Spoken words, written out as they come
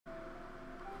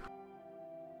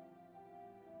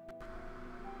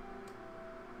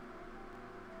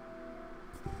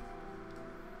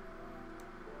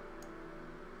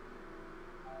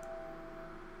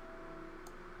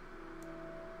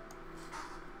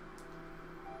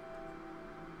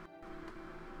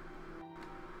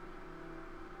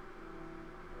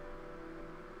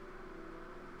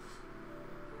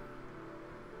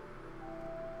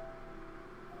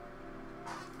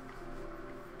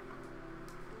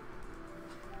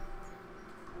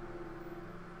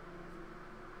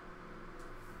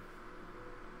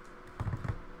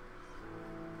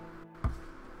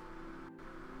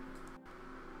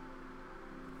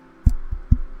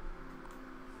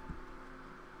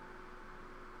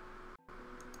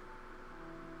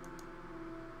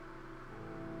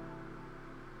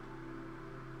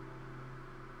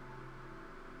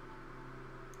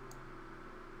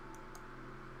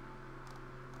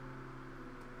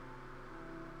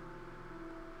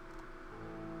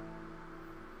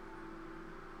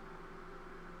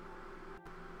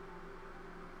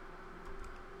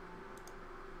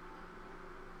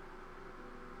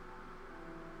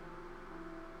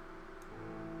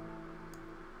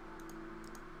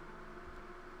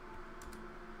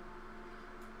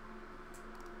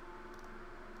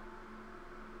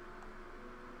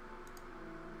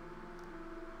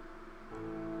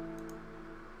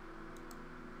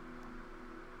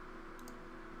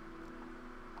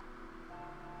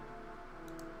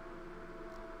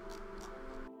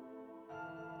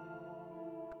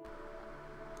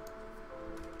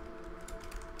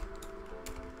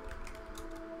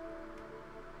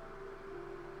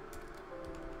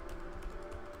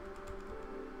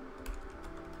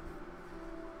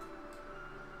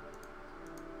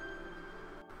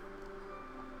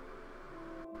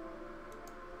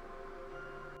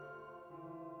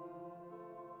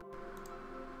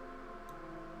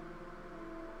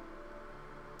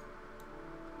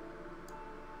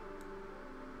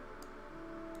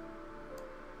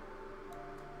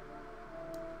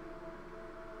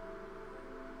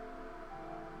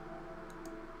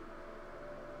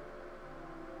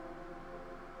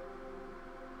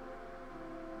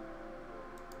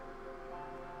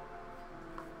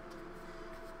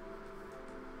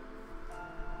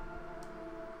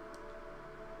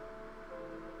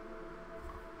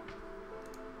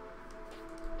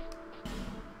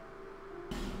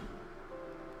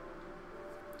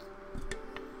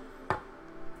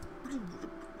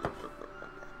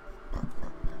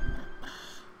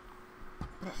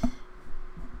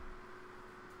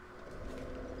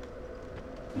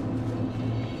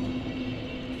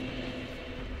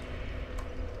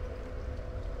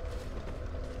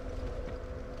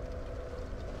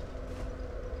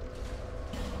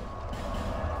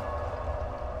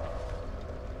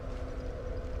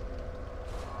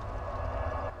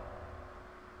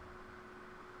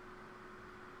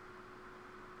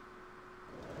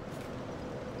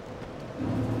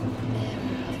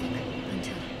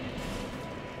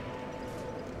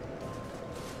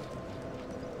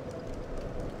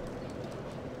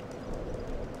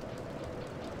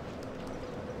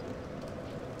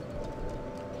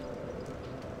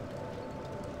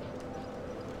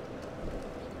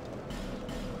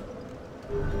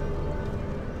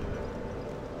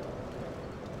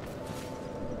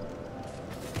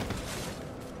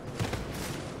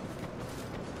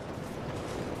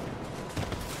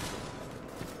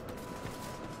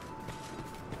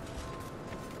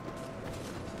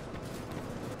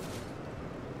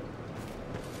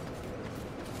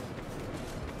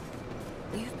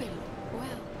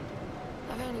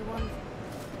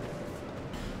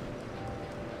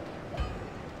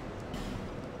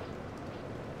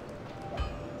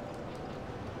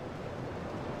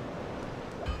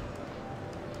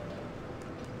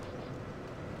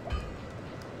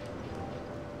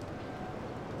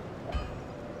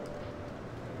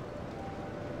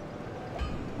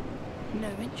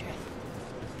of interest.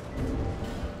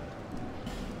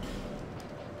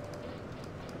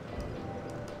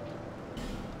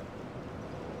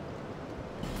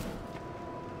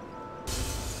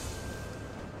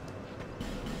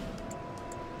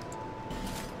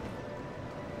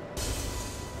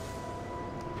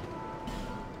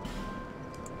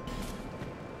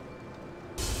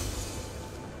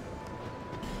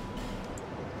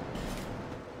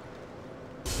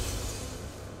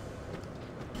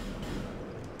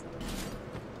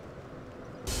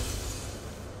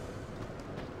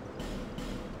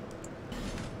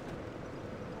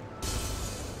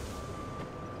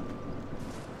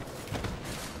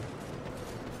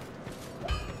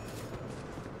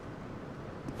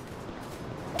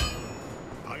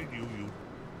 I knew you.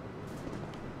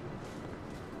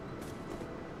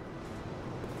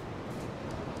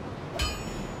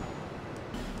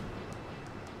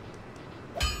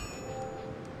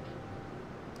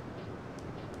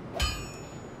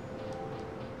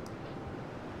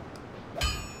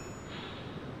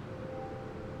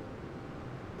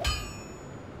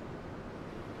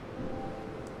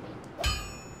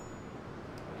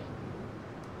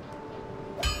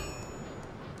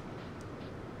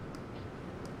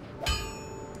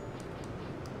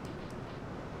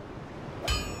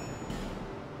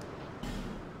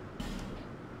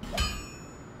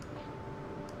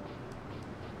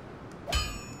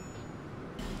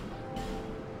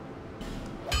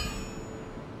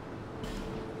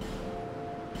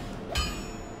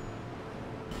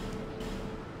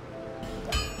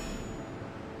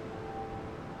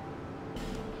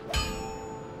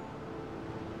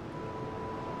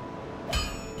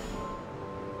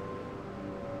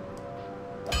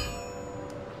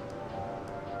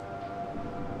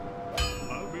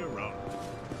 I'll be around.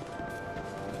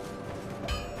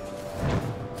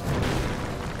 What?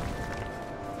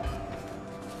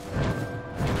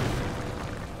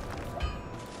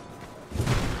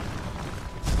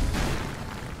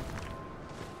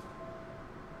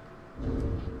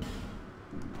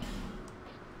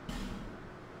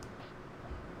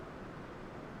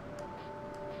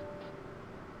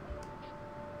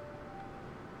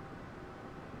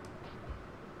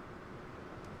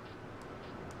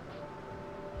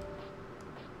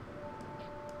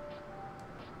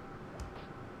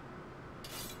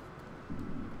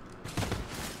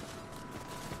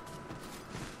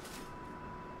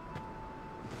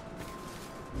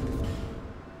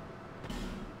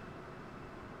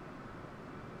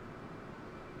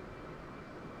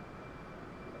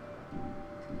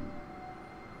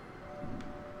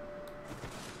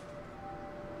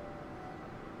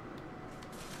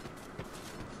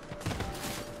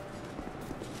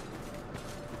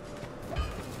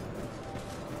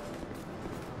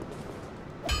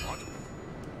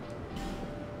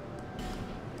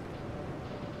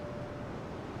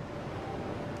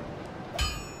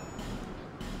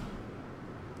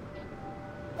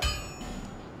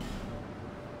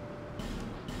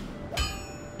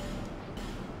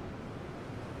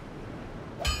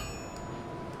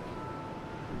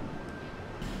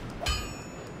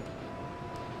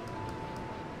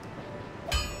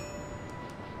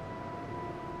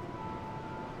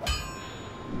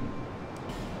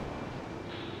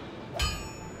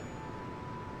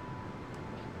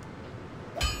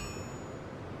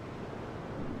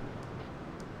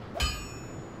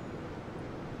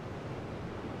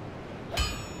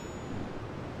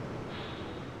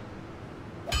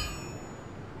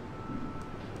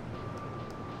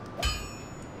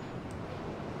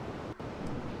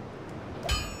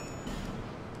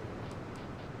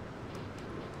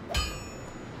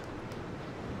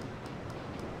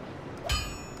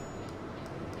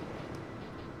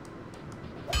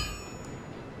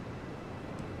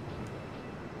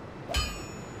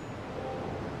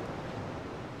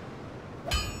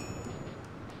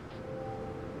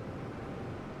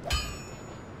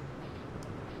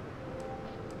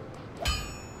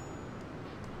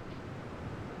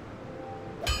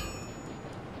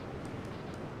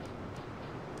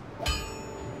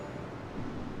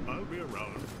 I'll be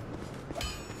around.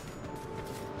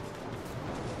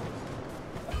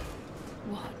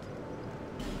 What?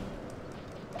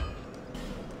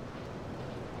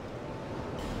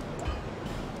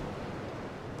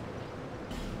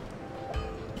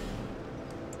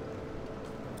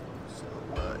 So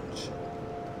much.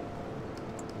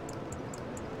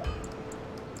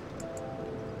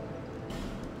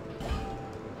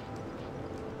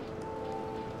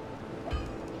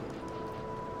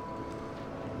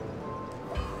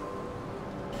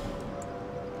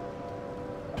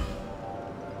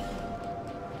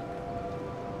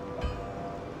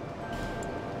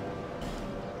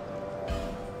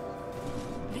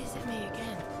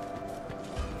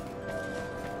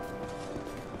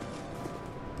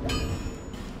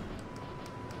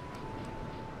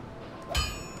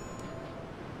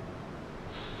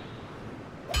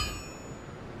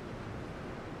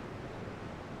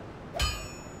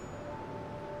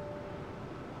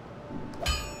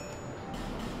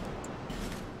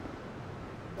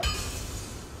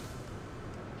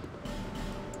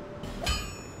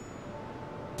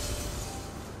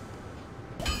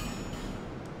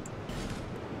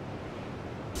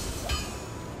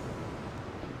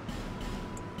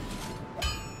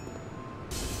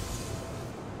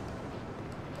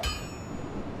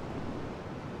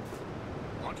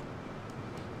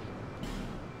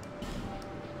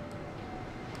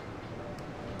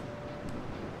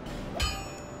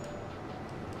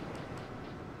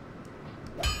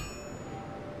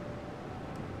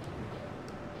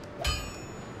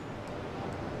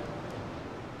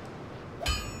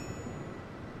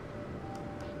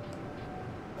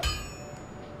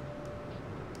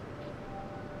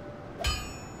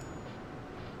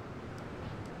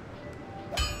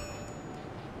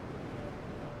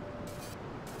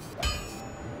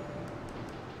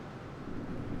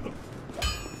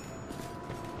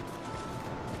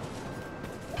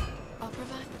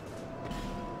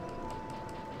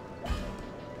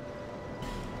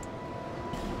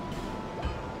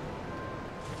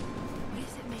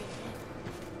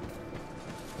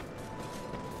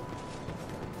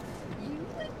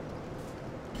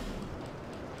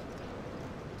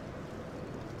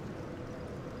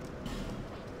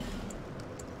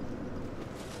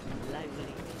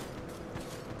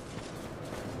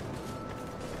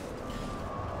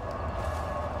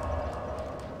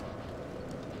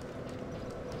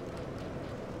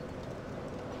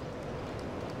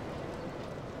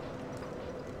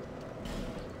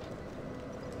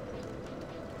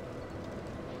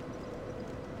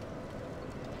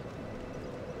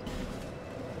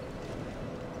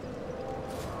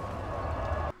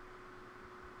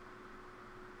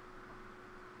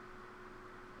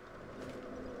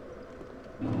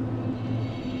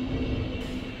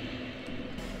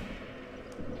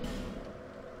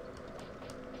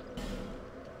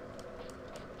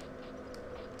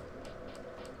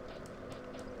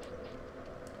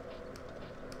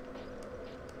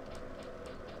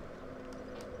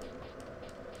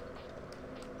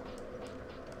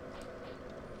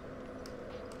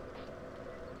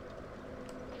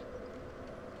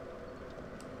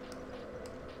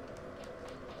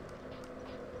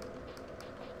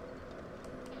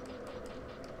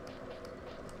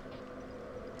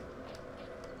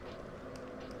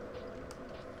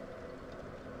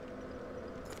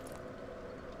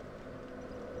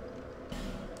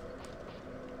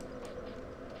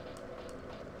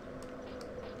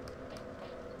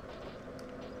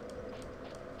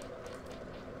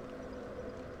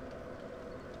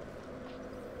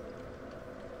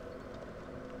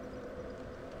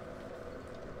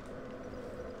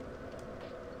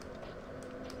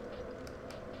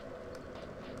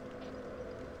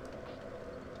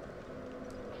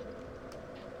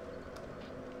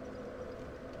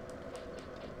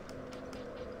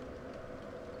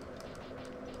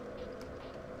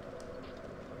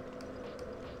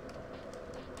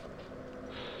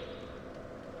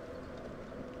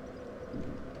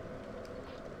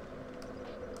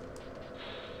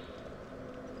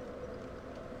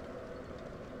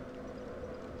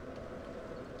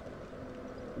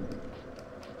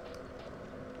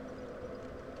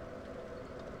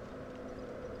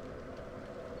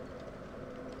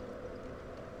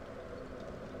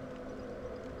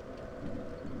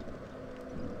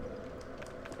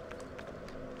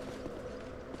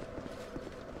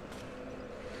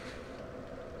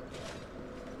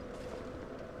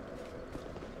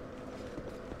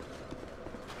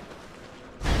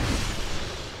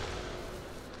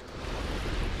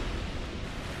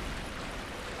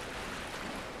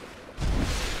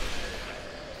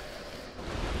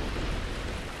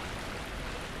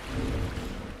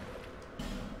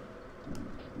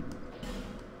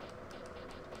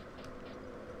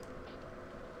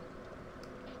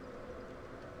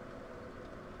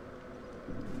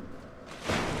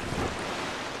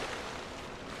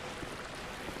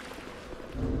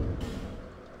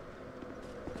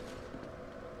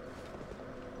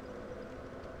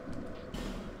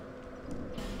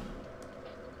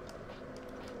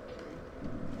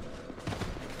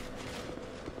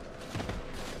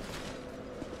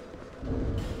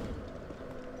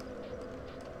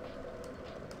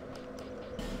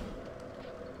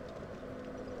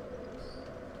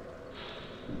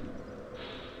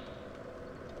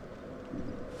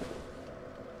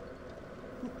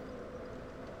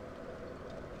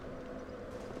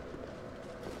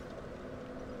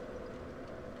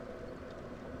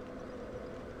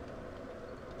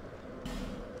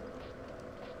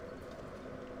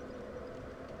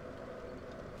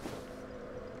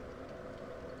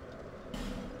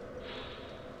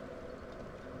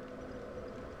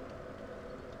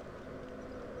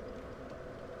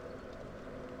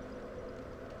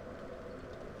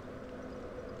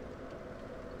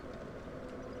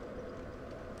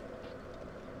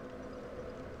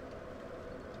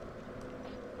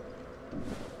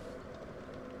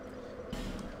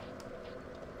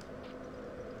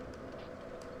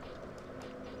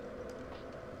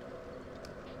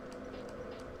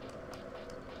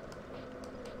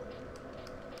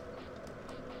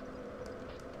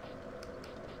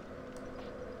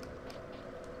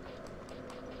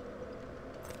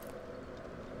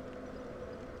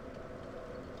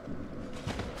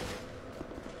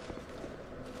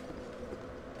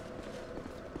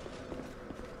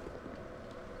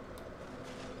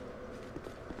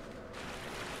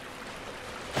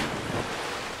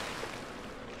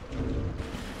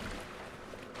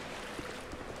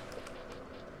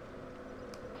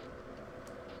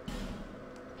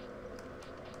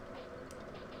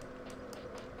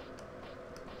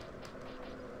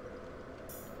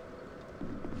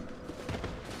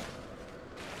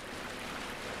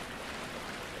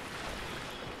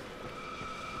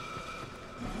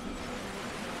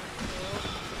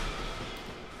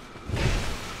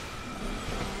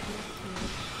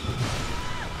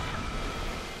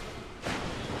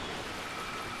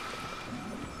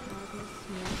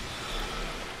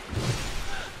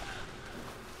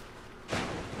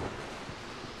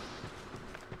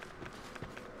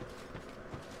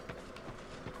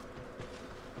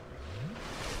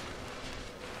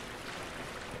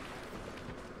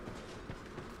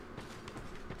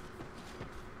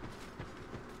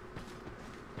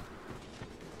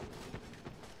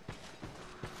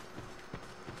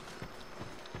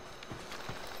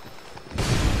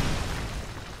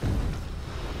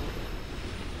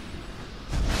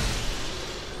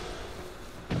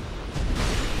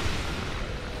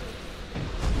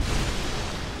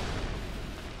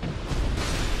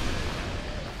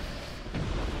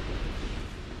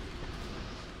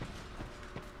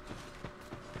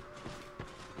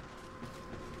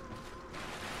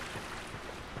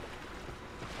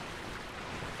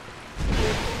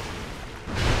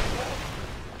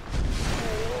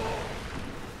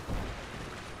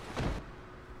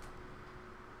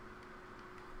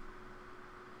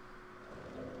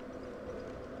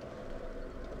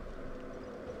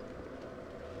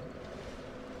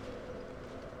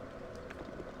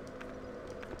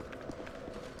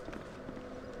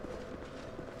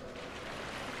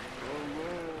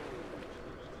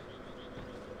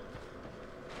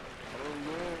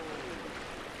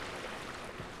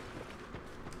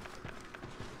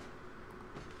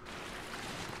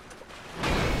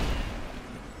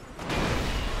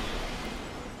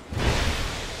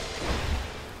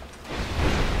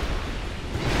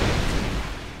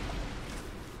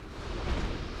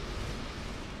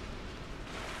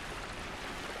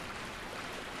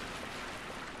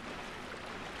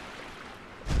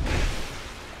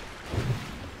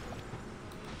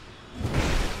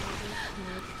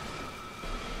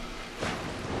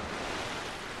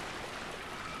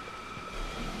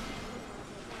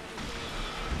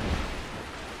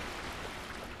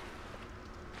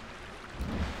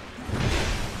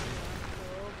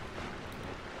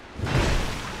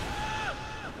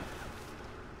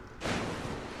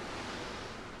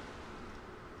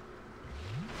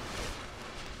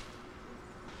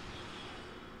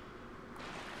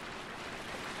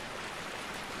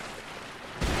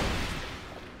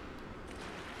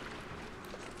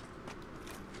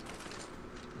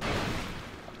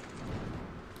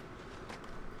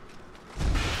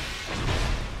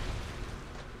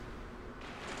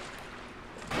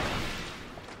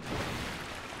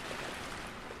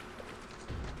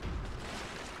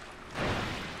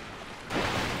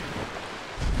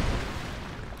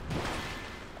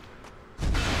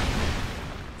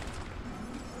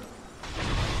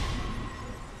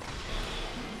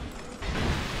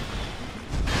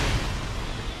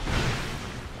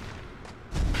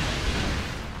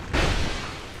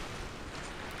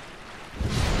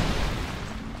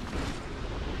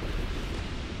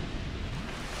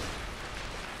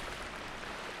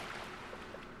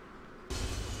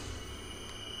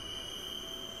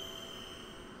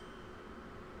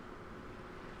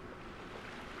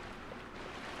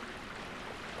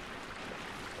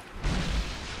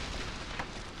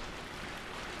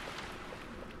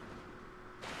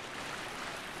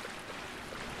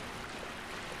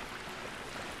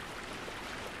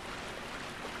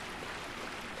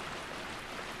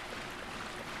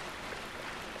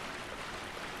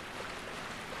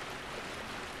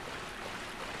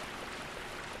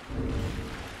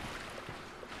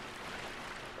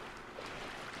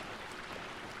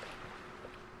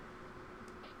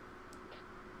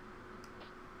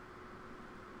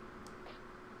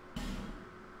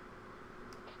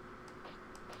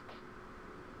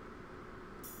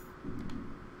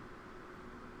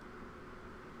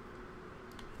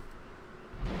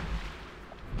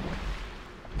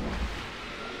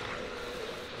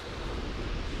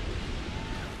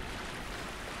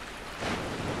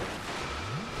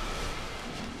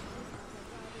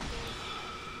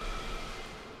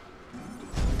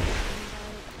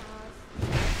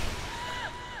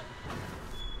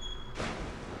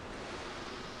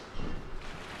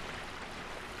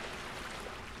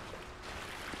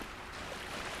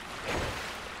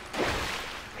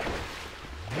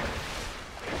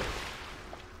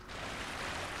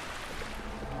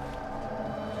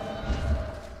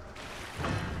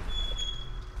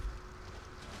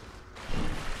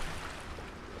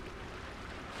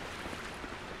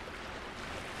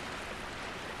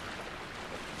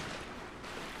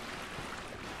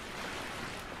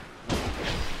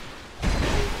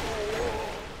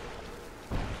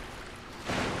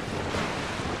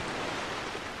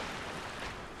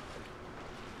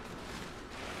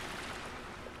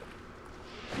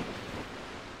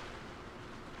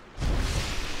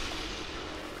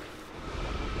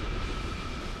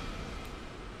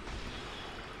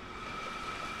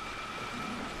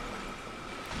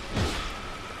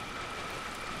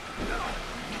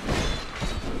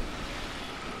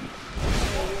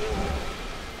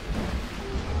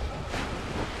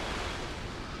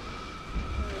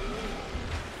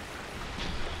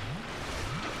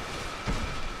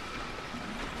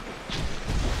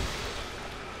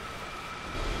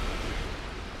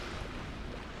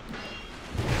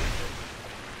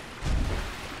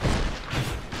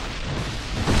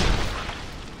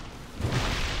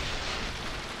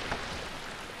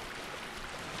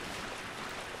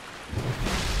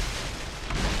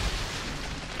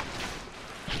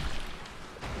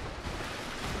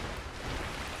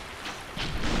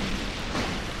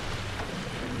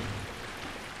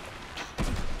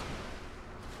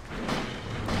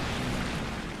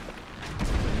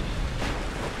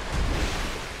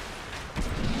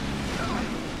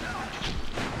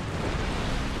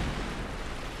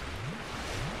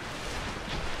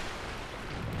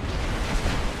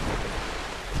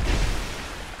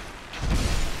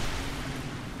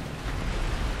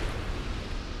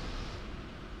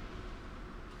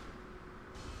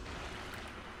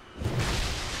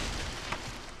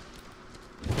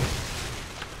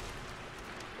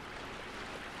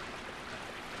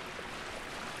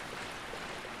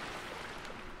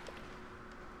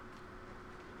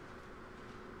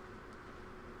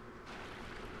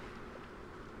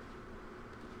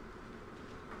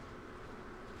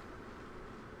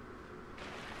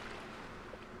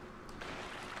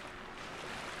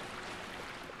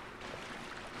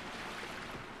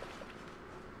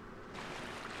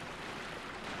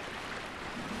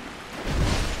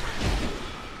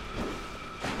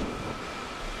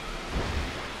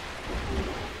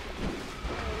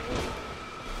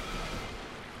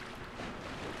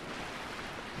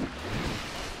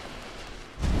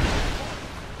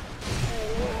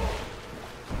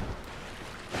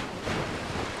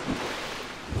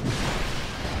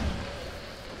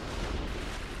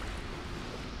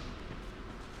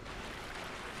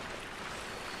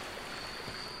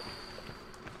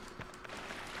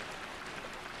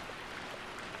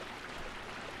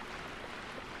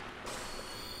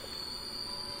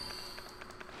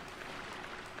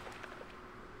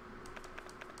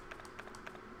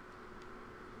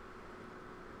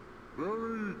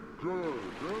 Very good,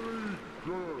 very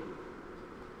good.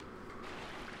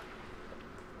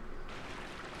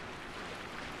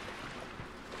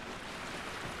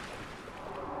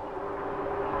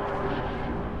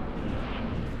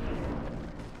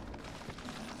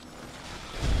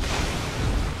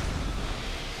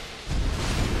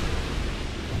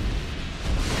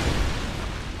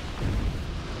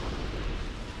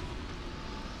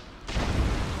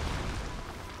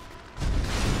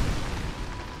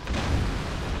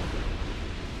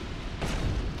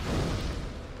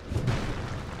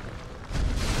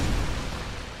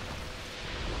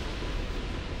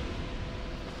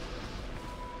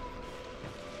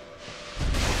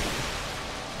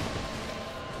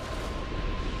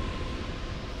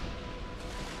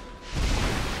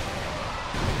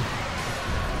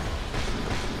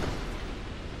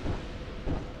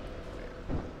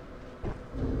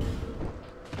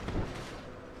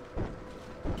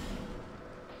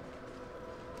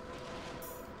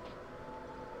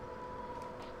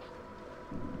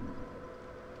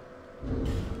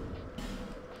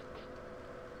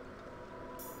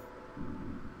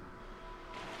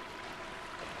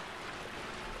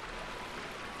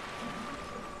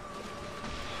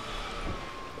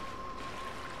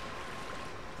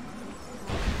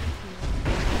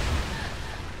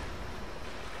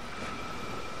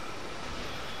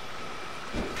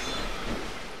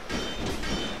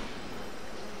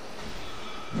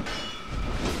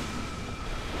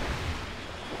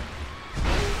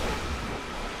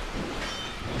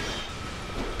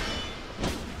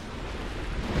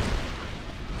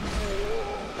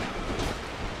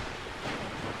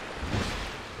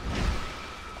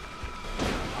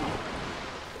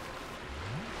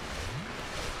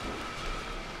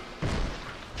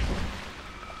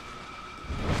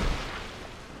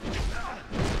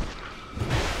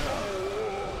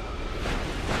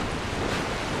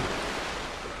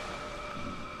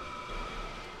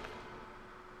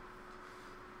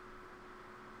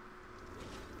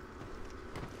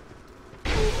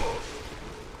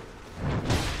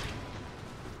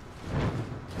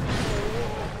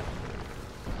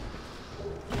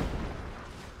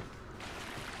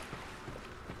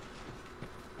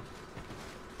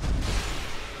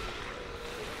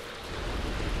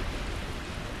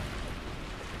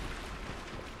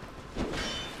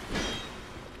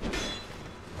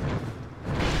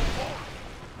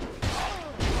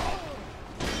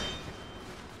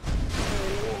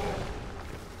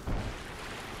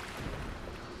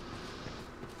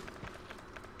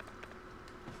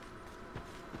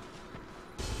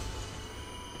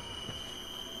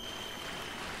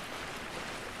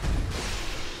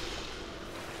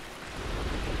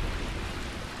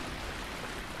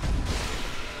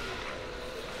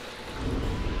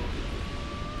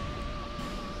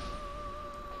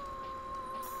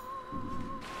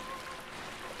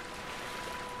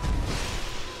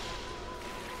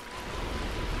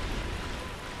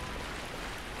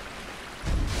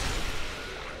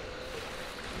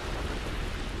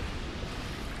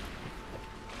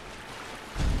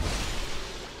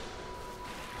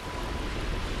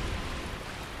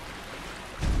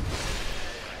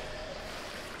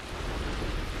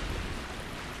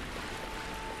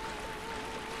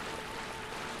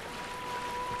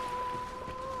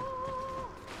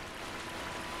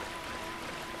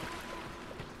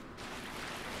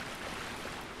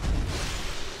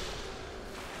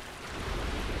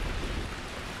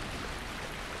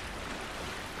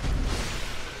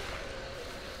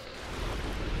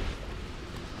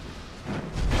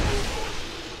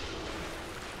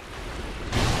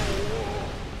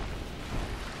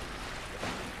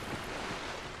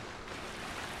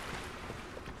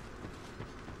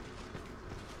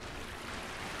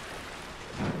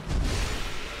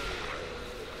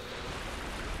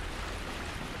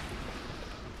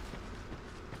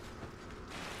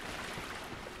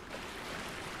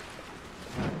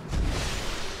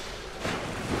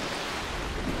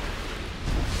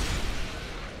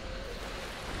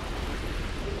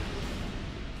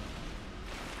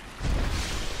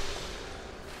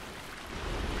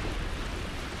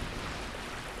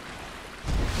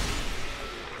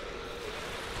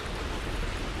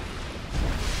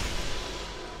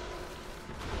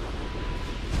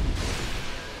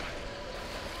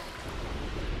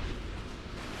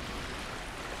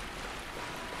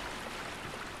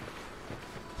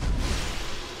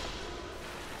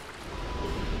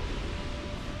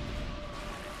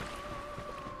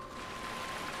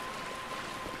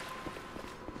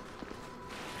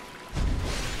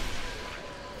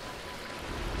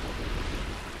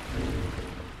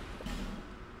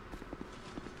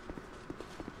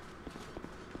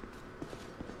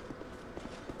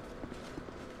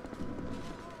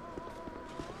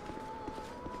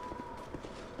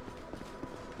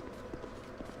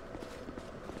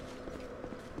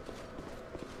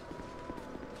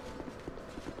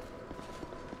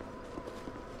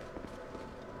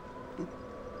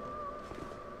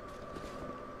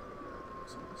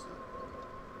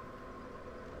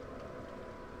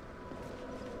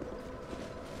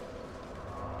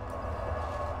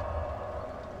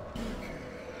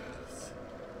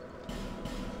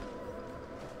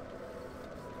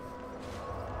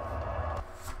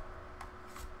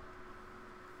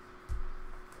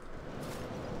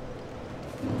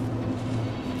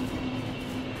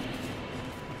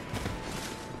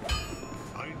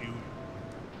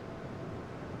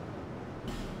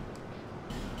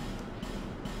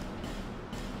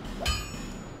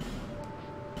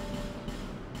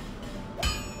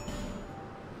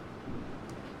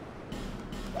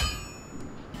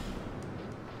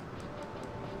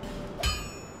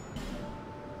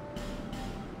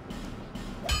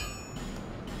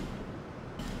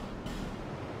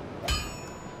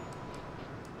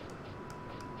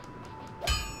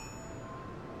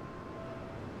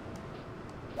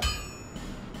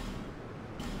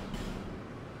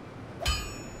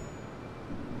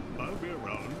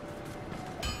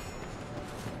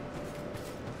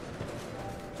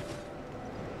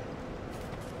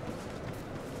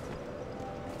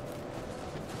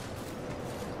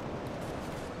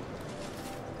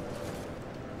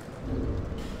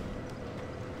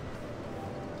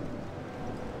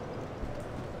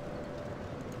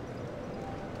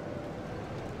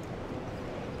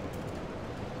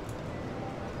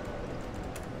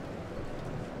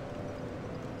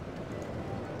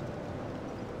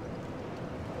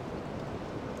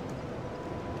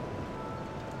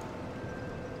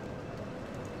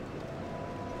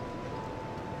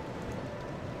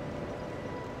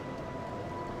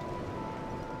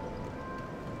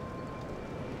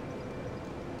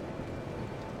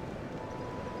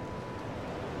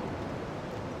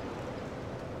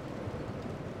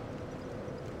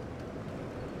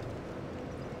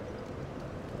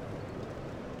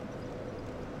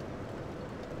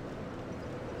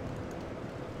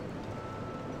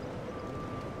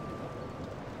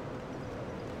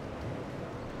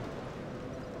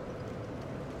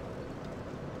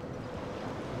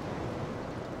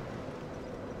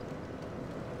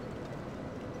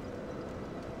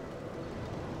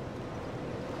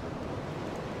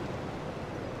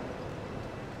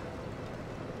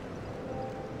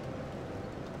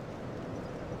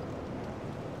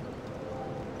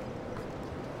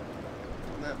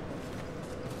 on that.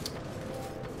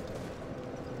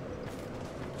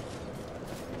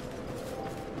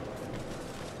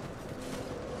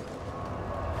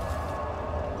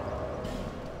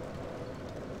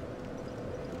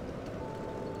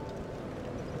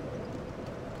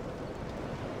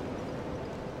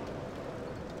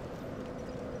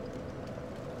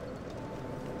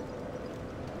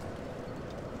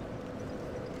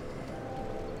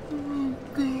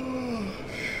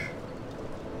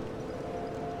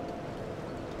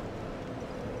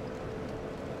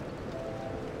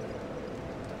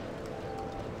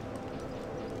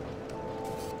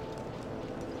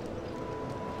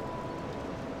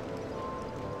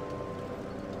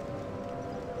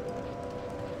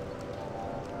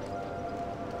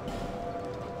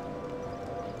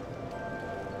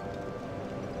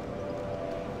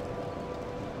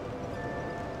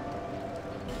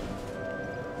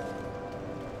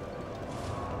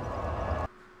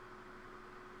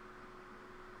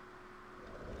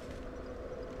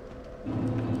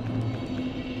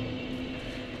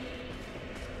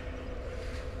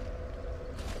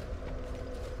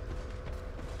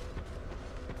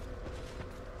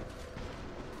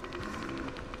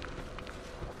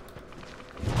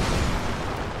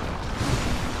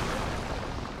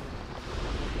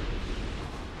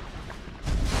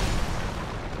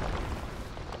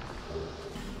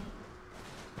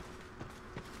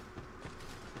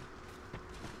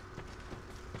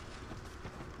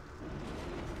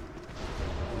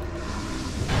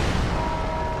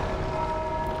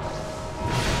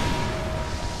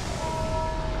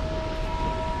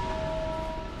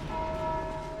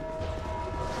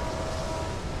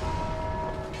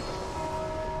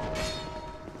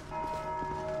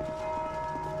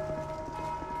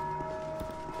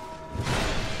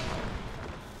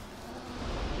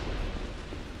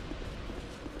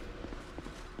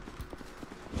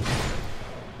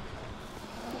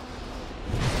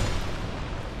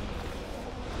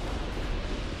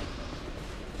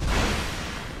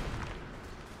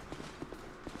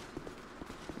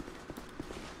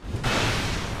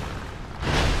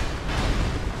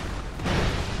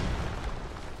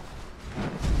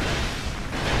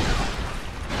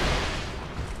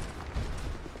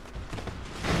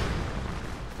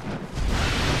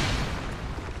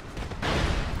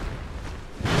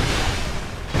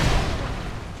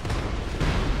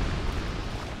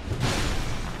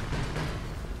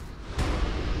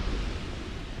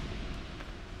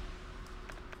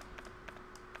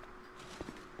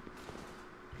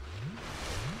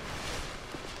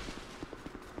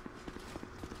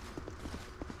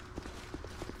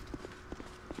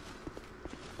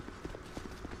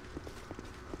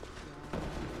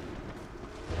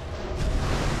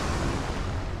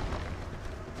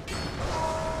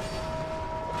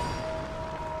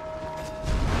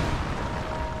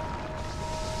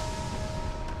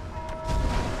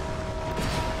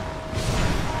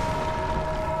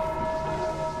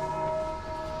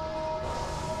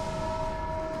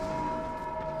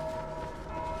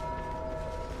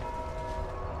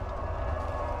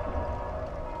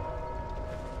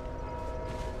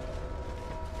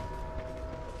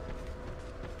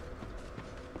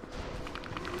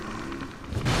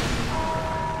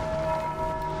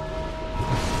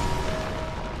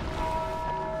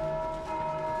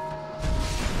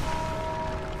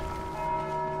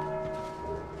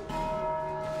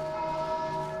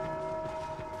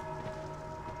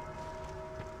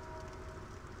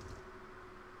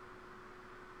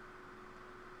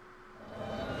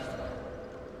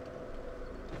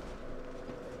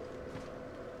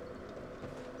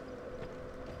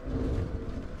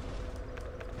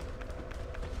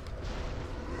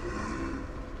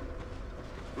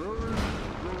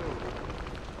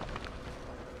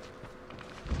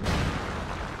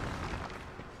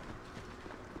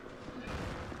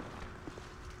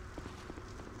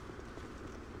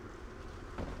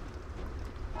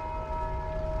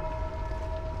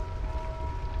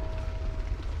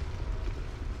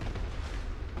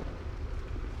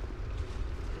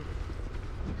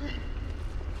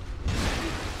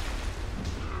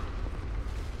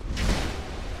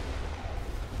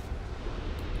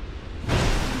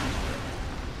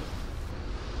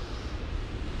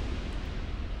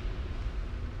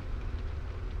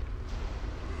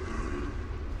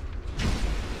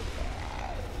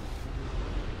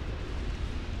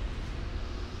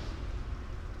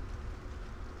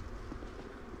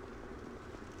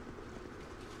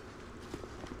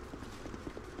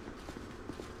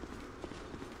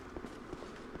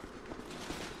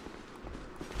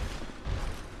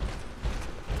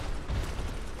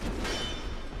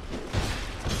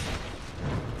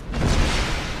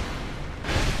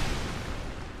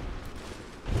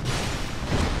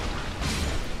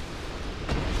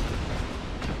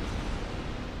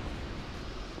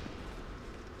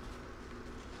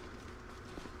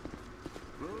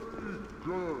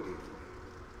 good.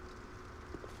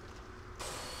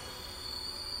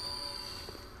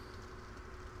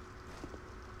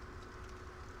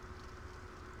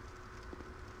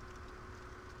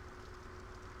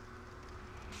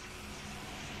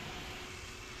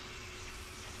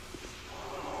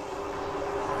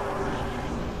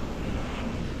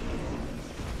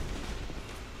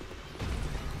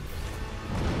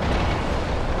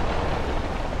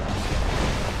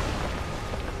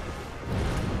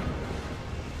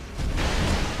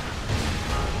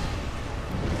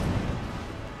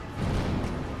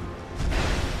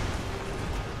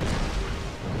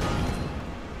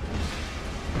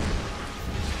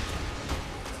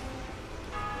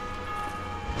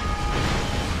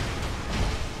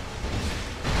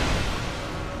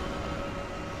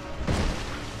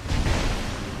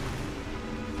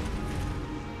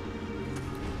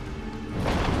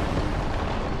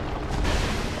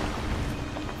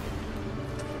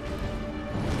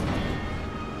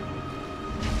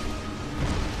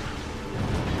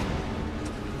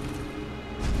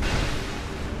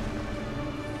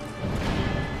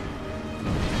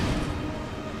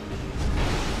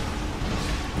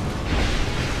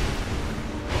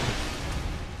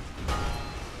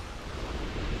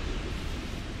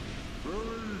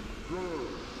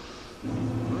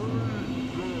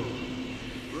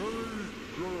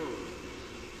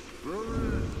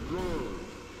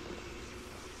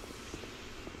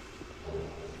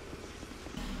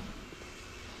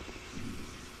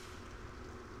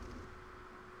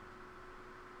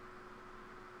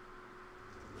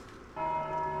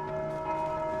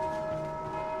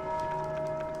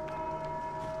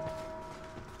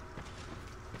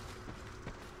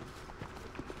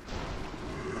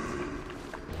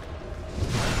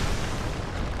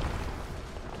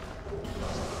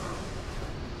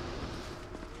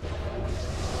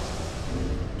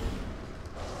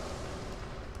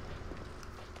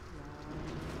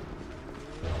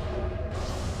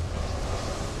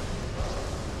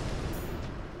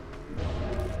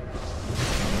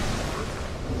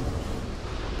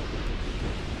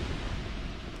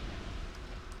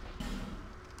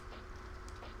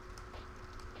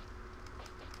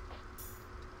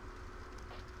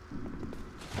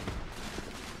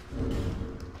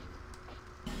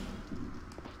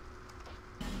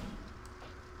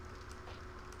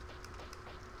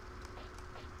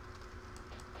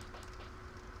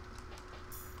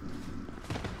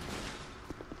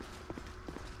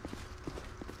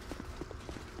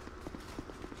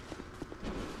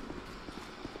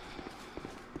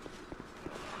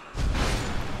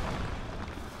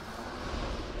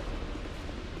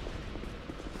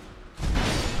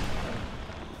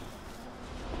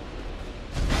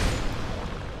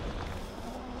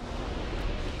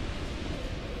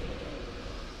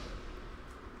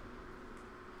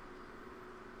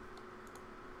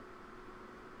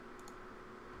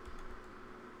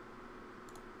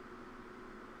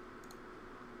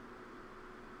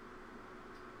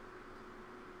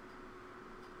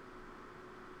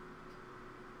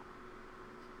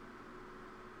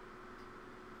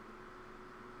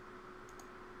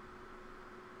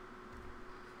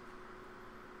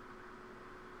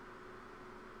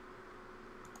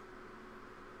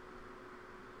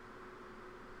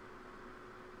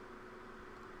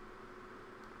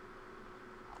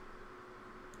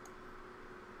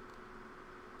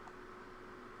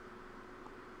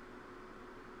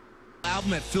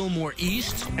 Album at Fillmore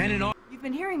East and in. You've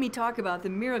been hearing me talk about the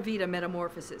Miravita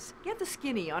Metamorphosis. Get the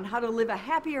skinny on how to live a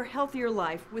happier, healthier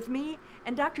life with me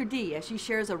and Dr. D as she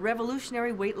shares a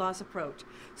revolutionary weight loss approach.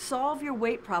 Solve your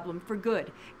weight problem for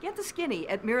good. Get the skinny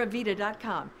at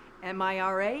Miravita.com.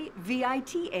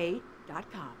 MIRAVITA.com.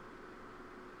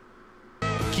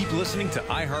 Keep listening to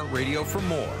iHeartRadio for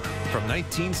more from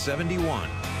 1971.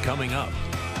 Coming up.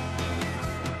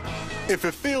 If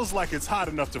it feels like it's hot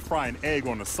enough to fry an egg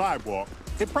on the sidewalk,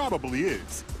 it probably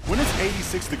is. When it's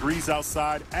 86 degrees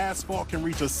outside, asphalt can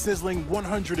reach a sizzling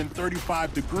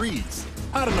 135 degrees.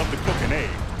 Hot enough to cook an egg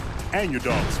and your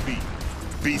dog's feet.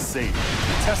 Be safe.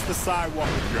 Test the sidewalk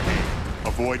with your hand.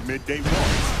 Avoid midday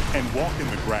walks and walk in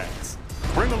the grass.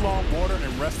 Bring along water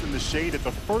and rest in the shade at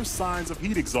the first signs of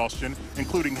heat exhaustion,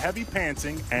 including heavy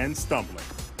panting and stumbling.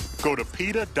 Go to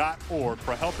PETA.org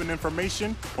for help and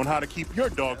information on how to keep your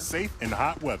dog safe in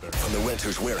hot weather. From the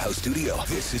Renters Warehouse studio,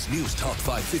 this is News Talk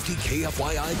 550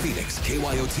 KFYI Phoenix,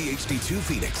 KYOT HD2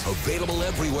 Phoenix. Available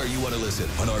everywhere you want to listen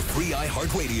on our free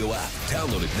iHeartRadio app.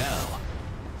 Download it now.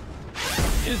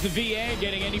 Is the VA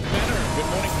getting any better? Good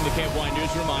morning from the Camp Y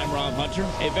Newsroom. I'm Rob Hunter.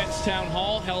 Events Town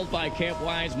Hall held by Camp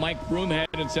Y's Mike Broomhead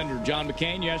and Senator John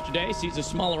McCain yesterday sees a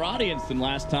smaller audience than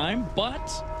last time, but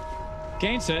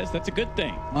McCain says that's a good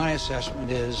thing. My assessment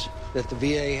is that the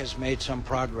VA has made some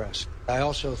progress. I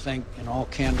also think, in all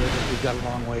candor, that we've got a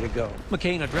long way to go.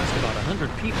 McCain addressed about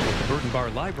 100 people at the Burton Bar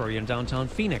Library in downtown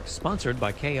Phoenix, sponsored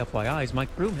by KFYI's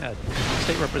Mike Broomhead.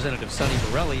 State Representative Sonny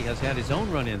Borelli has had his own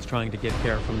run-ins trying to get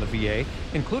care from the VA,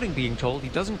 including being told he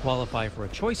doesn't qualify for a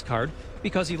choice card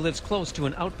because he lives close to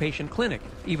an outpatient clinic,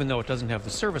 even though it doesn't have the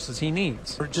services he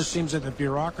needs. It just seems that the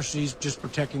bureaucracy is just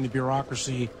protecting the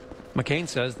bureaucracy. McCain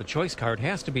says the choice card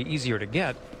has to be easier to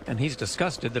get, and he's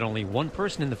disgusted that only one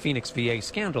person in the Phoenix VA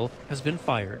scandal has been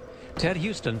fired. Ted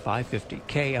Houston, 550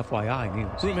 KFYI News.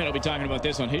 Broomhead will be talking about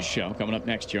this on his show coming up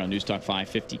next year on News Talk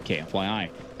 550 KFYI.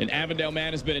 An Avondale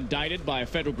man has been indicted by a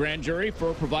federal grand jury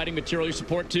for providing material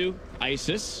support to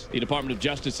ISIS. The Department of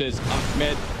Justice says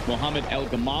Ahmed Mohammed El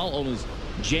Gamal, known as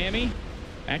Jammy,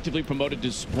 actively promoted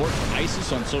to support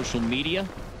ISIS on social media.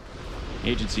 The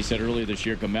agency said earlier this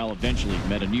year Gamal eventually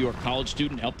met a New York college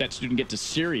student, helped that student get to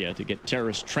Syria to get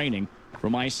terrorist training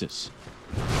from ISIS.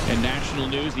 In national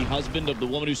news, the husband of the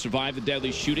woman who survived the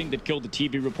deadly shooting that killed the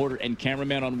TV reporter and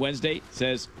cameraman on Wednesday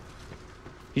says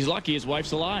he's lucky his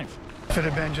wife's alive. If it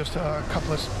had been just a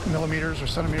couple of millimeters or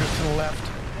centimeters to the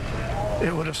left,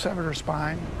 it would have severed her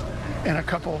spine. And a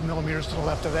couple of millimeters to the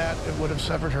left of that, it would have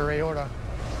severed her aorta.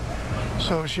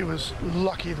 So she was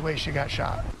lucky the way she got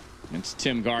shot. It's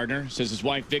Tim Gardner. Says his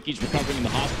wife Vicky's recovering in the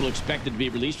hospital, expected to be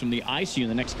released from the ICU in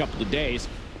the next couple of days.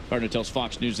 Gardner tells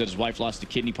Fox News that his wife lost a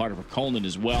kidney, part of her colon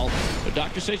as well. The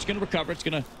doctor says she's going to recover. It's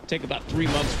going to take about 3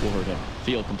 months for her to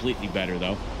feel completely better,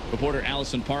 though. Reporter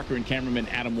Allison Parker and cameraman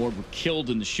Adam Ward were killed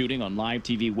in the shooting on live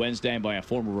TV Wednesday by a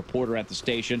former reporter at the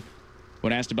station.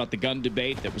 When asked about the gun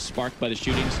debate that was sparked by the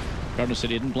shootings, Gardner said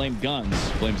he didn't blame guns,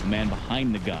 blames the man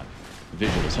behind the gun. The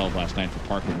vigil was held last night for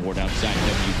Parker and Ward outside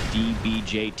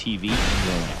WDBJ TV in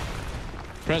Roanoke.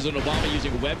 President Obama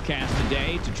using a webcast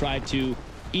today to try to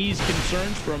ease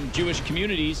concerns from Jewish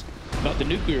communities about the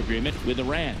nuclear agreement with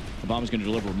Iran. Obama's going to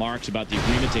deliver remarks about the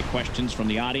agreement, take questions from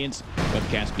the audience.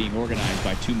 Webcast being organized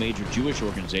by two major Jewish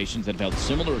organizations that have held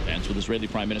similar events with Israeli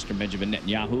Prime Minister Benjamin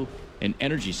Netanyahu and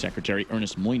Energy Secretary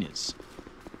Ernest Moniz.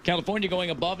 California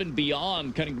going above and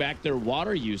beyond, cutting back their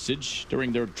water usage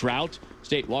during their drought.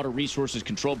 State Water Resources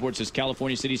Control Board says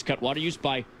California cities cut water use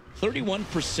by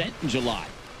 31% in July.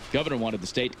 Governor wanted the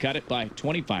state to cut it by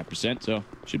 25%, so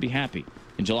should be happy.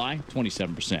 In July,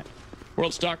 27%.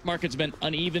 World stock market's been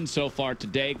uneven so far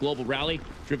today. Global rally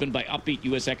driven by upbeat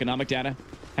U.S. economic data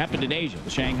happened in Asia. The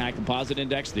Shanghai Composite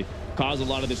Index, the cause of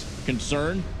a lot of this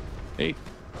concern, it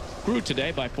grew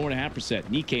today by 4.5%.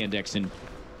 Nikkei Index in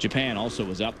Japan also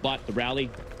was up, but the rally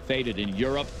faded in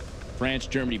Europe. France,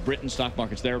 Germany, Britain, stock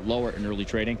markets there lower in early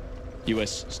trading.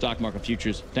 U.S. stock market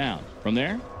futures down. From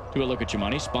there to a look at your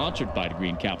money, sponsored by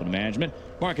Green Capital Management.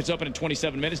 Markets open in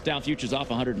 27 minutes. Dow futures off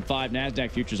 105.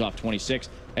 NASDAQ futures off 26.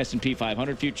 S&P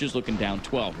 500 futures looking down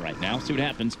 12 right now. See what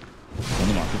happens on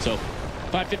the market. So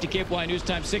 550 KFY News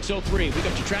Time 6:03. We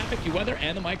got your traffic, your weather,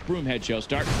 and the Mike Broomhead Show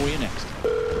starting for you next.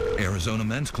 Arizona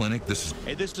Men's Clinic.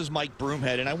 Hey, this is Mike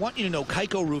Broomhead, and I want you to know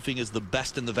Kaiko Roofing is the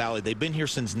best in the valley. They've been here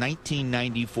since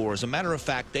 1994. As a matter of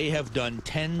fact, they have done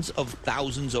tens of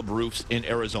thousands of roofs in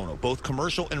Arizona, both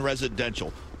commercial and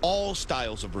residential. All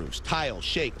styles of roofs, tile,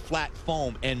 shake, flat,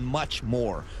 foam, and much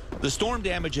more. The storm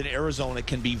damage in Arizona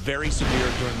can be very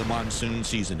severe during the monsoon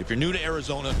season. If you're new to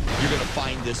Arizona, you're going to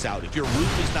find this out. If your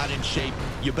roof is not in shape,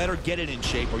 you better get it in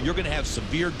shape, or you're going to have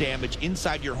severe damage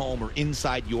inside your home or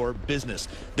inside your business.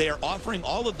 They are offering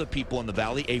all of the people in the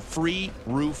valley a free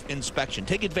roof inspection.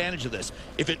 Take advantage of this.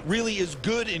 If it really is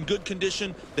good, in good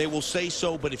condition, they will say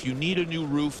so, but if you need a new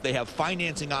roof, they have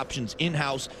financing options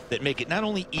in-house that make it not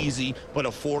only easy, but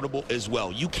affordable as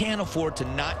well. You can't afford to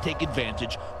not take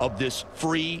advantage of this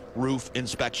free roof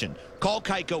inspection. Call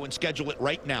Kaiko and schedule it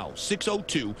right now.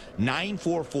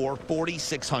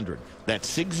 602-944-4600.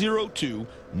 That's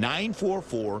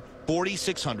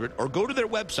 602-944-4600. Or go to their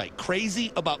website,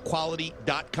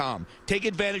 crazyaboutquality.com. Take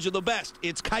advantage of the best.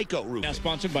 It's Kaiko Roofing. Now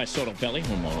sponsored by Sotopelli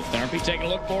Hormonal Therapy. Taking a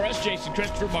look for us, Jason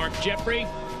Christopher, Mark Jeffrey.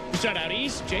 Shout out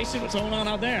east. Jason, what's going on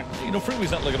out there? You know,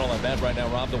 freeway's not looking all that bad right now,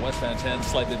 Rob. The westbound 10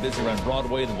 slightly busy around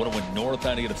Broadway. The 101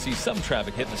 northbound, you're going to see some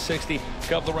traffic hitting the 60.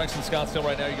 Couple of wrecks in Scottsdale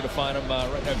right now. You're going to find them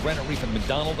right now, Granite Reef and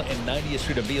McDonald and 90th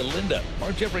Street of Via Linda.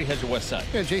 Mark Jeffrey has your west side.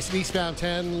 Yeah, Jason, eastbound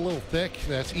 10, a little thick.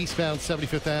 That's eastbound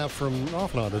 75th Ave from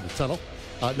off and onto the tunnel.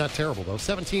 Not terrible, though.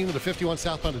 17 to 51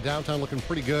 southbound to downtown looking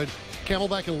pretty good.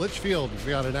 Camelback and Litchfield,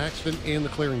 we got an accident in the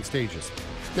clearing stages.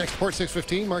 Next, Port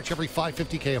 615, Mark Jeffrey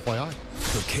 550 KFYI.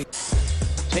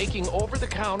 Taking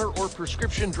over-the-counter or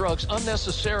prescription drugs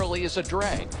unnecessarily is a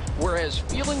drag, whereas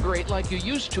feeling great like you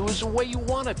used to is the way you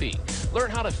want to be. Learn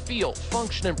how to feel,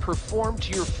 function, and perform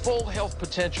to your full health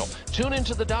potential. Tune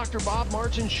into the Dr. Bob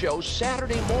Martin Show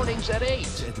Saturday mornings at 8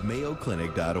 at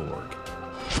mayoclinic.org.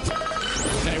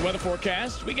 Hey, weather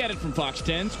forecast. We get it from Fox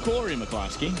 10's Corey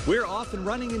McCloskey. We're off and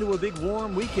running into a big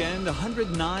warm weekend.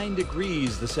 109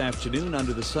 degrees this afternoon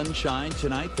under the sunshine.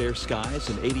 Tonight, fair skies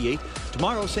and 88.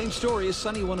 Tomorrow, same story, is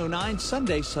sunny 109.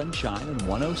 Sunday, sunshine and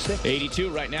 106. 82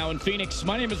 right now in Phoenix.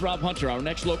 My name is Rob Hunter. Our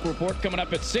next local report coming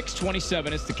up at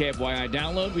 6:27. It's the KFYI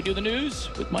download. We do the news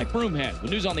with Mike Broomhead. The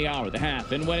news on the hour, the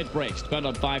half, and when it breaks. Depend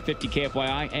on 550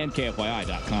 KFYI and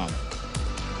KFYI.com.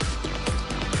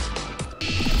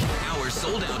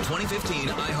 Sold Out 2015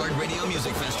 iHeartRadio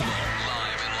Music Festival.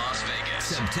 Live in Las Vegas.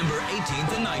 September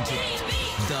 18th and 19th.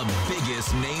 The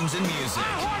biggest names in music.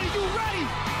 Are you ready?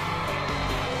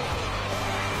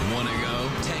 Want to go?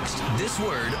 Text this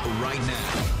word right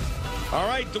now. All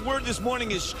right, the word this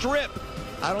morning is strip.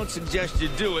 I don't suggest you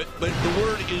do it, but the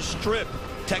word is strip.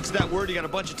 Text that word. You got a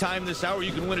bunch of time this hour.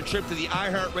 You can win a trip to the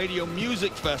iHeartRadio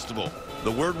Music Festival.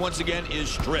 The word, once again, is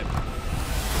strip.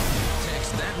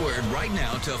 That word right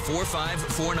now to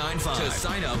 45495 to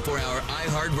sign up for our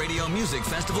iHeartRadio Music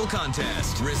Festival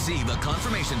contest. Receive a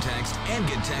confirmation text and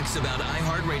get texts about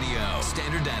iHeartRadio.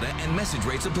 Standard data and message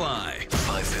rates apply.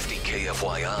 550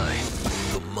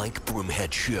 KFYI, the Mike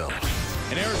Broomhead Show.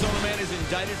 An Arizona man is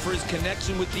indicted for his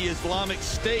connection with the Islamic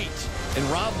State. And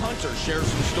Rob Hunter shares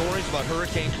some stories about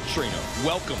Hurricane Katrina.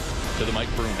 Welcome to the Mike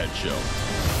Broomhead Show.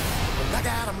 I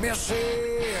got a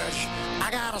message. I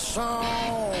got a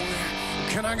song.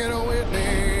 Can I get a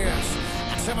witness?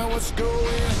 Tell me what's going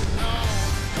on.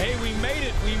 Hey, we made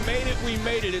it. We made it. We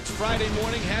made it. It's Friday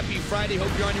morning. Happy Friday.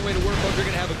 Hope you're on your way to work. Hope you're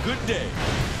going to have a good day.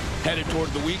 Headed toward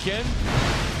the weekend.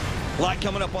 A lot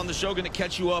coming up on the show. Going to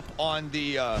catch you up on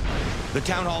the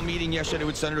town hall meeting yesterday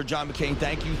with Senator John McCain.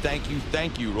 Thank you, thank you,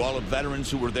 thank you to all the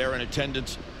veterans who were there in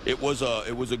attendance. It was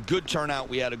a good turnout.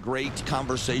 We had a great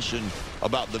conversation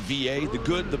about the VA, the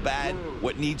good, the bad,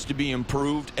 what needs to be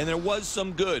improved. And there was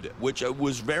some good, which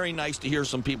was very nice to hear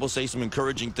some people say some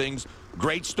encouraging things.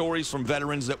 Great stories from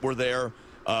veterans that were there.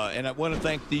 And I want to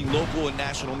thank the local and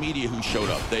national media who showed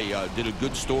up. They did a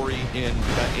good story in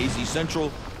AZ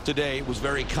Central today. It was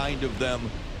very kind of them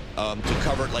to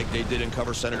cover it like they did and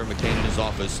cover Senator McCain in his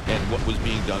office and what was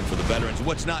being done for the veterans,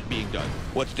 what's not being done,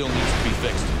 what still needs to be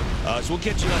fixed. So we'll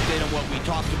get you an update on what we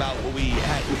talked about, what we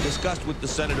discussed with the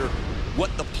senator,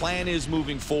 what the plan is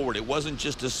moving forward. It wasn't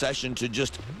just a session to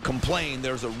just complain.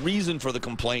 There's a reason for the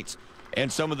complaints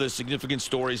and some of the significant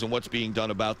stories and what's being done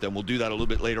about them. We'll do that a little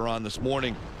bit later on this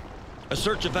morning. A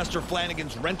search of Esther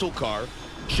Flanagan's rental car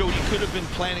showed he could have been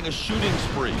planning a shooting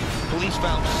spree. Police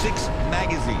found 6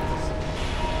 magazines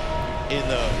in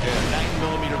the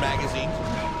 9mm magazine,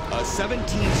 17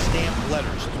 stamped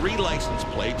letters, 3 license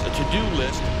plates, a to-do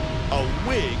list, a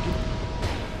wig.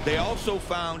 They also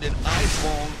found an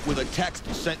iPhone with a text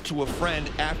sent to a friend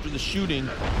after the shooting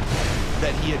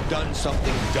that he had done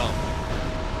something dumb.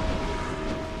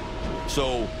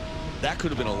 So that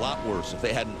could have been a lot worse if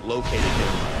they hadn't located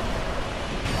him.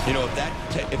 You know, if that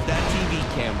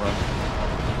TV camera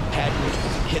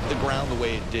hadn't hit the ground the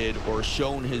way it did or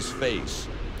shown his face,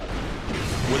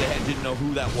 where they didn't know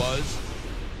who that was,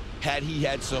 had he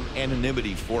had some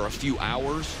anonymity for a few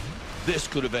hours, this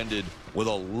could have ended with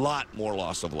a lot more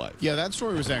loss of life. Yeah, that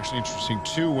story was actually interesting,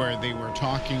 too, where they were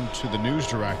talking to the news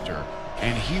director,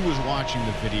 and he was watching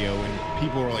the video, and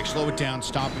people were like, slow it down,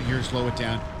 stop it here, slow it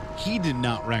down. He did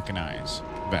not recognize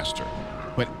Vester,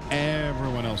 but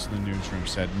everyone else in the newsroom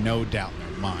said no doubt in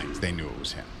their minds they knew it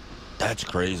was him. That's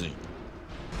crazy.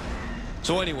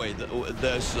 So anyway,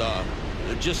 there's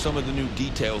just some of the new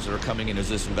details that are coming in as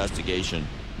this investigation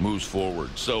moves forward.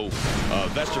 So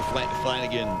Vester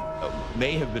Flanagan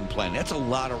may have been planning. That's a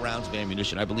lot of rounds of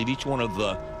ammunition. I believe each one of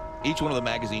the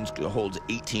magazines holds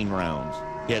 18 rounds.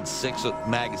 He had 6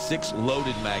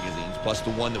 loaded magazines plus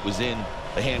the one that was in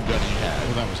the handgun he had.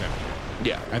 Well, that was empty.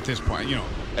 Yeah. At this point, you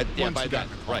know. By that,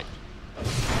 right.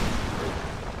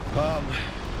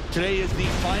 Today is the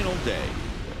final day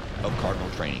of Cardinal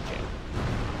training camp.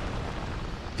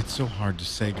 It's so hard to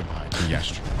say goodbye to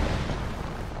yesterday.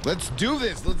 Let's do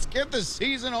this. Let's get the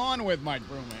season on with, Mike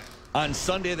Broomhead. On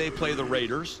Sunday, they play the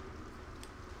Raiders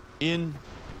in...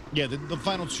 Yeah, the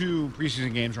final 2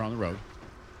 preseason games are on the road.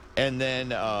 And then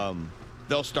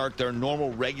they'll start their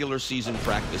normal regular season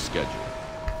practice schedule.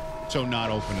 So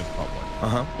not open to the public.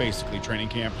 Uh-huh. Basically, training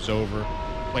camp is over.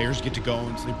 Players get to go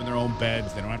and sleep in their own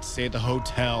beds. They don't have to stay at the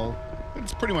hotel.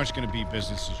 it's pretty much going to be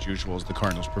business as usual as the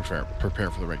Cardinals prepare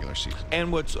for the regular season.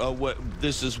 And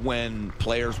this is when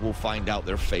players will find out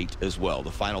their fate as well.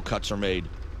 The final cuts are made,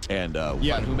 and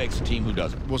find who makes the team, who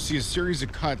doesn't. We'll see a series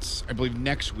of cuts, I believe,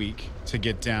 next week to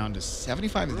get down to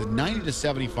 75, to 90 to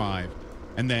 75,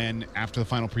 and then after the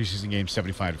final preseason game,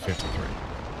 75 to 53.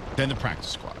 Then the practice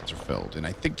squads are filled, and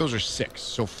I think those are 6.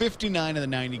 So 59 of the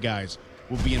 90 guys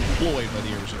will be employed by the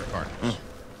Arizona Cardinals.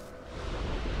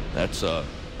 That's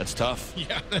tough.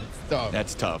 Yeah, that's tough.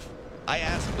 That's tough. I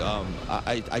asked,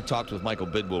 I talked with Michael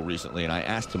Bidwell recently, and I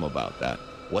asked him about that.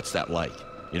 What's that like?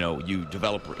 You know, you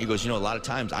develop. He goes, a lot of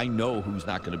times I know who's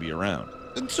not going to be around.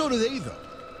 And so do they, though.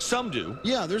 Some do.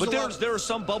 Yeah, there are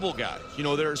some bubble guys.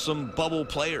 There are some bubble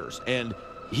players, and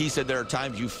he said there are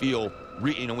times you feel,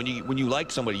 when you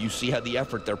like somebody, you see how the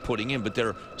effort they're putting in, but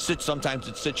sometimes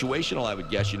it's situational. I would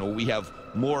guess. We have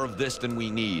more of this than we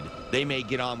need. They may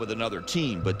get on with another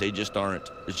team, but they just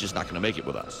aren't. It's just not going to make it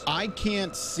with us. I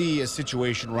can't see a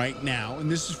situation right now,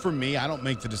 and this is for me. I don't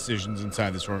make the decisions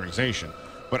inside this organization,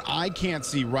 but I can't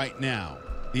see right now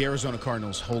the Arizona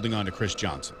Cardinals holding on to Chris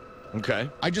Johnson. Okay.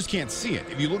 I just can't see it.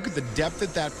 If you look at the depth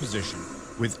at that position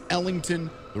with Ellington,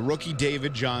 the rookie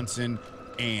David Johnson,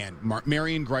 and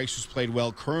Marion Grice, who's played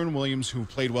well, Kern Williams, who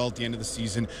played well at the end of the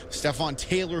season, Stephon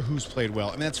Taylor, who's played well.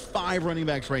 I mean, that's 5 running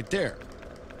backs right there.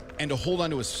 And to hold on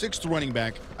to a 6th running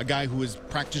back, a guy who has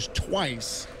practiced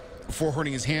twice before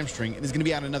hurting his hamstring and is going to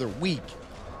be out another week,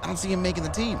 I don't see him making the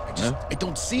team. I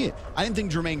don't see it. I didn't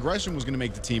think Jermaine Gresham was going to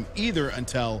make the team either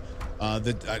until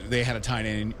they had a tight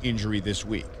end injury this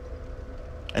week.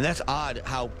 And that's odd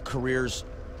how careers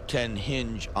can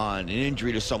hinge on an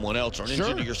injury to someone else or an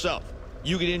injury to yourself.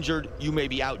 You get injured, you may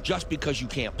be out just because you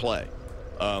can't play.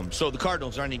 So the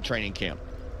Cardinals are in training camp.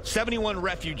 71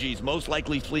 refugees, most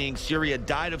likely fleeing Syria,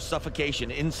 died of suffocation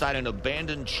inside an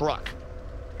abandoned truck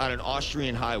on an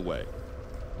Austrian highway.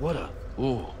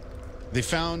 They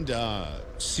found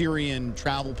Syrian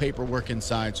travel paperwork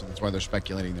inside, so that's why they're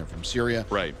speculating they're from Syria.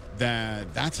 Right.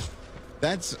 That's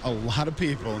a lot of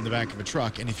people in the back of a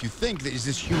truck. And if you think that is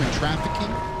this human trafficking,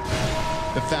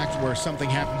 the fact where something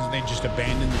happens and they just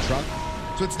abandon the truck.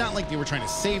 So it's not like they were trying to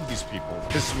save these people.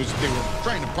 They were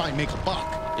trying to probably make a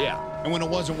buck. Yeah. And when it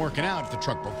wasn't working out, if the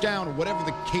truck broke down or whatever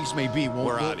the case may be, we'll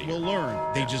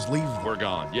learn. They just leave them. We're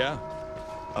gone. Yeah.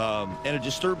 And a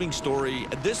disturbing story.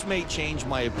 This may change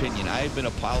my opinion. I have been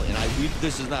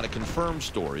this is not a confirmed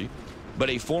story, but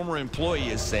a former employee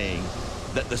is saying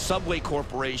that the Subway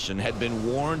Corporation had been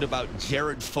warned about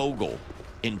Jared Fogle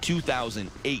in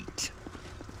 2008.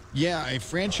 Yeah, a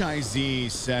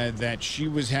franchisee said that she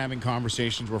was having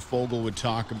conversations where Fogle would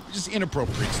talk just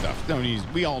inappropriate stuff.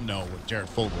 We all know what Jared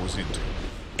Fogle was into.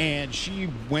 And she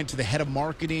went to the head of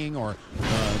marketing or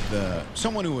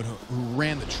someone who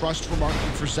ran the trust for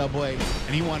marketing for Subway,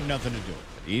 and he wanted nothing to do with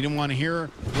it. He didn't want to hear her.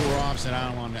 Blew her off. Said, I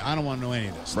don't want to know any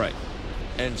of this. Right.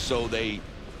 And so they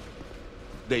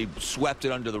swept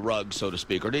it under the rug, so to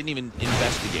speak, or didn't even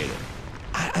investigate it.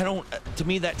 To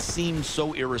me, that seems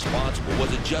so irresponsible.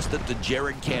 Was it just that the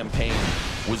Jared campaign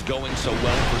was going so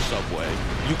well for Subway?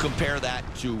 You compare that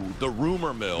to the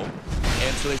rumor mill,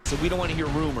 and so they said, we don't want to hear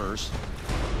rumors,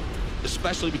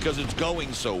 especially because it's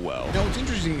going so well. Now, what's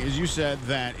interesting is you said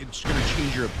that it's going to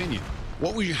change your opinion.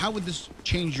 How would this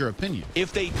change your opinion?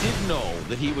 If they did know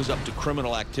that he was up to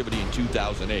criminal activity in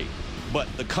 2008, but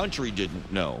the country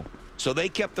didn't know, so they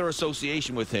kept their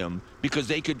association with him because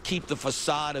they could keep the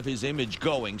facade of his image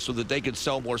going so that they could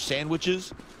sell more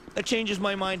sandwiches. That changes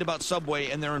my mind about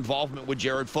Subway and their involvement with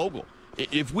Jared Fogle.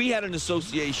 If we had an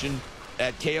association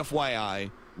at KFYI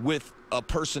with a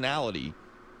personality,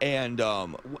 and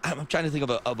I'm trying to think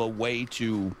of a way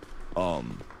to,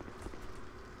 I'm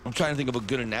trying to think of a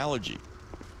good analogy.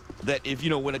 That if,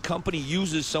 when a company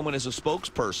uses someone as a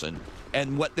spokesperson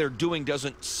and what they're doing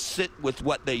doesn't sit with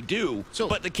what they do,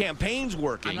 but the campaign's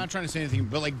working. I'm not trying to say anything,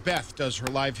 but like Beth does her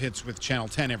live hits with Channel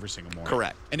 10 every single morning.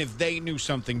 Correct. And if they knew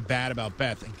something bad about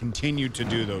Beth and continued to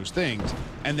do those things,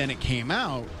 and then it came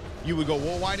out, you would go,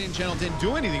 well, why didn't Channel 10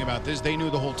 do anything about this? They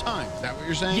knew the whole time. Is that what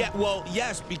you're saying? Yeah, well,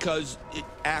 yes, because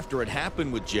after it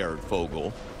happened with Jared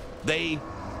Fogle, they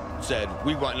said,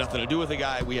 we want nothing to do with the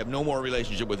guy. We have no more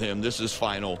relationship with him. This is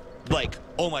final. Like,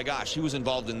 oh my gosh, he was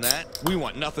involved in that? We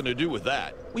want nothing to do with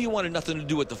that. We wanted nothing to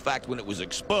do with the fact when it was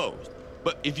exposed.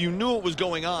 But if you knew it was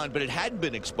going on, but it hadn't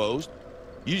been exposed,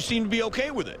 you seem to be okay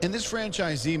with it. And this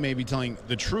franchisee may be telling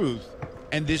the truth,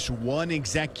 and this one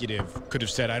executive could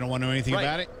have said, I don't want to know anything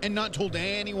about it, and not told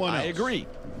anyone else. I agree.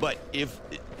 But if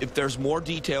there's more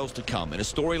details to come, and a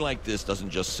story like this doesn't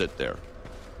just sit there,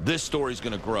 this story's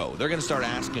going to grow. They're going to start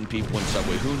asking people in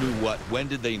Subway who knew what, when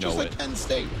did they know Just like it. Penn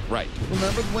State. Right.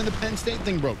 Remember when the Penn State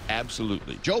thing broke?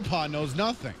 Absolutely. Joe Pa knows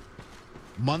nothing.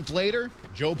 Month later,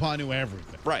 Joe Pa knew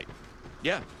everything. Right.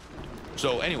 Yeah.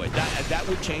 So anyway, that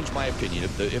would change my opinion.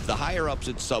 If the higher-ups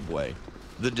at Subway,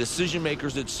 the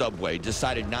decision-makers at Subway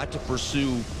decided not to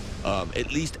pursue,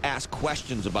 at least ask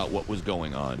questions about what was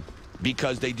going on,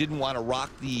 because they didn't want to rock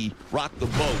the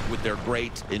boat with their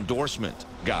great endorsement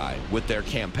guy, with their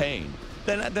campaign,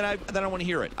 then I want to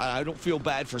hear it. I don't feel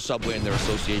bad for Subway and their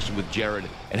association with Jared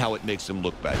and how it makes them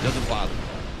look bad. It doesn't bother me.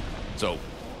 So,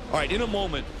 all right, in a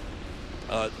moment,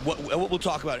 what we'll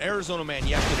talk about, Arizona man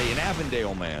yesterday, an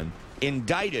Avondale man,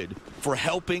 indicted for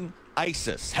helping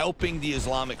ISIS, helping the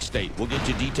Islamic State. We'll get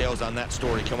you details on that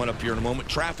story coming up here in a moment.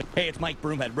 Traffic. Hey, it's Mike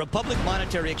Broomhead. Republic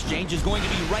Monetary Exchange is going to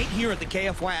be right here at the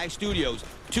KFYI studios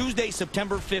Tuesday,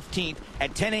 September 15th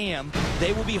at 10 a.m.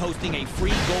 They will be hosting a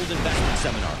free gold investment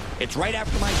seminar. It's right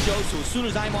after my show, so as soon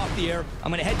as I'm off the air,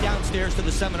 I'm going to head downstairs to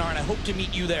the seminar, and I hope to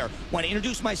meet you there. I want to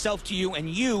introduce myself to you and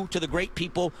you to the great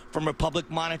people from Republic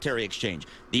Monetary Exchange.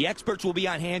 The experts will be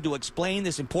on hand to explain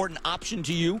this important option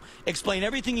to you, explain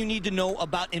everything you need to know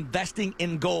about investing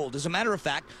in gold. As a matter of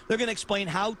fact, they're going to explain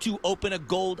how to open a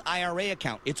gold IRA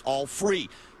account. It's all free.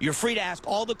 You're free to ask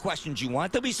all the questions you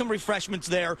want. There'll be some refreshments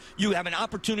there. You have an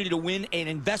opportunity to win an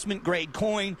investment-grade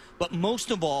coin, but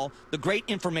most of all, the great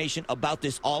information about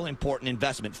this all-important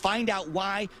investment. Find out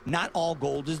why not all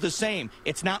gold is the same.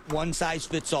 It's not one size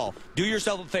fits all. Do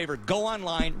yourself a favor. Go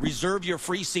online. Reserve your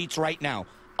free seats right now.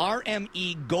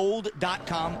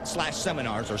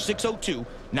 rmegold.com/seminars or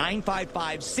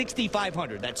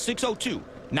 602-955-6500. That's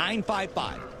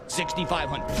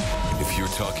 602-955-6500. If you're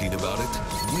talking about it,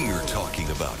 we're talking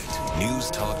about it. News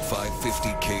Talk 550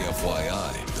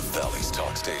 KFYI, the Valley's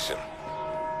talk station.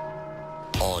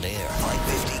 On air,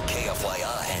 550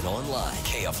 KFYI, and online,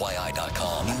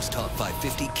 KFYI.com. News Talk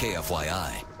 550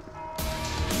 KFYI.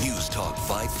 News Talk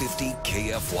 550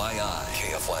 KFYI,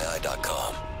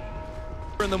 KFYI.com.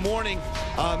 In the morning,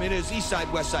 it is east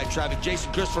side, west side traffic.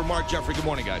 Jason, Christopher, Mark, Jeffrey, good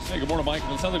morning, guys. Hey, good morning, Mike.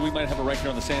 Well, it sounds like we might have a wreck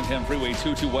here on the Santan Freeway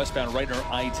 22 westbound right near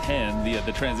I-10,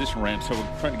 the transition ramp. So we're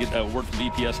trying to get a word from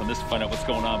VPS on this to find out what's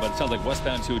going on. But it sounds like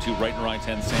westbound 202 right near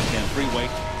I-10, Santan Freeway.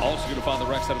 Also going to find the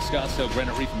wrecks out of Scottsdale,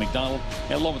 Granite Reef, and McDonald,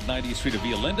 and along with 90th Street of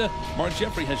Via Linda. Mark,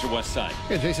 Jeffrey has your west side.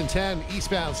 Yeah, Jason, 10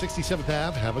 eastbound 67th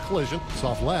Ave, have a collision. It's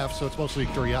off left, so it's mostly a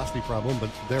curiosity problem,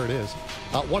 but there it is.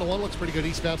 101 looks pretty good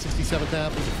eastbound 67th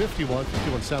Ave. There's a 51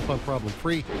 southbound problem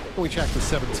free. Then we checked the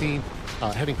 17,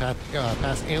 heading past Anthem,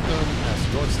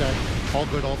 past North Stack, all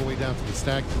good all the way down to the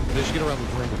Stack. And as you get around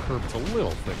the Durango curb, it's a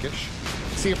little thickish.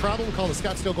 See a problem? Call the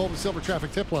Scottsdale Gold and Silver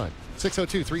Traffic Tip Line,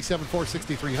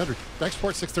 602-374-6300. Next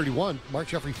report, 631. Mark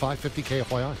Jeffrey, 550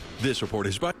 KFYI. This report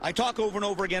is brought. I talk over and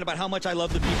over again about how much I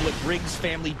love the people at Briggs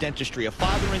Family Dentistry, a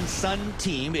father and son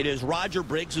team. It is Roger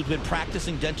Briggs, who's been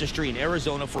practicing dentistry in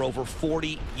Arizona for over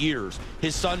 40 years.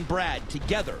 His son, Brad,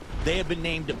 together, they have been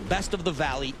named Best of the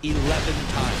Valley 11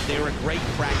 times. They are a great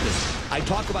practice. I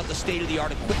talk about the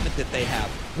state-of-the-art equipment that they have.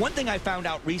 One thing I found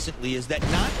out recently is that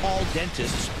not all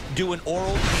dentists do an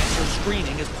oral cancer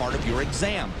screening as part of your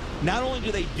exam. Not only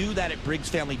do they do that at Briggs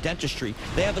Family Dentistry,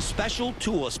 they have a special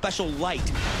tool, a special light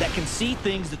that can see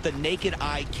things that the naked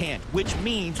eye can't, which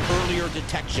means earlier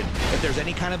detection. If there's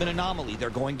any kind of an anomaly, they're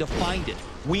going to find it.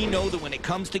 We know that when it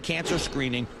comes to cancer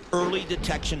screening, early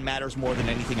detection matters more than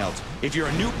anything else. If you're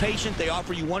a new patient, they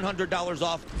offer you $100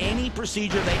 off any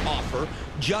procedure they offer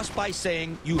just by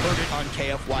saying you heard it on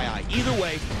KFYI. Either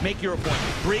way, make your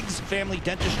appointment.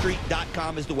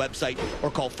 BriggsFamilyDentistry.com is the website,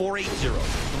 or call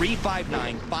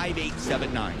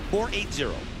 480-359-5879.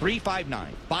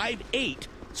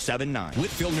 480-359-5879.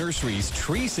 Whitfield Nursery's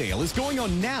tree sale is going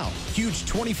on now. Huge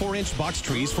 24-inch box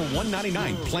trees for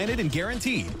 $199, planted and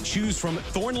guaranteed. Choose from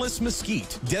thornless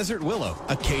mesquite, desert willow,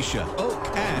 acacia, oak,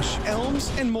 ash, elms,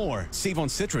 and more. Save on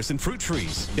citrus and fruit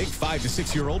trees. Big 5 to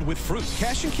 6-year-old with fruit.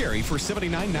 Cash and carry for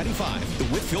 $79.95. The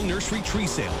Whitfield Nursery tree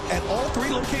sale at all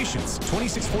 3 locations: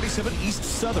 2647 East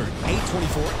Southern,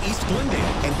 824 East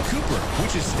Glendale, and Cooper,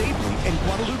 which is Stapley and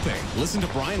Guadalupe. Listen to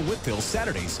Brian Whitfield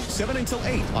Saturdays, 7 until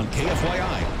 8 on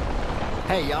KFYI.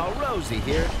 Hey y'all, Rosie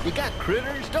here. You got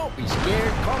critters? Don't be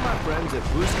scared. Call my friends at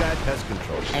Blue Sky Pest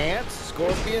Control. Ants,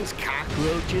 scorpions,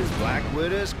 cockroaches, black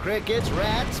widows, crickets,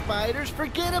 rats, spiders,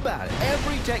 forget about it.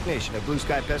 Every technician at Blue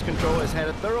Sky Pest Control has had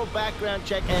a thorough background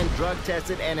check and drug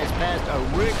tested and has passed a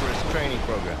rigorous training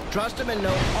program. Trust them and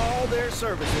know all their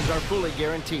services are fully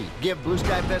guaranteed. Give Blue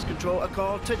Sky Pest Control a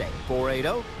call today.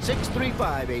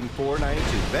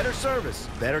 480-635-8492. Better service,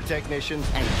 better technicians,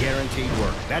 and guaranteed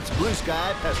work. That's Blue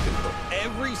Sky Pest Control.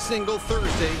 Every single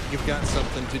Thursday, you've got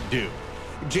something to do.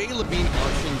 Jay Levine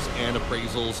Auctions and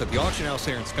Appraisals at the auction house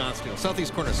here in Scottsdale,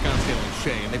 southeast corner of Scottsdale and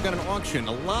Shea. And they've got an auction,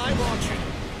 a live auction,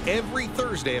 every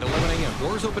Thursday at 11 a.m.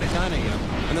 Doors open at 9 a.m.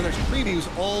 And then there's previews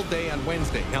all day on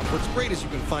Wednesday. Now, what's great is you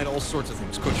can find all sorts of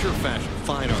things. Couture fashion,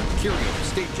 fine art, curios,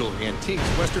 estate jewelry, antiques,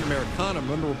 Western Americana,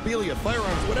 memorabilia,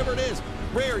 firearms, whatever it is.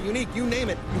 Rare, unique, you name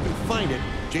it, you can find it.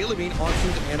 Jay Levine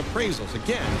Auctions and Appraisals.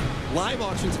 Again, live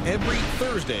auctions every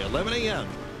Thursday, 11 a.m.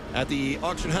 at the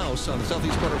auction house on the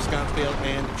southeast corner of Scottsdale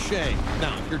and Shea.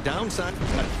 Now, if you're downside,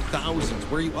 you've got thousands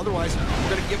where you otherwise are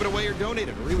going to give it away or donate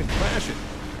it or even crash it.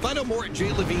 Find out more at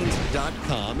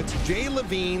jaylevines.com. It's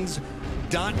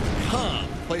jaylevines.com.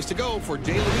 Place to go for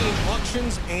Jay Levine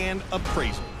Auctions and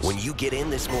Appraisals. When you get in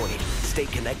this morning, stay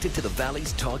connected to the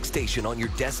Valley's Talk station on your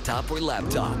desktop or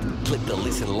laptop. Click the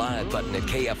Listen Live button at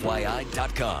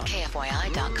KFYI.com.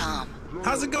 KFYI.com.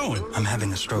 How's it going? I'm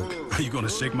having a stroke. Are you going to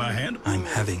shake my hand? I'm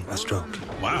having a stroke.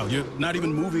 Wow, you're not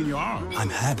even moving your arm. I'm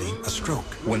having a stroke.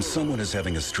 When someone is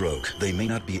having a stroke, they may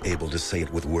not be able to say it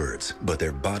with words, but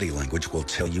their body language will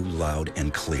tell you loud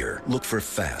and clear. Look for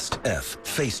FAST. F,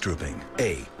 face drooping.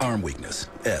 A, arm weakness.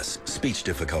 S, speech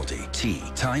difficulty. T,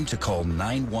 time to call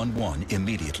 911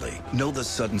 immediately. Know the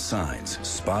sudden signs.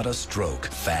 Spot a stroke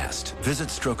fast. Visit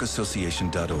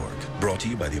strokeassociation.org. Brought to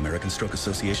you by the American Stroke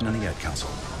Association and the Ad Council.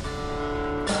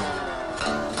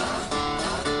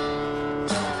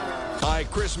 Hi,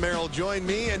 Chris Merrill. Join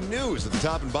me and news at the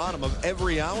top and bottom of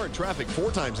every hour. Traffic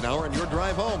 4 times an hour on your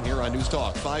drive home here on News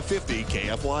Talk 550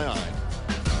 KFYI.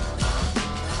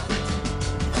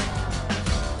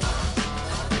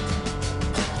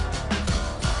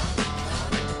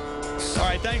 All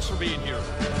right, thanks for being here.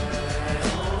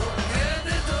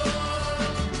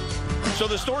 So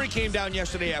the story came down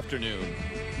yesterday afternoon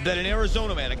that an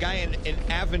Arizona man, a guy in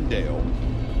Avondale,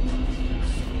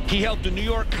 he helped a New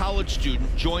York college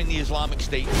student join the Islamic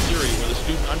State in Syria, where the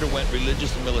student underwent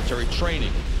religious and military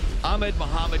training. Ahmed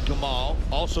Mohammed Gamal,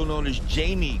 also known as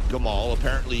Jamie Gamal,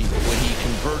 apparently when he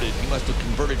converted, he must have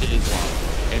converted to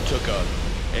Islam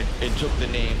and took the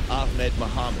name Ahmed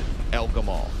Mohammed El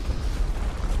Gamal.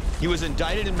 He was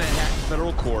indicted in Manhattan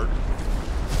federal court,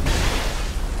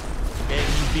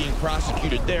 and he's being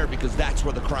prosecuted there because that's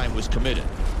where the crime was committed.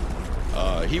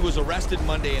 He was arrested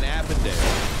Monday in Avondale,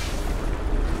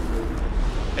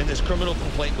 and this criminal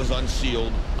complaint was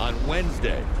unsealed on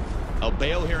Wednesday. A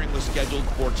bail hearing was scheduled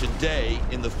for today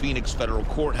in the Phoenix Federal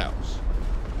Courthouse,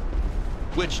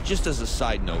 which, just as a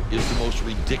side note, is the most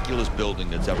ridiculous building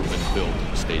that's ever been built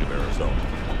in the state of Arizona.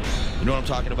 You know what I'm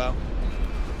talking about?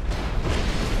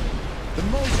 The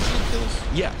most ridiculous?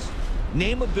 Yes.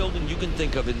 Name a building you can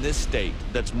think of in this state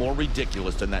that's more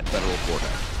ridiculous than that federal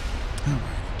courthouse.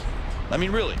 I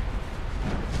mean, really.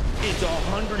 It's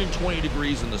 120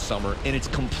 degrees in the summer, and it's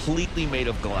completely made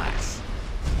of glass.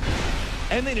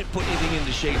 And they didn't put anything in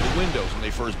to shade the windows when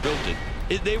they first built it.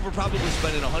 They were probably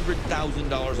spending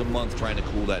 $100,000 a month trying to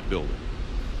cool that building.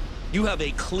 You have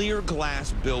a clear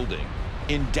glass building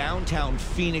in downtown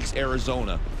Phoenix,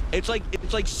 Arizona. It's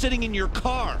like sitting in your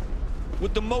car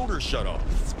with the motor shut off.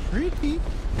 It's pretty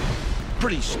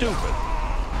stupid.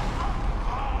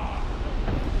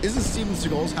 Isn't Steven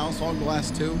Seagal's house all glass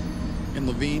too? In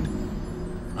Levine?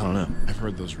 I don't know. I've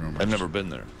heard those rumors. I've never been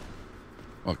there.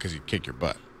 Well, because you kick your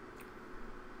butt.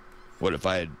 What if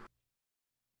I had...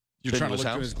 You're trying to look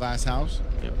house? through his glass house?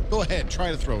 Yeah. Go ahead.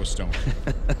 Try to throw a stone.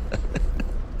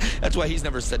 That's why he's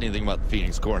never said anything about the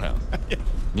Phoenix courthouse.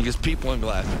 Because people in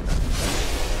glass.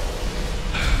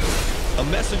 A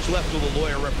message left with a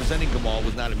lawyer representing Gamal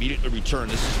was not immediately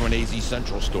returned. This is from an AZ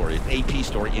Central story, an AP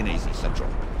story in AZ Central.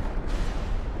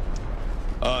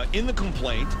 In the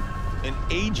complaint, an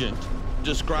agent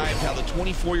described how the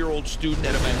 24-year-old student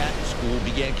at a Manhattan school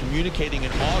began communicating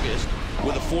in August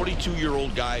with a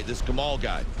 42-year-old guy, this Gamal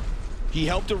guy. He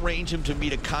helped arrange him to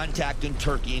meet a contact in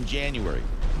Turkey in January.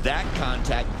 That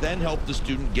contact then helped the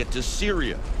student get to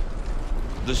Syria.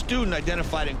 The student,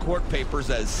 identified in court papers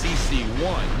as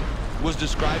CC1, was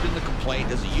described in the complaint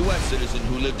as a U.S. citizen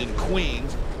who lived in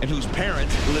Queens and whose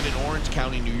parents live in Orange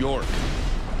County, New York.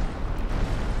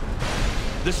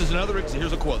 This is another,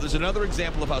 here's a quote, this is another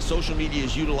example of how social media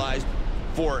is utilized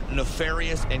for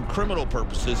nefarious and criminal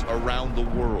purposes around the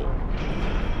world.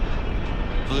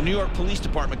 So the New York Police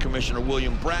Department Commissioner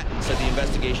William Bratton said the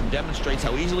investigation demonstrates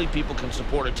how easily people can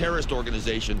support a terrorist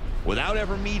organization without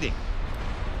ever meeting,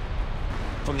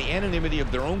 from the anonymity of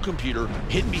their own computer,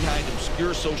 hidden behind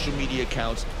obscure social media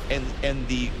accounts and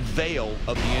the veil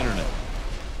of the internet.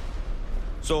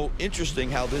 So interesting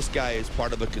how this guy is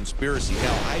part of a conspiracy.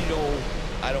 Now, I know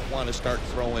I don't want to start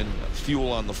throwing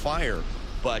fuel on the fire,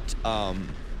 but I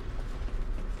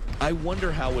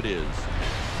wonder how it is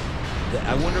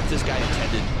I wonder if this guy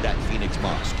attended that Phoenix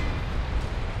Mosque.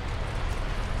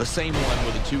 The same one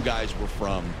where the two guys were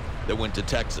from that went to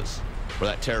Texas for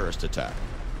that terrorist attack.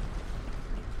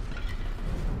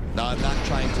 Now, I'm not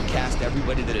trying to cast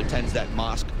everybody that attends that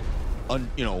mosque,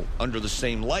 under the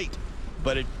same light,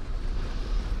 but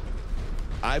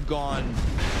I've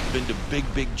been to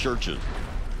big churches.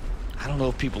 I don't know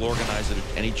if people organize it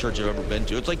at any church I've ever been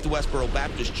to. It's like the Westboro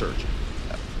Baptist Church.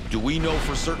 Do we know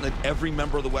for certain that every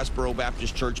member of the Westboro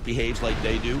Baptist Church behaves like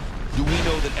they do? Do we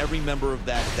know that every member of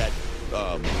that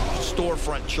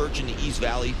storefront church in the East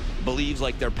Valley believes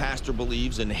like their pastor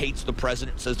believes and hates the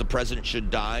president, says the president should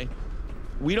die?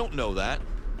 We don't know that,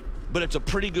 but it's a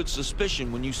pretty good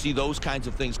suspicion when you see those kinds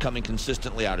of things coming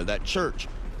consistently out of that church.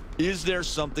 Is there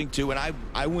something to, and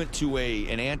I went to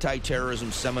an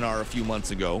anti-terrorism seminar a few months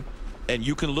ago, and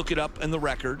you can look it up in the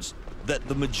records, that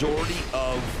the majority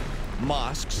of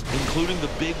mosques, including the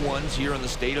big ones here in the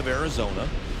state of Arizona,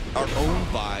 are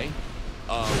owned by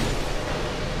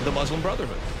the Muslim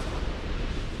Brotherhood.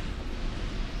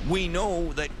 We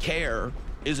know that CAIR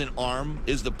is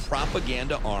the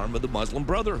propaganda arm of the Muslim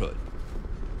Brotherhood.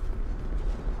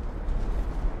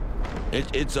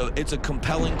 It's a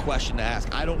compelling question to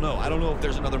ask. I don't know. I don't know if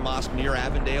there's another mosque near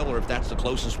Avondale or if that's the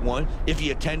closest one. If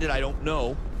he attended, I don't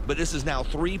know. But this is now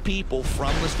 3 people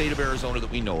from the state of Arizona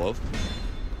that we know of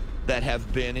that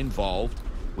have been involved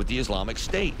with the Islamic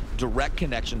State. Direct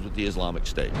connections with the Islamic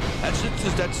State.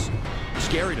 That's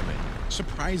scary to me.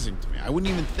 Surprising to me. I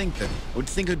wouldn't even think that. I would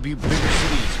think it'd be bigger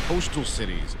cities, coastal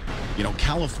cities,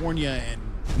 California and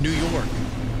New York,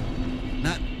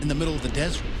 not in the middle of the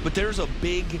desert. But there's a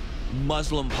big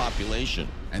Muslim population.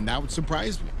 And that would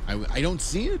surprise me. I don't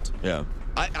see it. Yeah,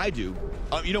 I do.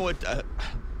 You know what?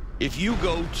 If you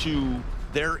go to,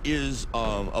 there is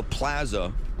a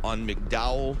plaza on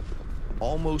McDowell,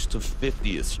 almost to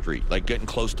 50th Street, like getting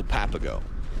close to Papago,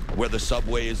 where the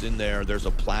subway is in there. There's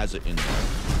a plaza in there.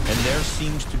 And there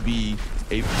seems to be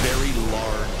a very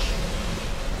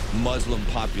large Muslim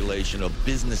population of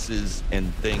businesses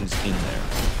and things in there.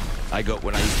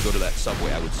 When I used to go to that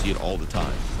subway, I would see it all the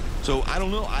time. So I don't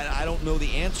know. I don't know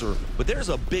the answer, but there's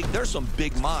some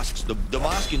big mosques. The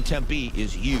mosque in Tempe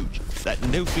is huge. That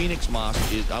new Phoenix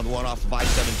Mosque is on the one off of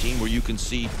I-17 where you can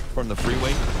see from the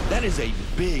freeway. That is a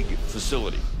big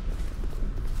facility.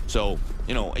 So,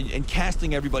 and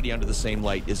casting everybody under the same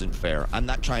light isn't fair. I'm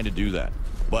not trying to do that.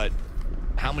 But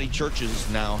how many churches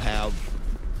now have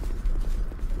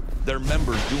their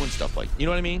members doing stuff like, you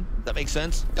know what I mean? That makes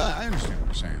sense? I understand what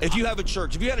you're saying. If you have a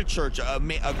church, if you had a church,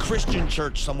 a Christian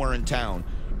church somewhere in town,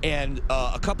 and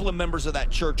a couple of members of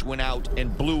that church went out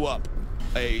and blew up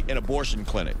an abortion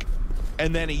clinic,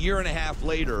 and then a year and a half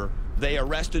later, they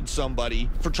arrested somebody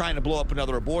for trying to blow up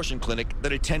another abortion clinic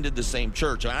that attended the same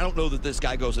church. And I don't know that this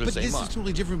guy goes to the same mosque. But this is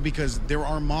totally different because there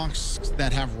are mosques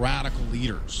that have radical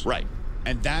leaders. Right.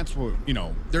 And that's what,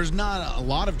 there's not a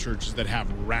lot of churches that have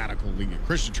radical leaders,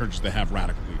 Christian churches that have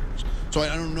radical leaders. So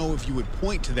I don't know if you would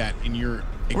point to that in your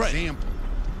example.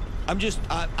 Right.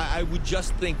 I would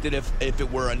just think that if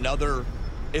it were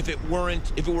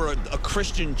a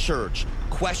Christian church,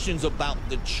 questions about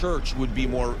the church would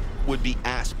be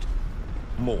asked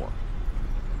more.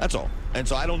 That's all. And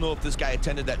so I don't know if this guy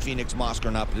attended that Phoenix Mosque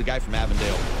or not, but the guy from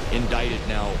Avondale indicted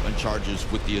now on charges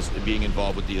with being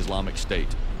involved with the Islamic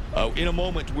State. In a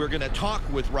moment, we're going to talk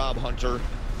with Rob Hunter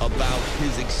about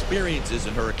his experiences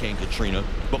in Hurricane Katrina.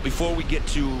 But before we get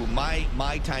to my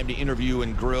time to interview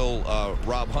and grill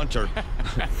Rob Hunter,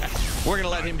 we're going to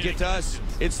let him get to us.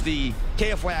 It's the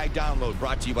KFYI download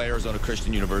brought to you by Arizona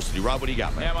Christian University. Rob, what do you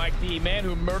got, man? Yeah, Mike, the man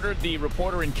who murdered the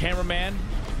reporter and cameraman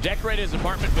decorated his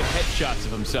apartment with headshots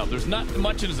of himself. There's not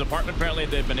much in his apartment. Apparently,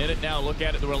 they've been in it now. Look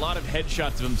at it. There were a lot of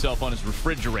headshots of himself on his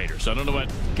refrigerator. So I don't know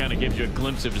what kind of gives you a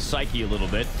glimpse of his psyche a little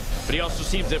bit. But he also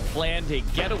seems to have planned a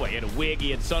getaway. He had a wig.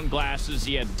 He had sunglasses.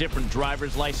 He had different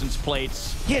driver's license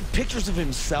plates. He had pictures of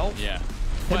himself? Yeah.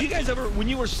 Have you guys ever, when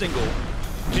you were single,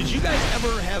 did you guys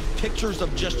ever have pictures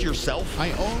of just yourself?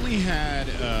 I only had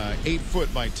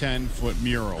 8-foot by 10-foot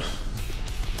mural.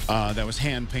 That was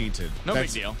hand painted.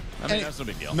 Big deal. That's no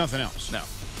big deal. Nothing else.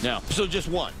 No. So just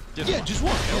one. Just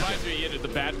one. It reminds me of the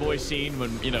Bad Boy scene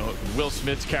when, Will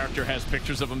Smith's character has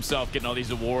pictures of himself getting all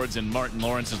these awards and Martin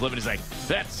Lawrence is living. He's like,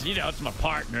 that's, it's my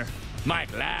partner,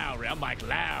 Mike Lowry. I'm Mike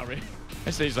Lowry.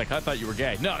 He's like, I thought you were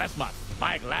gay. No, that's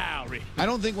Mike Lowry. I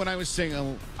don't think when I was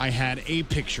single, I had a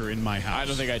picture in my house. I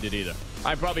don't think I did either.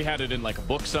 I probably had it in like a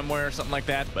book somewhere or something like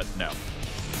that, but no.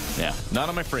 Yeah, not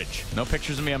on my fridge. No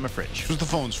pictures of me on my fridge. What's the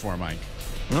phones for, Mike?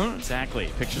 Exactly.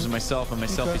 Pictures of myself and my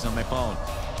selfies on my phone.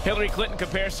 Hillary Clinton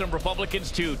compares some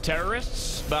Republicans to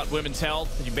terrorists about women's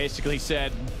health. She basically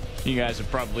said You guys have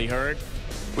probably heard.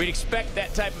 We'd expect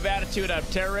that type of attitude out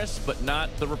of terrorists, but not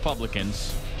the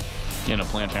Republicans. You know,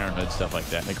 Planned Parenthood, stuff like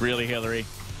that. Like, really, Hillary?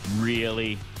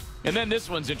 Really? And then this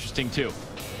one's interesting, too.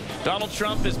 Donald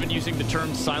Trump has been using the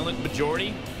term silent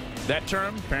majority. That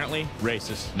term, apparently,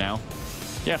 racist now.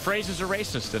 Yeah, phrases are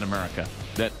racist in America.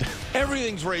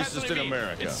 Everything's racist in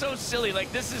America. It's so silly.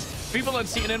 Like, this is, people on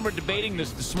CNN were debating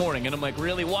this morning, and I'm like,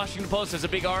 really? Washington Post has a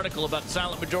big article about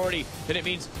silent majority, that it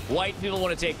means white people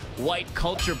want to take white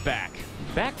culture back.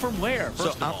 Back from where,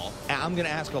 first of all? I'm going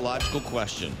to ask a logical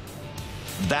question.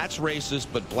 That's racist,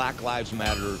 but Black Lives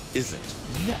Matter isn't.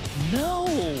 No.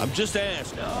 I'm just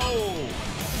asking. No.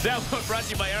 That one brought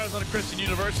to you by Arizona Christian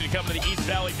University, coming to the East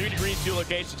Valley. 3 degrees, 2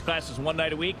 locations, classes 1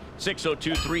 night a week.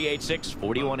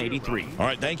 602-386-4183. All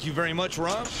right, thank you very much,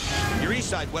 Rob. Your East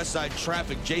Side, West Side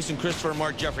traffic. Jason, Christopher,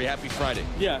 Mark, Jeffrey, happy Friday.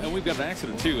 Yeah, and we've got an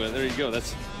accident, too. There you go.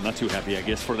 That's not too happy, I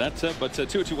guess, for that. But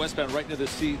 202 westbound right near the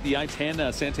I-10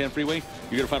 Santan Freeway.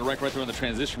 You're going to find a wreck right there on the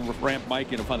transition ramp, Mike.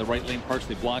 You're going to find the right lane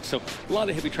partially blocked. So a lot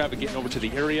of heavy traffic getting over to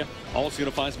the area. Also going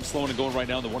to find some slowing and going right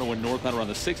now on the 101 northbound around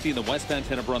the 60 and the westbound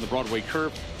 10 up around the Broadway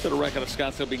curve. So the wreck out of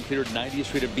Scottsdale being cleared 90th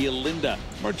Street at Via Linda.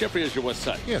 Mark Jeffrey is your west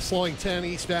side. Yeah, slowing 10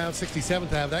 eastbound 67th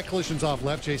Ave. That collision's off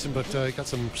left, Jason, but got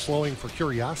some slowing for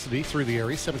Curiosity through the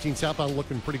area. 17 southbound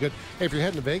looking pretty good. Hey, if you're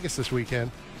heading to Vegas this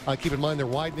weekend, keep in mind they're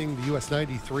widening the US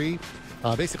 93,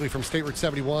 basically from State Route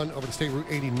 71 over to State Route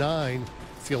 89.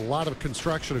 See a lot of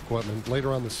construction equipment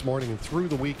later on this morning and through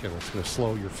the weekend. It's going to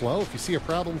slow your flow. If you see a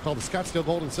problem, call the Scottsdale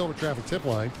Gold and Silver Traffic Tip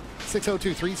Line,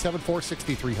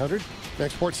 602-374-6300.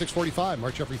 Next port 645,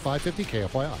 Mark Jeffrey 550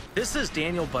 KFYI. This is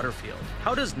Daniel Butterfield.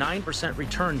 How does 9%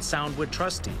 return sound with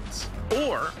trust deeds?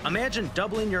 Or imagine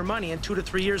doubling your money in 2 to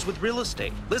 3 years with real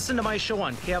estate. Listen to my show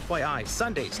on KFYI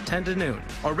Sundays 10 to noon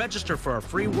or register for a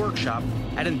free workshop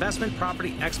at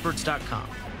investmentpropertyexperts.com.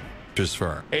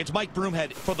 Hey, it's Mike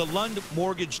Broomhead for the Lund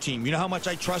Mortgage Team. You know how much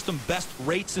I trust them? Best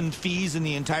rates and fees in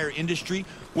the entire industry.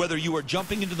 Whether you are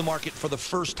jumping into the market for the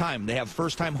first time, they have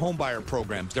first-time homebuyer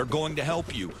programs. They're going to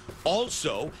help you.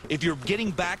 Also, if you're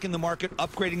getting back in the market,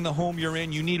 upgrading the home you're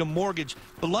in, you need a mortgage,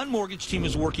 the Lund Mortgage Team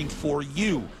is working for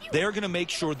you. They're going to make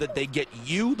sure that they get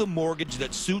you the mortgage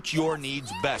that suits your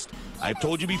needs best. I've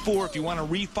told you before, if you want to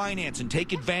refinance and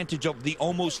take advantage of the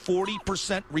almost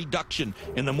 40% reduction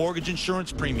in the mortgage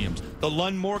insurance premiums, the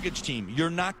Lund Mortgage Team, you're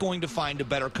not going to find a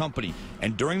better company.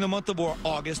 And during the month of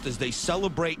August, as they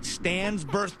celebrate Stan's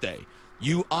birthday,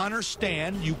 you honor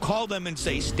Stan, you call them and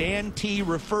say, Stan T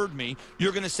referred me.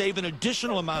 You're going to save an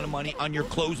additional amount of money on your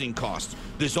closing costs.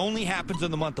 This only happens in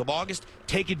the month of August.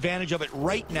 Take advantage of it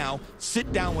right now.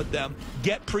 Sit down with them,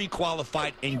 get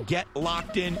pre-qualified, and get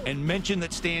locked in, and mention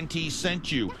that Stan T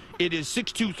sent you. It is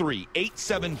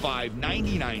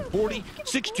 623-875-9940,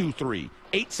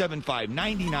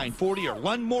 623-875-9940, or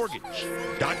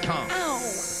LundMortgage.com. Ow!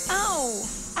 Ow!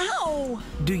 Ow!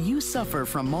 Do you suffer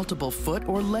from multiple foot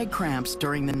or leg cramps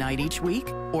during the night each week?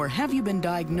 Or have you been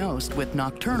diagnosed with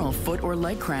nocturnal foot or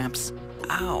leg cramps?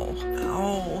 Ow.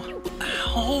 Ow.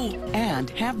 Ow. And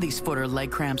have these foot or leg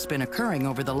cramps been occurring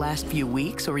over the last few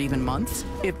weeks or even months?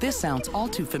 If this sounds all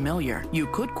too familiar, you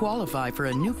could qualify for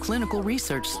a new clinical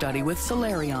research study with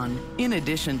Solarion. In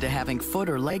addition to having foot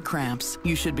or leg cramps,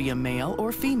 you should be a male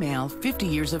or female 50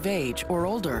 years of age or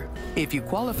older. If you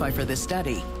qualify for this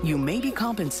study, you may be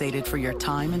compensated for your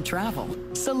time and travel.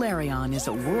 Solarion is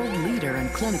a world leader in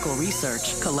clinical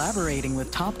research, collaborating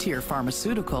with top-tier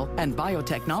pharmaceutical and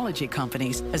biotechnology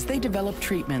companies as they develop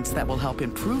treatments that will help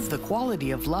improve the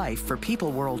quality of life for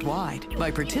people worldwide.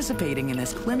 By participating in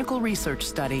this clinical research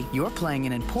study, you're playing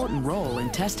an important role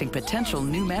in testing potential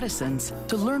new medicines.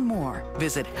 To learn more,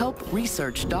 visit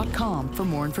helpresearch.com for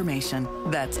more information.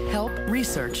 That's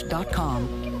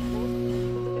helpresearch.com.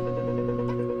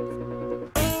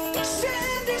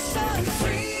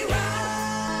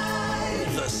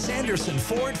 Sanderson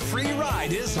Ford free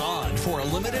ride is on for a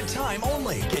limited time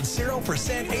only. Get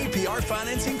 0% APR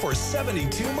financing for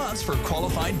 72 months for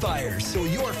qualified buyers. So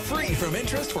you're free from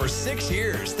interest for 6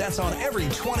 years. That's on every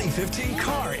 2015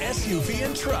 car, SUV,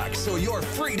 and truck. So you're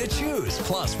free to choose.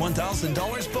 Plus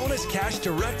 $1,000 bonus cash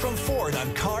direct from Ford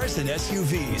on cars and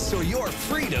SUVs. So you're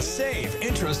free to save.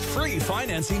 Interest-free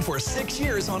financing for 6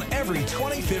 years on every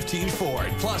 2015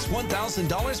 Ford. Plus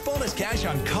 $1,000 bonus cash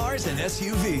on cars and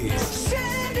SUVs.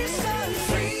 Sanderson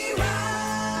free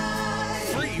ride.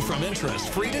 Free from interest,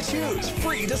 free to choose,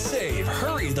 free to save.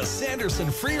 Hurry, the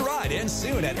Sanderson free ride ends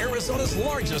soon at Arizona's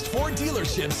largest Ford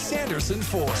dealership, Sanderson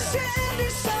Ford.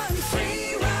 Sanderson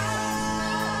free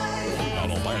ride. Not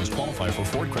all buyers qualify for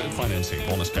Ford credit financing.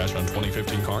 Bonus cash on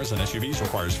 2015 cars and SUVs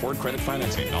requires Ford credit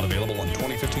financing. Not available on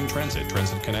 2015 Transit,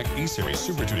 Transit Connect, E-Series,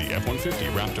 Super Duty,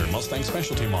 F-150, Raptor, Mustang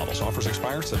Specialty models. Offers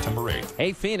expire September 8th.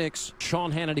 Hey, Phoenix.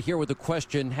 Sean Hannity here with a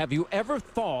question. Have you ever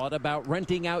thought about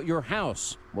renting out your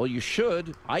house? Well, you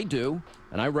should. I do.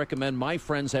 And I recommend my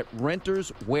friends at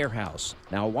Renters Warehouse.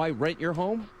 Now, why rent your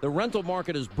home? The rental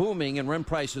market is booming and rent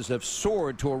prices have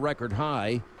soared to a record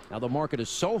high. Now, the market is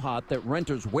so hot that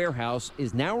Renters Warehouse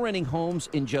is now renting homes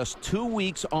in just 2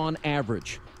 weeks on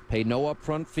average. Pay no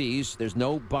upfront fees, there's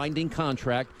no binding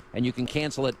contract, and you can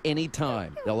cancel at any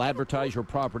time. They'll advertise your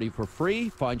property for free,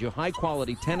 find you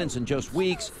high-quality tenants in just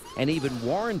weeks, and even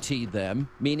warranty them,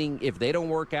 meaning if they don't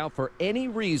work out for any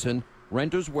reason,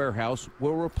 Renters Warehouse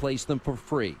will replace them for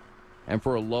free. And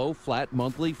for a low, flat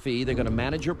monthly fee, they're going to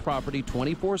manage your property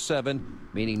 24/7,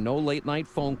 meaning no late-night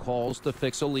phone calls to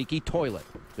fix a leaky toilet.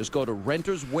 Just go to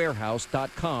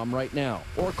renterswarehouse.com right now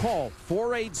or call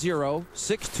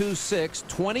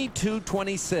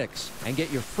 480-626-2226 and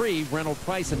get your free rental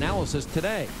price analysis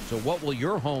today. So what will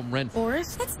your home rent for?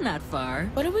 Forrest, that's not far.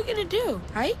 What are we going to do?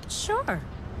 Hike? Sure.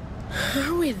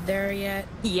 Are we there yet?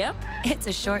 Yep. It's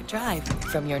a short drive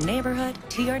from your neighborhood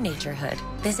to your naturehood.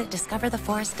 Visit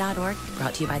discovertheforest.org,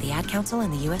 brought to you by the Ad Council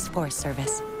and the U.S. Forest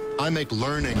Service. I make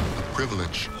learning a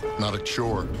privilege, not a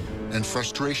chore, and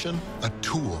frustration a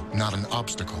tool, not an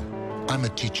obstacle. I'm a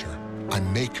teacher. I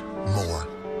make more.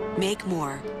 Make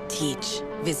more. Teach.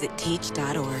 Visit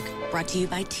teach.org. Brought to you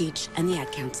by Teach and the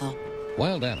Ad Council.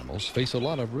 Wild animals face a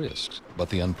lot of risks, but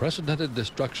the unprecedented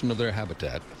destruction of their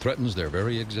habitat threatens their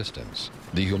very existence.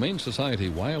 The Humane Society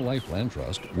Wildlife Land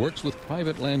Trust works with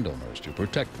private landowners to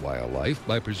protect wildlife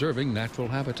by preserving natural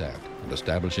habitat and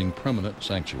establishing permanent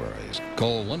sanctuaries.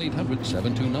 Call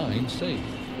 1-800-729-SAFE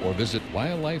or visit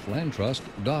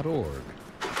wildlifelandtrust.org.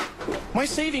 My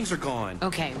savings are gone.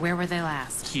 Okay, where were they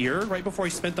last? Here, right before I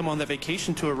spent them on that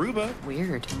vacation to Aruba.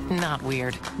 Weird. Not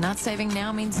weird. Not saving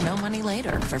now means no money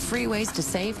later. For free ways to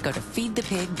save, go to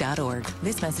feedthepig.org.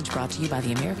 This message brought to you by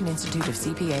the American Institute of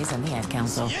CPAs and the Ad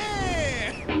Council.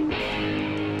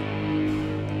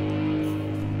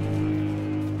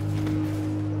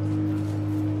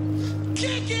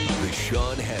 The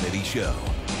Sean Hannity Show.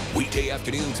 Weekday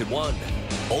afternoons at 1.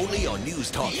 Only on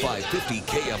News Talk 550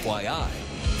 KFYI.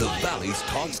 The Valley's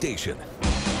talk station.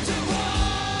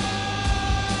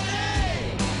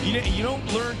 You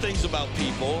don't learn things about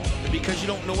people because you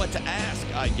don't know what to ask,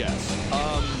 I guess.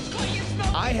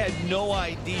 I had no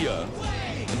idea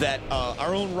that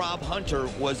our own Rob Hunter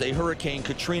was a Hurricane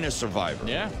Katrina survivor.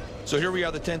 Yeah. So here we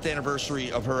are, the 10th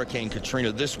anniversary of Hurricane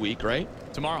Katrina this week, right?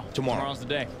 Tomorrow. Tomorrow's the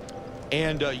day.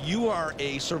 And you are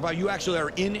a survivor. You actually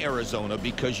are in Arizona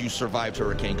because you survived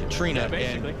Hurricane Katrina. Yeah,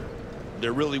 basically. And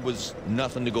there really was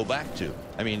nothing to go back to.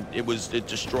 I mean, it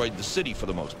destroyed the city for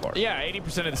the most part. Yeah,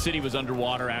 80% of the city was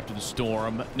underwater after the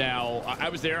storm. Now, I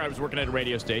was there. I was working at a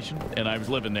radio station, and I was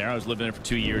living there. I was living there for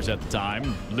 2 yeyears at the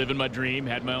time, living my dream,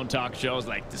 had my own talk show. I was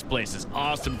like, this place is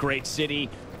awesome, great city,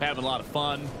 having a lot of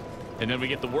fun. And then we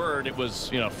get the word, it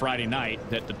was, Friday night,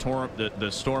 that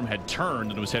the storm had turned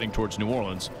and was heading towards New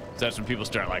Orleans. So that's when people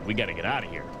start like, we got to get out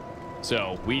of here.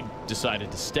 So we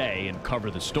decided to stay and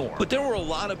cover the storm. But there were a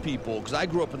lot of people, because I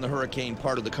grew up in the hurricane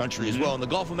part of the country as well, in the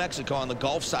Gulf of Mexico, on the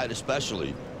Gulf side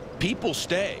especially. People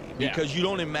stay because you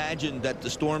don't imagine that the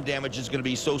storm damage is going to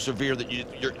be so severe that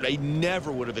they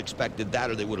never would have expected that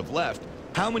or they would have left.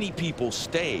 How many people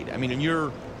stayed? I mean,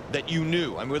 that you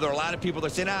knew? I mean, were there a lot of people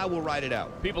that said, we'll ride it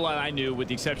out? People that I knew, with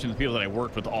the exception of the people that I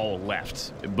worked with, all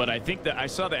left. But I think that I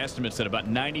saw the estimates that about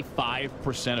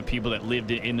 95% of people that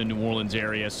lived in the New Orleans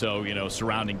area, so,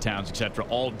 surrounding towns, etc.,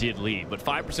 all did leave. But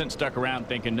 5% stuck around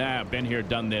thinking, I've been here,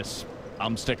 done this,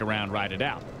 I'm stick around, ride it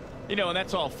out. And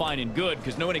that's all fine and good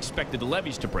because no one expected the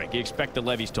levees to break. You expect the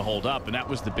levees to hold up, and that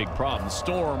was the big problem. The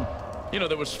storm,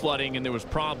 there was flooding and there was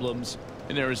problems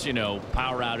and there was,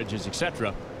 power outages,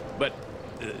 etc. But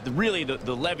really,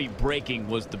 the levee breaking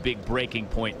was the big breaking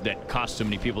point that cost so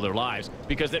many people their lives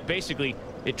because that basically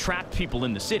it trapped people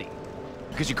in the city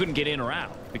because you couldn't get in or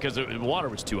out because the water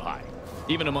was too high.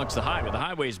 Even amongst the highway. The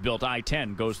highway is built,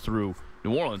 I-10 goes through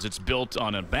New Orleans. It's built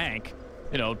on a bank,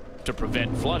 to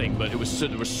prevent flooding, but there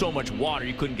was so much water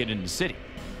you couldn't get into the city.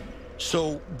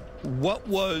 So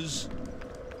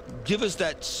give us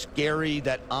that scary,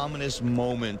 that ominous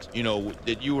moment,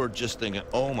 that you were just thinking,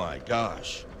 oh my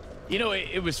gosh.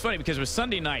 It was funny because it was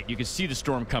Sunday night. You could see the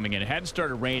storm coming in. It hadn't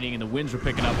started raining, and the winds were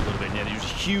picking up a little bit. And there was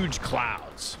huge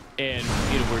clouds. And,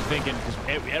 you know, we're thinking,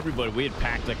 because everybody, we had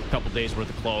packed like a couple days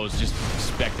worth of clothes, just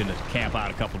expecting to camp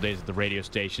out a couple days at the radio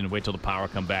station and wait till the power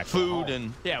come back. Food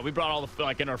and... Yeah, we brought all the,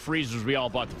 like in our freezers, we all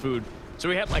bought the food. So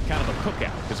we had like kind of a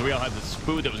cookout, because we all had this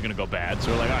food that was going to go bad. So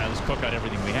we're like, all right, let's cook out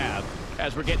everything we have.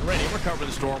 As we're getting ready, we're covering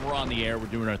the storm, we're on the air, we're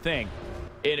doing our thing.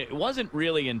 And it wasn't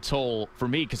really until, for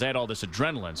me, because I had all this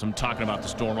adrenaline. So I'm talking about the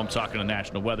storm, I'm talking to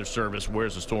National Weather Service,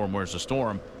 where's the storm, where's the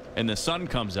storm? And the sun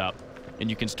comes up, and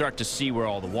you can start to see where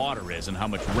all the water is and how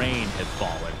much rain had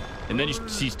fallen. And then you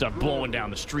see stuff blowing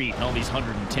down the street and all these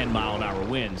 110-mile-an-hour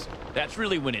winds. That's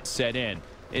really when it set in.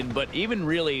 But even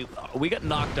really, we got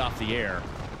knocked off the air,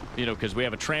 you know, because we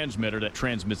have a transmitter that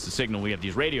transmits the signal. We have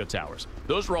these radio towers.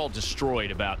 Those were all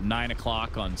destroyed about 9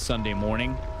 o'clock on Sunday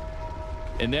morning.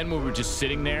 And then we were just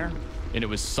sitting there, and it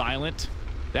was silent.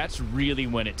 That's really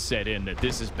when it set in that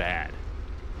this is bad.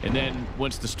 And then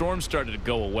once the storm started to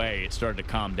go away, it started to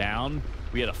calm down.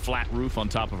 We had a flat roof on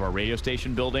top of our radio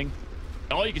station building.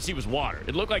 All you could see was water.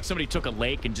 It looked like somebody took a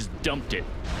lake and just dumped it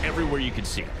everywhere you could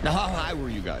see. Now, how high were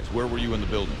you guys? Where were you in the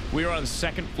building? We were on the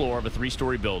second floor of a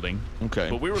 3-story building. Okay.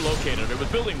 But we were located, the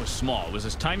building was small. It was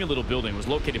this tiny little building. It was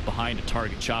located behind a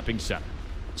Target shopping center.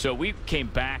 So we came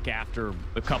back after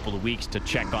a couple of weeks to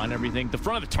check on everything. The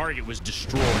front of the Target was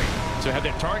destroyed. So had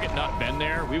that Target not been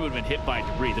there, we would have been hit by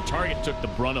debris. The Target took the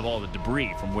brunt of all the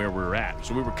debris from where we were at.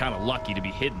 So we were kind of lucky to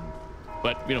be hidden.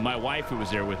 But, you know, my wife, who was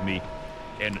there with me,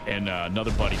 and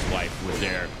another buddy's wife was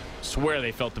there, swear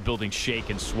they felt the building shake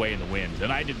and sway in the wind.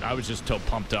 And I was just so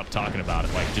pumped up talking about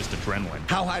it, like just adrenaline.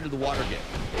 How high did the water get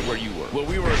where you were? Well,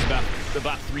 we were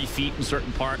about 3 feet in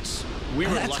certain parts. We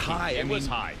were That's lucky. high. It was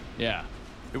high, yeah.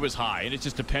 It was high, and it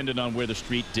just depended on where the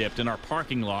street dipped. In our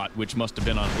parking lot, which must have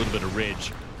been on a little bit of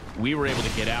ridge, we were able to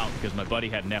get out because my buddy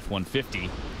had an F-150,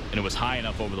 and it was high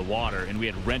enough over the water, and we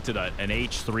had rented an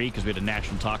H3 because we had a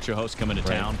national talk show host come into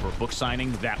town for a book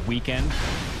signing that weekend.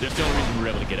 That's the only reason we were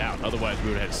able to get out. Otherwise, we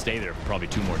would have had to stay there for probably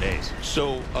 2 more days.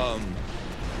 So,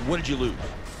 what did you lose?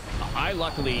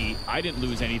 Luckily, I didn't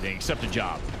lose anything except a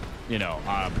job, you know,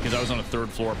 because I was on a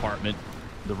 3rd-floor apartment.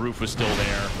 The roof was still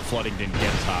there. The flooding didn't get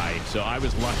as high. So I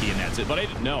was lucky in that. But I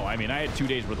didn't know. I mean, I had 2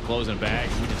 days worth of clothes in a bag.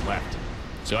 We just left.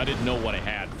 So I didn't know what I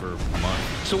had for a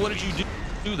month. So what did you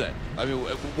do then? I mean,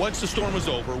 once the storm was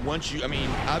over, I mean,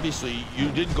 obviously you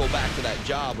didn't go back to that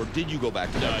job, or did you go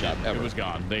back to that job ever? It was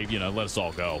gone. They, you know, let us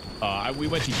all go. We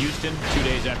went to Houston 2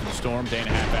 days after the storm, day and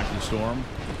a half after the storm.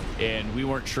 And we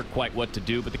weren't sure quite what to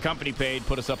do, but the company paid,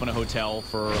 put us up in a hotel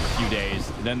for a few days.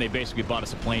 And then they basically bought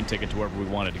us a plane ticket to wherever we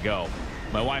wanted to go.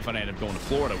 My wife and I ended up going to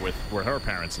Florida where her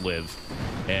parents live,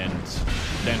 and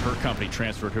then her company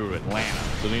transferred her to Atlanta.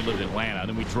 So we lived in Atlanta, and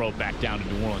then we drove back down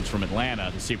to New Orleans from Atlanta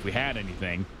to see if we had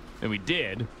anything, and we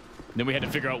did. And then we had to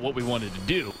figure out what we wanted to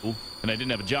do, and I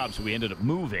didn't have a job, so we ended up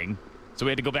moving. So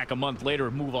we had to go back a month later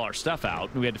and move all our stuff out,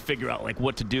 and we had to figure out like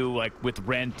what to do, like with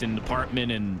rent and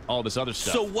apartment and all this other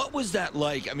stuff. So what was that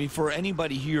like? I mean, for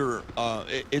anybody here,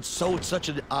 it's such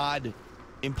an odd,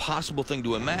 impossible thing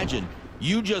to imagine.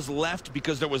 You just left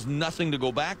because there was nothing to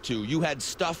go back to. You had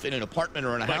stuff in an apartment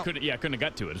or in a house. I couldn't have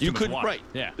got to it. You couldn't, right?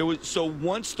 Yeah. So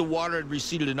once the water had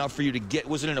receded enough for you to get,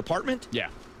 was it an apartment? Yeah.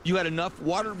 You had enough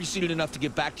water receded enough to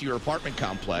get back to your apartment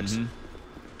complex. Mm-hmm.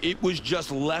 It was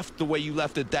just left the way you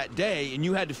left it that day, and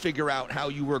you had to figure out how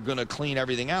you were going to clean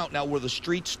everything out. Now, were the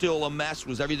streets still a mess?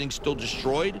 Was everything still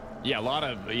destroyed? Yeah, a lot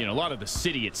of the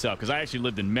city itself, because I actually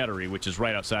lived in Metairie, which is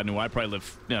right outside New Orleans. I probably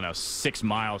live, 6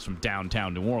 miles from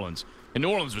downtown New Orleans. And New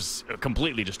Orleans was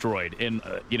completely destroyed. And,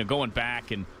 going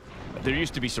back, and there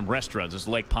used to be some restaurants. There's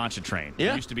Lake Pontchartrain. Yeah.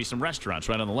 There used to be some restaurants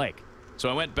right on the lake. So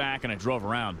I went back and I drove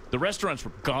around. The restaurants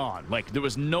were gone. Like, there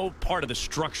was no part of the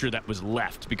structure that was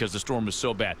left because the storm was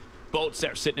so bad. Boats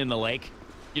that were sitting in the lake,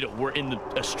 were in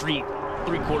a street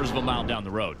 3/4 of a mile down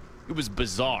the road. It was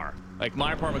bizarre. Like,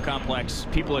 my apartment complex,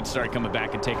 people had started coming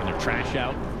back and taking their trash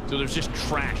out. So there's just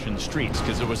trash in the streets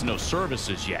because there was no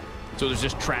services yet. So there's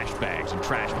just trash bags and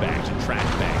trash bags and trash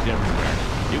bags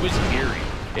everywhere. It was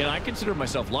eerie. And I consider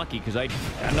myself lucky because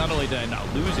not only did I not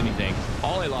lose anything,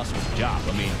 all I lost was a job.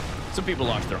 I mean, some people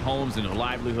lost their homes and their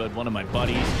livelihood. One of my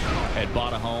buddies had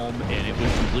bought a home, and it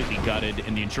was completely gutted,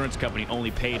 and the insurance company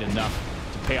only paid enough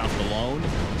to pay off the loan.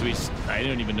 So I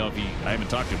don't even know if I haven't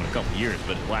talked to him in a couple of years,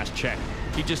 but at last check,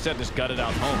 he just had this gutted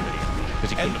out home because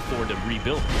he couldn't afford to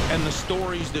rebuild. And the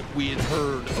stories that we had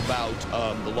heard about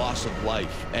the loss of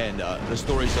life, and the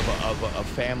stories of a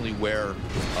family where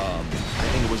I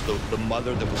think it was the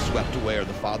mother that was swept away, or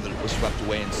the father that was swept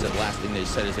away, and said last thing they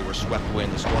said is they were swept away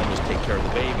in the storm was take care of the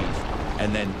babies,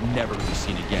 and then never to be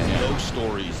seen again. Yeah. Those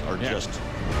stories are just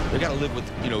They got to live with,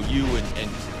 you and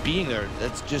being there.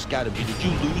 That's just got to be. Did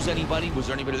you lose anybody? Was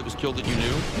there anybody that was killed that you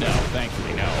knew? No,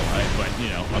 thankfully, no. But,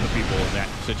 other people in that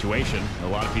situation, a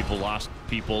lot of people lost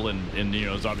people, and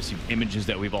there's obviously images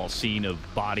that we've all seen of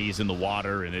bodies in the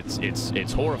water, and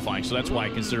it's horrifying. So that's why I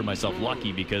consider myself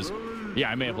lucky, because, yeah,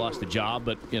 I may have lost a job,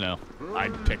 but, I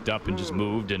picked up and just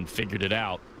moved and figured it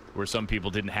out, where some people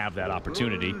didn't have that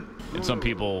opportunity. And some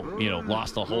people,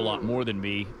 lost a whole lot more than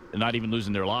me, and not even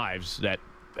losing their lives, that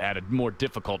had a more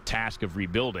difficult task of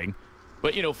rebuilding.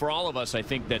 But, for all of us, I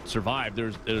think that survived,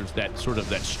 there's that sort of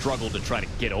that struggle to try to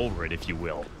get over it, if you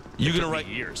will. You're going to write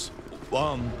years.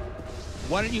 Why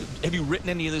don't you, have you written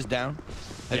any of this down?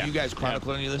 Have you guys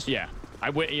chronicled any of this? Yeah. I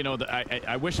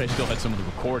wish I still had some of the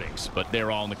recordings, but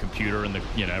they're all on the computer, and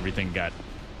everything got,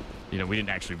 we didn't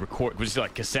actually record. We just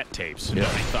like cassette tapes. And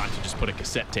nobody thought to just put a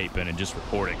cassette tape in and just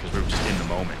record it, because we were just in the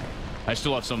moment. I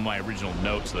still have some of my original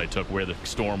notes that I took where the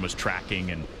storm was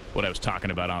tracking and what I was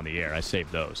talking about on the air. I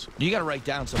saved those. You got to write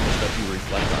down some of the stuff you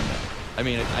reflect on that. I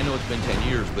mean, I know it's been 10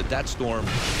 years, but that storm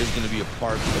is going to be a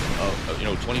part of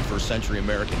 21st century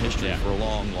American history for a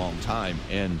long, long time,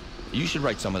 and you should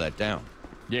write some of that down.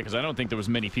 Yeah, because I don't think there was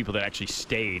many people that actually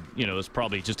stayed. There's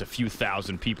probably just a few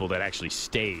thousand people that actually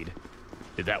stayed,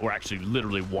 that were actually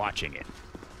literally watching it.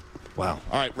 Wow.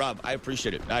 All right, Rob, I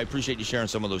appreciate it. I appreciate you sharing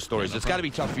some of those stories. It's got to be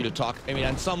tough for you to talk. I mean,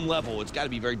 on some level, it's got to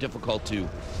be very difficult to...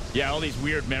 Yeah, all these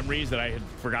weird memories that I had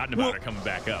forgotten about are coming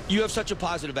back up. You have such a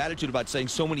positive attitude about saying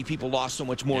so many people lost so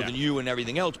much more than you and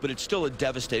everything else, but it's still a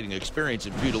devastating experience.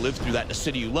 And for you to live through that in a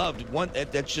city you loved,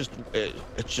 it's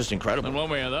just incredible. In one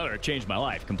way or the other, it changed my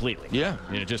life completely. Yeah.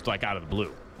 Just like out of the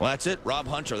blue. Well, that's it. Rob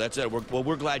Hunter, that's it.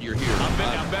 We're glad you're here.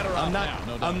 I'm better off now.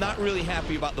 No doubt. I'm not really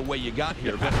happy about the way you got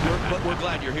here, but we're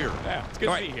glad you're here. Yeah, it's good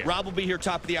to be here. Rob will be here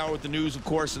top of the hour with the news, of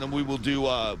course, and then we will do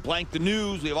Blank the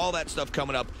News. We have all that stuff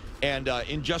coming up. And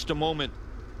in just a moment,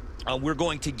 we're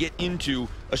going to get into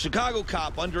a Chicago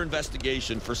cop under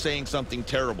investigation for saying something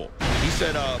terrible. He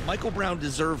said Michael Brown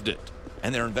deserved it,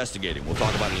 and they're investigating. We'll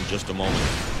talk about it in just a moment.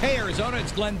 Hey, Arizona,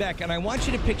 it's Glenn Beck, and I want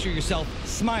you to picture yourself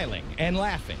smiling and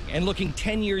laughing and looking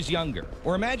 10 years younger.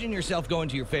 Or imagine yourself going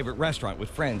to your favorite restaurant with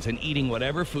friends and eating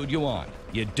whatever food you want.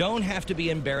 You don't have to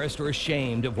be embarrassed or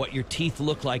ashamed of what your teeth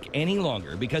look like any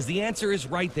longer, because the answer is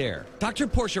right there. Dr.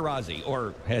 Porsche Razi,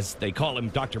 or as they call him,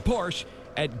 Dr. Porsche,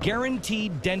 at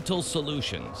Guaranteed Dental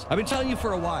Solutions. I've been telling you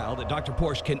for a while that Dr.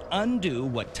 Porsche can undo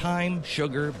what time,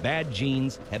 sugar, bad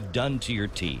genes have done to your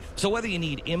teeth. So whether you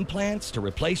need implants to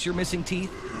replace your missing teeth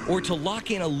or to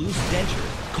lock in a loose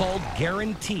denture, call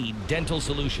Guaranteed Dental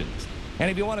Solutions.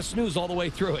 And if you want to snooze all the way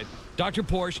through it, Dr.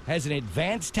 Porsche has an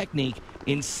advanced technique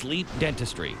in sleep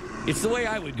dentistry. It's the way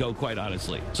I would go, quite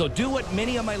honestly. So do what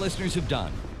many of my listeners have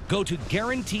done. Go to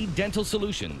Guaranteed Dental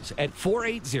Solutions at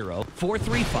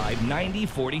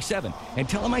 480-435-9047 and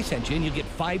tell them I sent you, and you get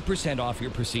 5% off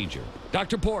your procedure.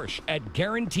 Dr. Porsche at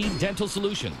Guaranteed Dental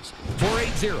Solutions,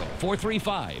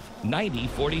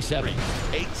 480-435-9047.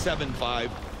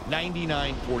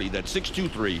 875-9940. That's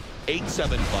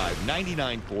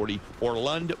 623-875-9940 or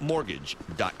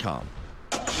lundmortgage.com.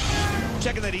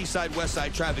 Checking that east side, west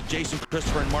side traffic. Jason,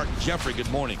 Christopher, and Mark Jeffrey,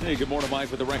 good morning. Hey, good morning, Mike.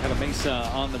 With the wreck out of Mesa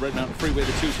on the Red Mountain Freeway,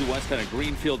 the 22 west kind of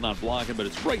Greenfield not blocking, but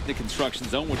it's right in the construction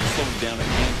zone, which is slowing down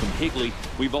again from Higley.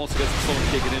 We've also got some slowing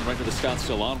kicking in right to the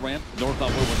Scottsdale on-ramp.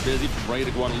 Northbound we're busy from Ray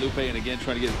to Guadalupe, and again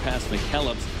trying to get past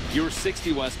McKellips. Your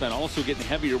 60 westbound also getting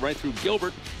heavier right through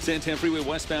Gilbert. Santan Freeway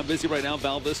westbound busy right now.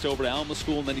 Val Vista over to Alma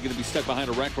School, and then you're going to be stuck behind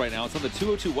a wreck right now. It's on the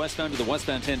 202 westbound to the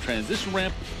westbound 10 transition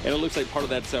ramp, and it looks like part of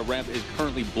that ramp is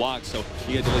currently blocked, so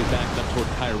you get delayed back up toward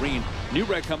Kyrene. New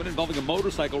wreck coming involving a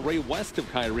motorcycle right west of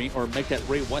Kyrene, or make that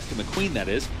right west of McQueen, that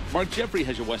is. Mark Jeffrey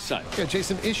has your west side. Yeah,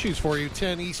 Jason, issues for you.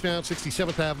 10 eastbound,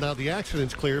 67th Ave. Now the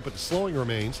accident's clear, but the slowing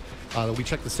remains. We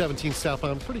checked the 17th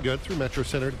southbound pretty good through Metro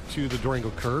Center to the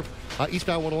Durango curve.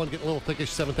 Eastbound 101 getting a little thickish,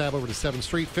 7th Ave over to 7th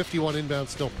Street. 51 inbound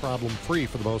still problem-free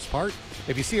for the most part.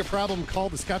 If you see a problem, call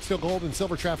the Scottsdale Gold and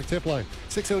Silver Traffic Tip Line,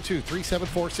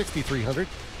 602-374-6300.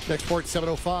 Next port,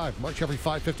 705. Mark Jeffrey,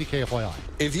 550 KFYI.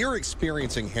 If you're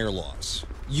experiencing hair loss,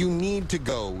 you need to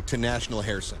go to National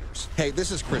Hair Centers. Hey,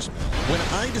 this is Chris Mel. When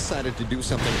I decided to do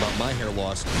something about my hair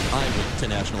loss, I went to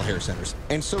National Hair Centers.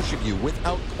 And so should you,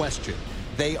 without question.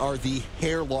 They are the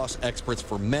hair loss experts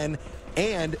for men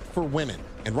and for women.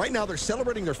 And right now, they're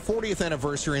celebrating their 40th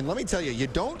anniversary. And let me tell you, you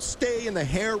don't stay in the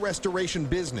hair restoration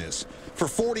business for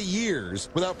 40 years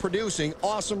without producing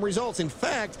awesome results. In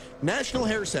fact, National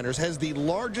Hair Centers has the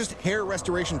largest hair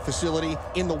restoration facility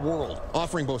in the world,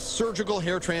 offering both surgical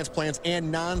hair transplants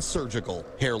and non-surgical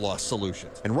hair loss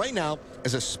solutions. And right now,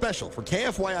 as a special for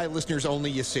KFYI listeners only,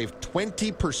 you save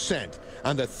 20%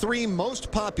 on the 3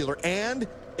 most popular and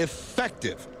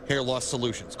effective hair loss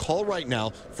solutions. Call right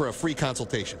now for a free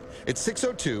consultation. It's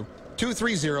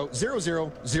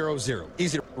 602-230-0000.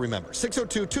 Easy to remember.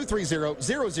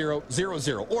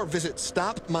 602-230-0000. Or visit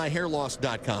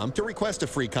stopmyhairloss.com to request a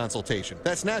free consultation.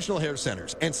 That's National Hair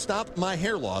Centers and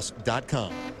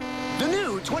stopmyhairloss.com. The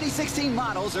new 2016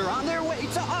 models are on their way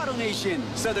to AutoNation,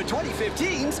 so the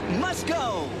 2015s must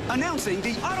go. Announcing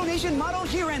the AutoNation Model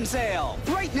Year-End Sale.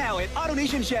 Right now at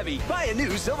AutoNation Chevy, buy a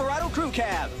new Silverado Crew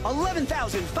Cab,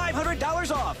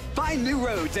 $11,500 off. Find new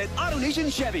roads at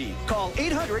AutoNation Chevy. Call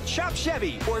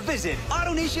 800-SHOP-CHEVY or visit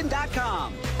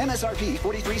AutoNation.com. MSRP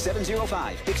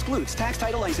 $43,705. Excludes tax,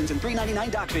 title, license, and $399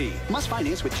 doc fee. Must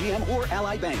finance with GM or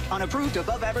Ally Bank on approved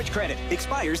above-average credit.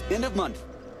 Expires end of month.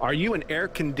 Are you an air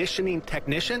conditioning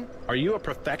technician? Are you a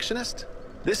perfectionist?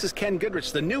 This is Ken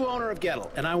Goodrich, the new owner of Gettle,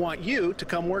 and I want you to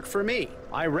come work for me.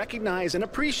 I recognize and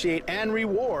appreciate and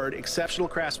reward exceptional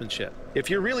craftsmanship. If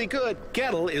you're really good,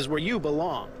 Gettle is where you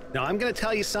belong. Now, I'm going to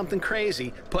tell you something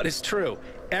crazy, but it's true.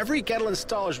 Every Gettle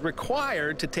installer is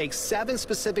required to take 7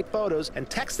 specific photos and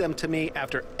text them to me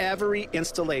after every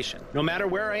installation. No matter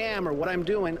where I am or what I'm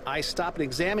doing, I stop and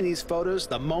examine these photos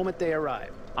the moment they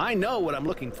arrive. I know what I'm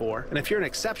looking for, and if you're an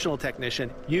exceptional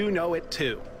technician, you know it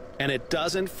too. And it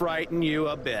doesn't frighten you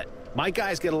a bit. My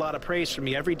guys get a lot of praise from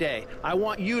me every day. I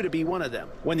want you to be one of them.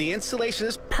 When the installation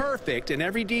is perfect in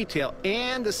every detail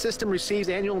and the system receives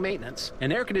annual maintenance,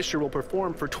 an air conditioner will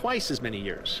perform for twice as many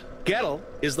years. Gettle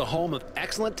is the home of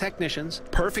excellent technicians,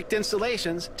 perfect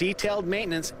installations, detailed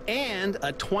maintenance, and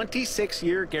a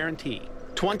 26-year guarantee.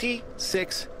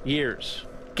 26 years.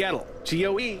 Gettle.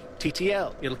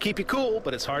 G-O-E-T-T-L. It'll keep you cool,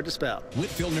 but it's hard to spell.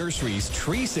 Whitfield Nursery's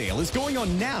tree sale is going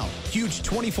on now. Huge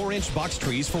 24-inch box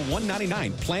trees for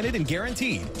 $199, planted and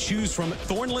guaranteed. Choose from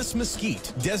thornless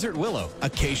mesquite, desert willow,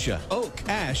 acacia, oak,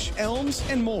 ash, elms,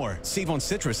 and more. Save on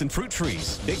citrus and fruit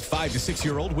trees. Big 5 to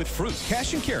 6-year-old with fruit.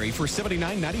 Cash and carry for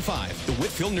 $79.95. The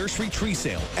Whitfield Nursery tree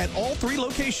sale at all 3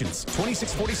 locations.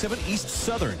 2647 East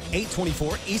Southern,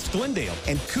 824 East Glendale,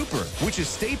 and Cooper, which is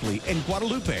Stapley and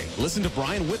Guadalupe. Listen to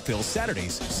Brian Whitfield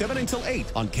Saturdays, 7 until 8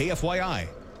 on KFYI.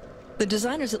 The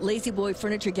designers at Lazy Boy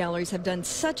Furniture Galleries have done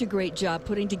such a great job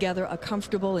putting together a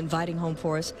comfortable, inviting home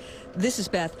for us. This is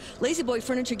Beth. Lazy Boy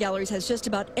Furniture Galleries has just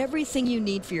about everything you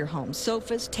need for your home.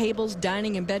 Sofas, tables,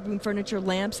 dining and bedroom furniture,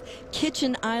 lamps,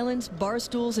 kitchen islands, bar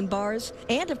stools and bars.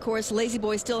 And, of course, Lazy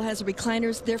Boy still has the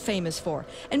recliners they're famous for.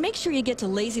 And make sure you get to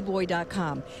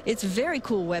lazyboy.com. It's a very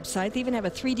cool website. They even have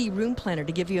a 3D room planner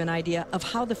to give you an idea of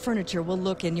how the furniture will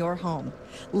look in your home.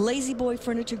 Lazy Boy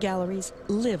Furniture Galleries.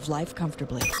 Live life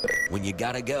comfortably. When you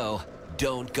gotta go,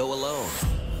 don't go alone.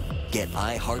 Get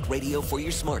iHeartRadio for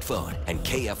your smartphone, and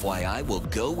KFYI will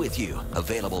go with you.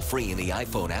 Available free in the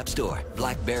iPhone App Store,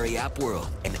 BlackBerry App World,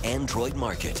 and Android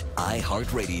Market.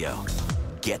 iHeartRadio.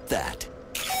 Get that.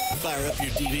 Fire up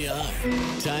your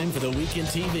DVR. Time for the Weekend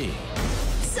TV.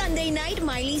 Sunday night,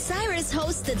 Miley Cyrus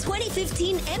hosts the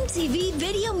 2015 MTV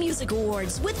Video Music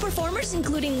Awards with performers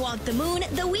including Walk the Moon,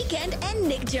 The Weeknd, and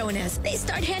Nick Jonas. They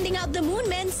start handing out the Moon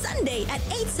Men Sunday at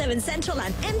 8/7 Central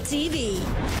on MTV.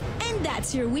 And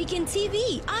that's your Weekend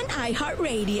TV on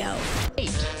iHeartRadio. 8.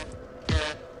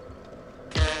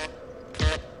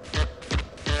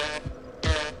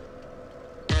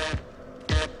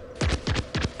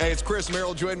 Hey, it's Chris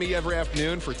Merrill. Join me every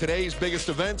afternoon for today's biggest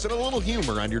events and a little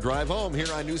humor on your drive home here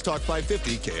on News Talk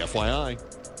 550 KFYI.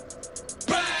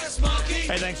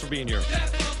 Hey, thanks for being here.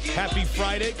 Happy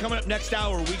Friday. Coming up next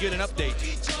hour, we get an update.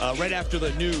 Right after the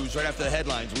news, right after the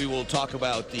headlines, we will talk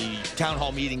about the town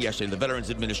hall meeting yesterday, the Veterans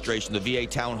Administration, the VA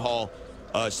town hall.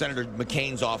 Senator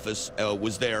McCain's office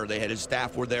was there. They had his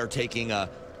staff were there taking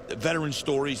veteran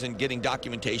stories and getting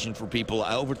documentation for people.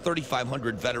 Over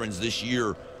 3,500 veterans this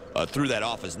year through that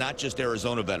office, not just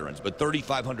Arizona veterans, but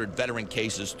 3,500 veteran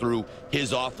cases through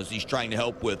his office he's trying to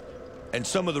help with. And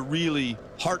some of the really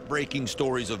heartbreaking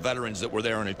stories of veterans that were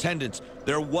there in attendance,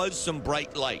 there was some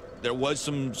bright light. There was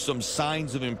some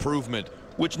signs of improvement,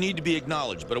 which need to be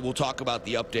acknowledged. But we'll talk about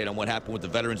the update on what happened with the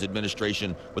Veterans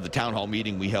Administration with the town hall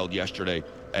meeting we held yesterday.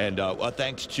 And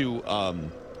thanks to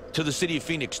the city of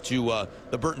Phoenix, to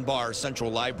the Burton Barr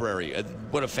Central Library.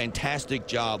 What a fantastic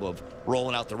job of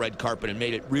rolling out the red carpet and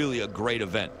made it really a great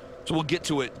event. So we'll get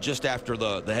to it just after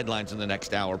the headlines in the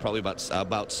next hour, probably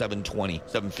about 7:20,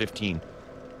 7:15.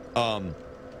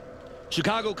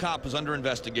 Chicago cop is under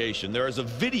investigation. There is a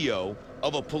video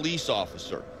of a police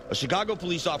officer. A Chicago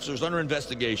police officer is under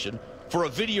investigation for a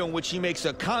video in which he makes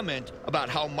a comment about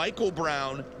how Michael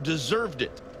Brown deserved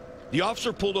it. The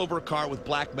officer pulled over a car with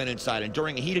black men inside, and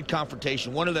during a heated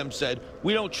confrontation, one of them said,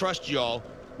 "We don't trust y'all.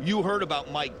 You heard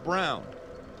about Mike Brown."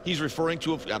 He's referring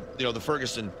to the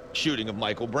Ferguson shooting of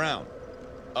Michael Brown.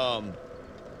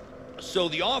 So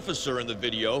the officer in the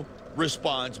video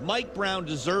responds, Mike Brown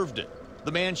deserved it.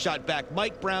 The man shot back,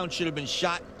 Mike Brown should have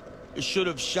shot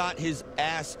his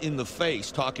ass in the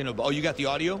face, talking about, oh, you got the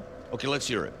audio? Okay, let's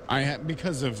hear it.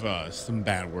 Because of some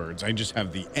bad words, I just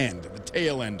have the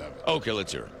tail end of it. Okay,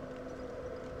 let's hear it.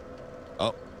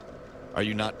 Oh, are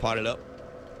you not potted up?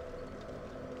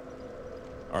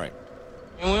 All right.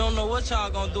 And we don't know what y'all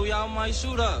gonna do. Y'all might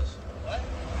shoot us. What?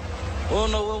 We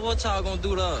don't know what y'all gonna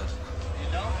do to us.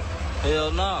 You don't?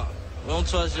 Hell no. We don't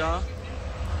trust y'all.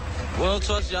 We don't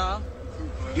trust y'all.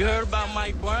 You heard about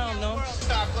Mike Brown, no?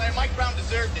 Stop playing. Mike Brown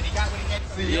deserved it. He got what he had to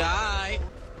see. Yeah, all right.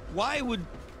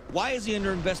 Why is he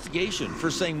under investigation for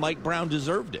saying Mike Brown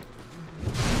deserved it?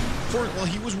 Well,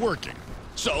 he was working.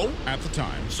 So? At the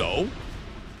time. So?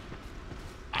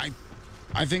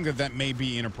 I think that may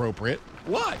be inappropriate.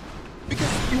 What?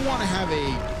 Because you want to have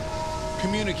a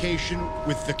communication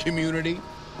with the community.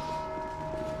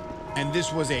 And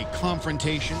this was a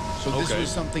confrontation. So this was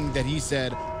something that he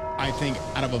said, I think,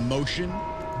 out of emotion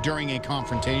during a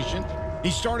confrontation. He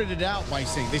started it out by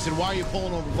saying, they said, why are you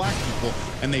pulling over black people?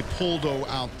 And they pulled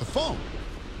out the phone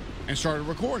and started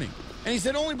recording. And he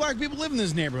said, only black people live in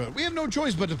this neighborhood. We have no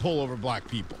choice but to pull over black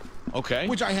people. Okay.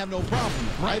 Which I have no problem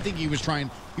with. Right. I think he was trying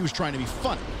to be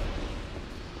funny.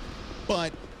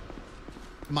 But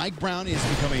Mike Brown has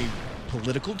become a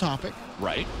political topic.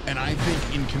 Right. And I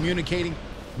think in communicating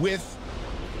with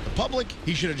the public,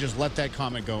 he should have just let that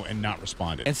comment go and not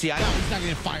responded. And see, he's not going to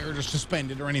get fired or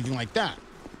suspended or anything like that.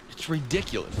 It's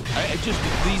ridiculous.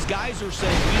 These guys are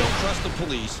saying, we don't trust the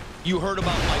police. You heard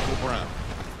about Michael Brown.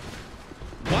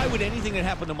 Why would anything that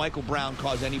happened to Michael Brown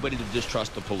cause anybody to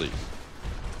distrust the police?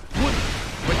 But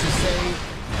to say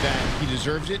that he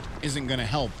deserves it isn't going to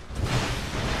help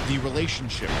the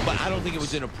relationship. But I don't think it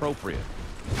was inappropriate.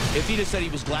 If he'd have said he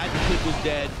was glad the kid was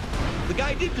dead, the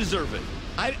guy did deserve it.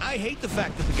 I hate the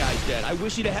fact that the guy's dead. I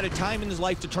wish he'd have had a time in his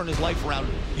life to turn his life around.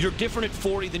 You're different at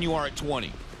 40 than you are at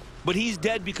 20. But he's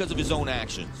dead because of his own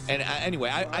actions. And anyway,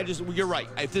 you're right.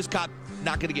 If this cop,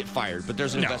 not going to get fired, but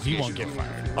there's an investigation. He won't get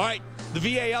fired. All right, the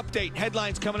VA update.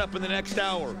 Headlines coming up in the next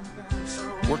hour.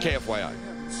 We're KFYI.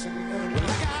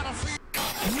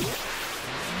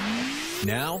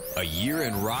 Now, a year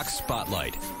in rock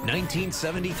spotlight.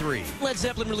 1973. Led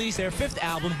Zeppelin released their fifth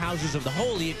album, Houses of the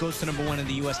Holy. It goes to #1 in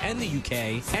the U.S. and the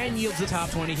U.K. and yields the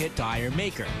top 20 hit Dire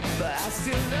Maker. But I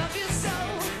still love you so,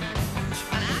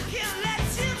 and I can't let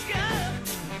you go.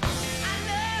 I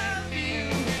love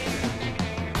you.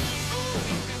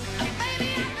 Ooh,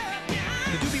 baby, I love you.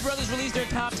 The Doobie Brothers released their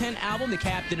top 10 album, The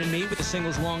Captain and Me, with the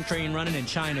singles Long Train Running and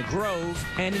China Grove.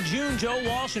 And in June, Joe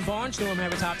Walsh and Barnstorm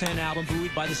have a top 10 album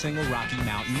buoyed by the single Rocky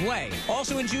Mountain Way.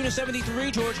 Also in June of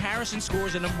 '73, George Harrison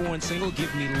scores a #1 single,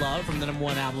 Give Me Love, from the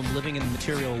 #1 album Living in the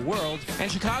Material World.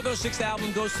 And Chicago's sixth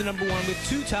album goes to #1 with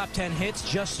 2 top 10 hits,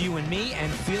 Just You and Me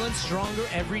and Feeling Stronger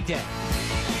Every Day.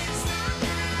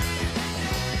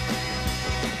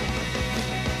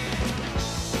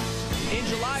 In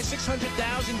July,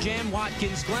 600,000 Jam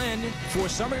Watkins Glen for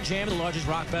Summer Jam, the largest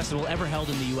rock festival ever held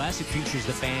in the U.S. It features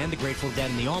the band, the Grateful Dead,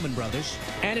 and the Allman Brothers.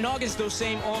 And in August, those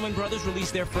same Allman Brothers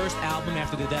released their first album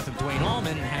after the death of Duane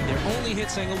Allman and had their only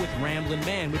hit single with Ramblin'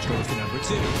 Man, which goes to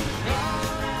 #2.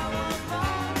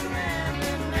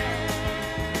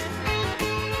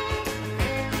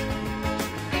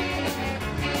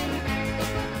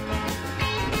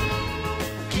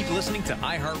 Listening to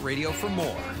iHeartRadio for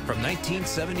more from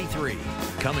 1973.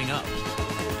 Coming up.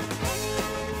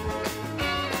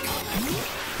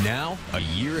 Now, a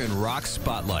year in rock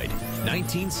spotlight.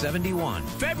 1971.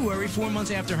 February, 4 months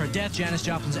after her death, Janis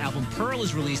Joplin's album Pearl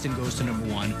is released and goes to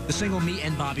 #1. The single Me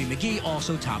and Bobby McGee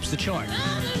also tops the chart.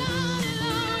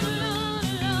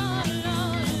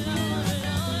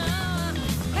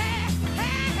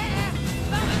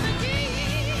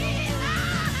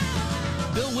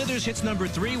 Bill Withers hits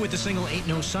 #3 with the single Ain't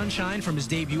No Sunshine from his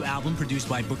debut album produced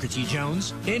by Booker T.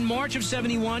 Jones. In March of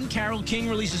 '71, Carole King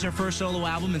releases her first solo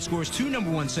album and scores 2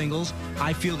 #1 singles,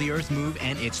 I Feel the Earth Move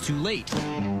and It's Too Late.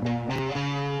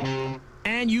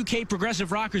 And UK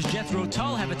progressive rockers Jethro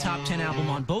Tull have a top 10 album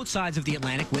on both sides of the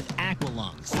Atlantic with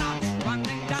Aqualung.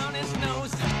 Running down his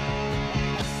nose.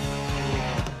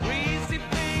 Greasy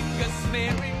fingers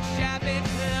smearing shabby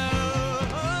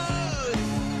clothes.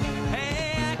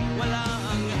 Hey, Aqualung.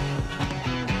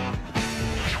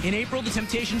 In April, the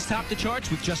Temptations topped the charts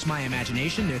with Just My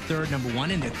Imagination, their third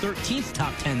 #1 and their 13th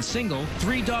top 10 single.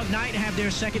 Three Dog Night have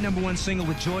their second #1 single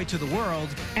with Joy to the World.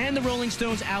 And the Rolling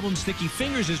Stones album Sticky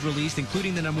Fingers is released,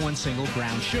 including the #1 single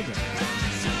Brown Sugar.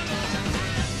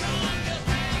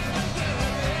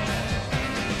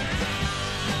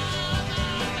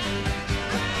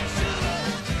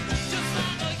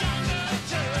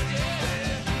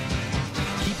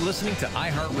 listening to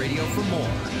iHeartRadio for more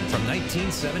from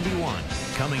 1971.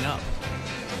 Coming up.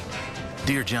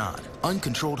 Dear John,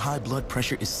 uncontrolled high blood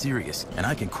pressure is serious, and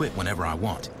I can quit whenever I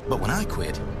want. But when I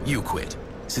quit, you quit.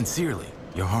 Sincerely,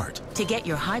 your heart. To get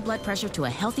your high blood pressure to a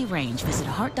healthy range, visit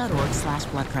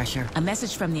heart.org/blood pressure. A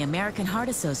message from the American Heart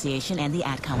Association and the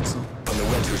Ad Council. From the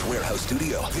Renters Warehouse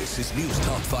studio, this is News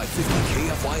Talk 550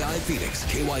 KFYI Phoenix,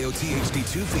 KYOT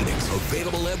HD2 Phoenix.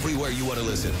 Available everywhere you want to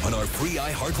listen on our free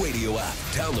iHeartRadio app.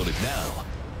 Download it now.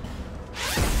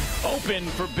 Open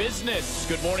for business.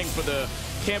 Good morning for the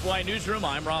KFYI Newsroom.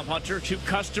 I'm Rob Hunter. Two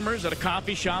customers at a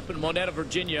coffee shop in Monetta,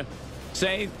 Virginia,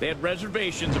 say they had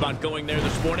reservations about going there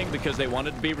this morning because they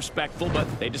wanted to be respectful, but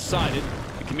they decided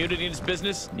the community and its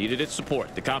business needed its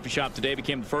support. The coffee shop today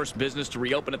became the first business to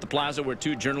reopen at the plaza where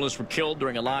two journalists were killed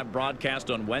during a live broadcast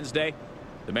on Wednesday.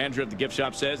 The manager of the gift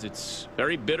shop says it's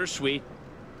very bittersweet.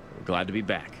 We're glad to be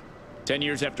back. 10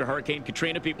 years after Hurricane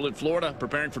Katrina, people in Florida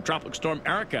preparing for Tropical Storm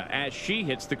Erica as she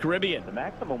hits the Caribbean. The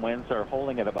maximum winds are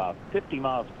holding at about 50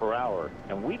 miles per hour,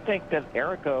 and we think that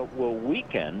Erica will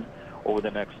weaken over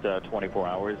the next 24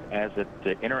 hours as it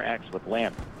interacts with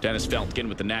land. Dennis Feltgen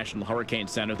with the National Hurricane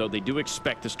Center, though they do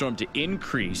expect the storm to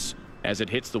increase as it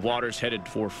hits the waters headed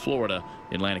for Florida,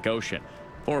 Atlantic Ocean.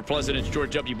 Former Presidents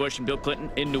George W. Bush and Bill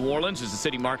Clinton in New Orleans as the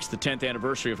city marks the 10th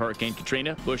anniversary of Hurricane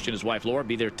Katrina. Bush and his wife Laura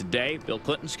be there today. Bill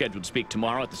Clinton scheduled to speak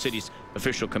tomorrow at the city's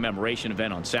official commemoration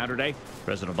event on Saturday.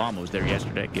 President Obama was there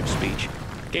yesterday to give a speech.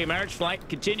 Gay marriage flight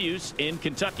continues in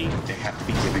Kentucky. They have to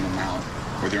be giving them out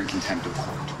or they're in contempt of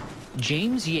court.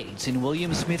 James Yates and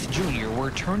William Smith Jr.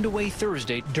 were turned away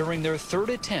Thursday during their third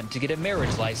attempt to get a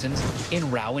marriage license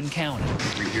in Rowan County.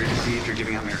 We're here to see if you're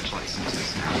giving out marriage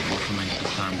licenses. Now, unfortunately, at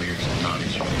this time, we are not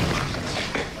issuing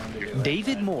licenses.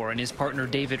 David Moore and his partner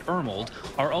David Ermold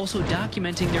are also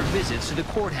documenting their visits to the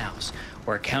courthouse,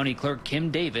 where County Clerk Kim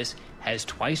Davis has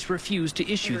twice refused to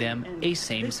issue them a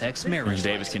same-sex marriage.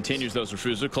 Davis continues those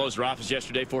refusals. Closed her office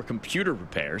yesterday for computer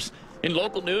repairs. In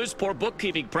local news, poor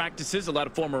bookkeeping practices allowed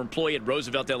a former employee at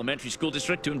Roosevelt Elementary School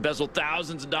District to embezzle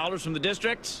thousands of dollars from the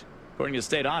district, according to the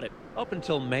state audit. Up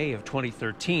until May of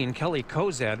 2013, Kelly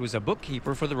Kozad was a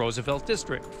bookkeeper for the Roosevelt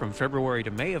District. From February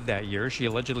to May of that year, she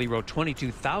allegedly wrote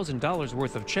 $22,000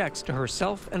 worth of checks to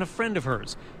herself and a friend of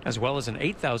hers, as well as an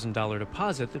 $8,000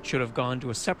 deposit that should have gone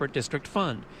to a separate district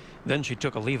fund. Then she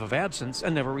took a leave of absence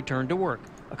and never returned to work.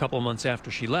 A couple months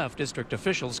after she left, district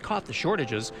officials caught the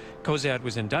shortages. Kozad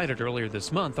was indicted earlier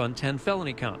this month on 10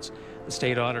 felony counts. The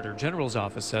state auditor general's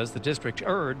office says the district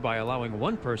erred by allowing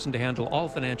one person to handle all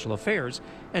financial affairs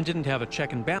and didn't have a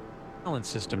check and balance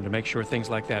system to make sure things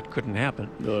like that couldn't happen.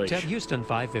 Ted Houston,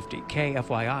 550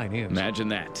 KFYI News. Imagine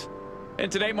that. And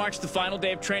today marks the final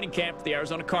day of training camp for the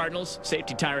Arizona Cardinals.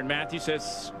 Safety Tyrann Mathieu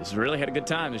says this really had a good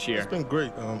time this year. It's been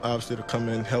great, obviously, to come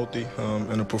in healthy and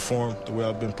to perform the way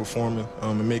I've been performing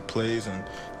and make plays and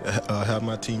have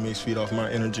my teammates feed off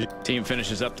my energy. Team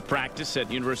finishes up the practice at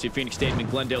the University of Phoenix Stadium in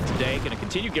Glendale today. Going to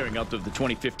continue gearing up to the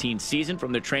 2015 season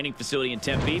from their training facility in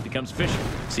Tempe. Becomes official.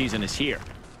 Season is here.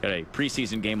 Got a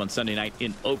preseason game on Sunday night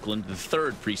in Oakland, the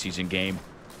third preseason game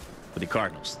for the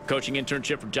Cardinals. The coaching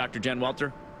internship from Dr. Jen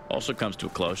Welter also comes to a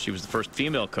close. She was the first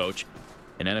female coach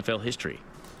in NFL history.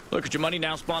 Look at your money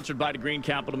now, sponsored by DeGreen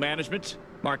Capital Management.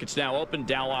 Markets now open.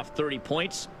 Dow off 30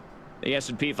 points. The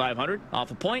S&P 500 off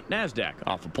a point. NASDAQ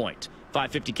off a point.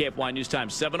 550 KFY News Time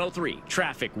 7:03.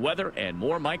 Traffic, weather, and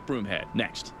more. Mike Broomhead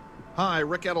next. Hi,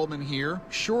 Rick Edelman here.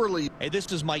 Surely. Hey,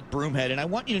 this is Mike Broomhead, and I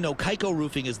want you to know Kaiko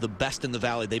Roofing is the best in the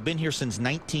valley. They've been here since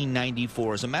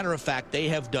 1994. As a matter of fact, they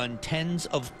have done tens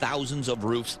of thousands of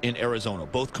roofs in Arizona,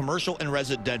 both commercial and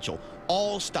residential.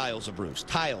 All styles of roofs,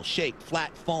 tile, shake,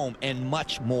 flat, foam, and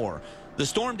much more. The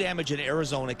storm damage in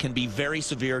Arizona can be very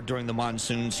severe during the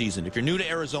monsoon season. If you're new to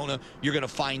Arizona, you're going to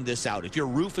find this out. If your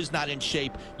roof is not in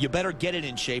shape, you better get it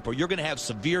in shape, or you're going to have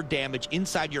severe damage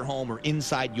inside your home or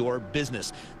inside your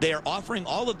business. They are offering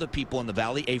all of the people in the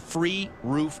valley a free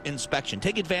roof inspection.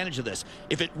 Take advantage of this.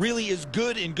 If it really is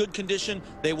good, in good condition,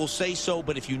 they will say so.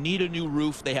 But if you need a new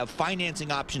roof, they have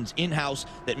financing options in-house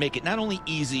that make it not only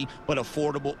easy, but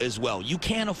affordable as well. You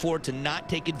can't afford to not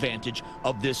take advantage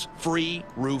of this free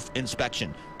roof inspection.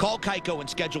 Call Kaiko and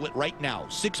schedule it right now.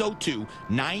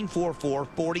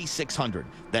 602-944-4600.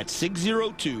 That's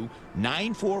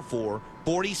 602-944-4600.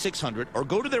 4600 or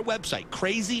go to their website,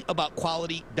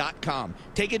 crazyaboutquality.com.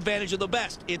 Take advantage of the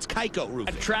best. It's Keiko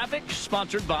Roofing. Traffic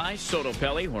sponsored by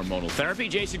Sotopelli Hormonal Therapy.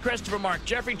 Jason Christopher, Mark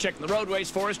Jeffrey checking the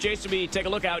roadways for us. Jason, we take a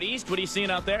look out east. What are you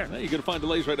seeing out there? Well, you're going to find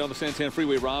delays right down the Santan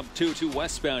Freeway, Rob. 202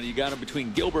 westbound. You got them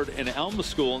between Gilbert and Alma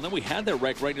School. And then we had that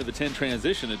wreck right near the 10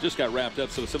 transition. It just got wrapped up,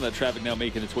 so some of that traffic now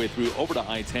making its way through over to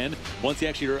I-10. Once you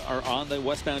actually are on the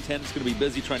westbound 10, it's going to be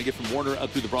busy trying to get from Warner up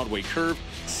through the Broadway curve.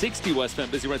 60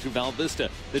 westbound, busy right through Val Vista.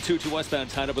 The 202 westbound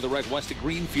tied up with a wreck west of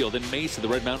Greenfield and Mesa, the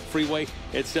Red Mountain Freeway.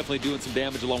 It's definitely doing some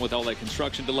damage along with all that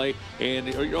construction delay. And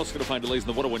you're also going to find delays in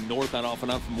the 101 northbound off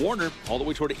and on from Warner all the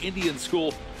way toward Indian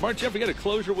School. Mark Jeff, we got a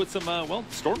closure with some,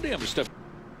 storm damage stuff.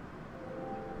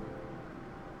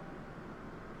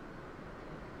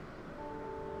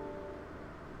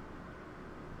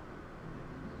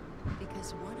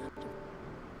 Because one after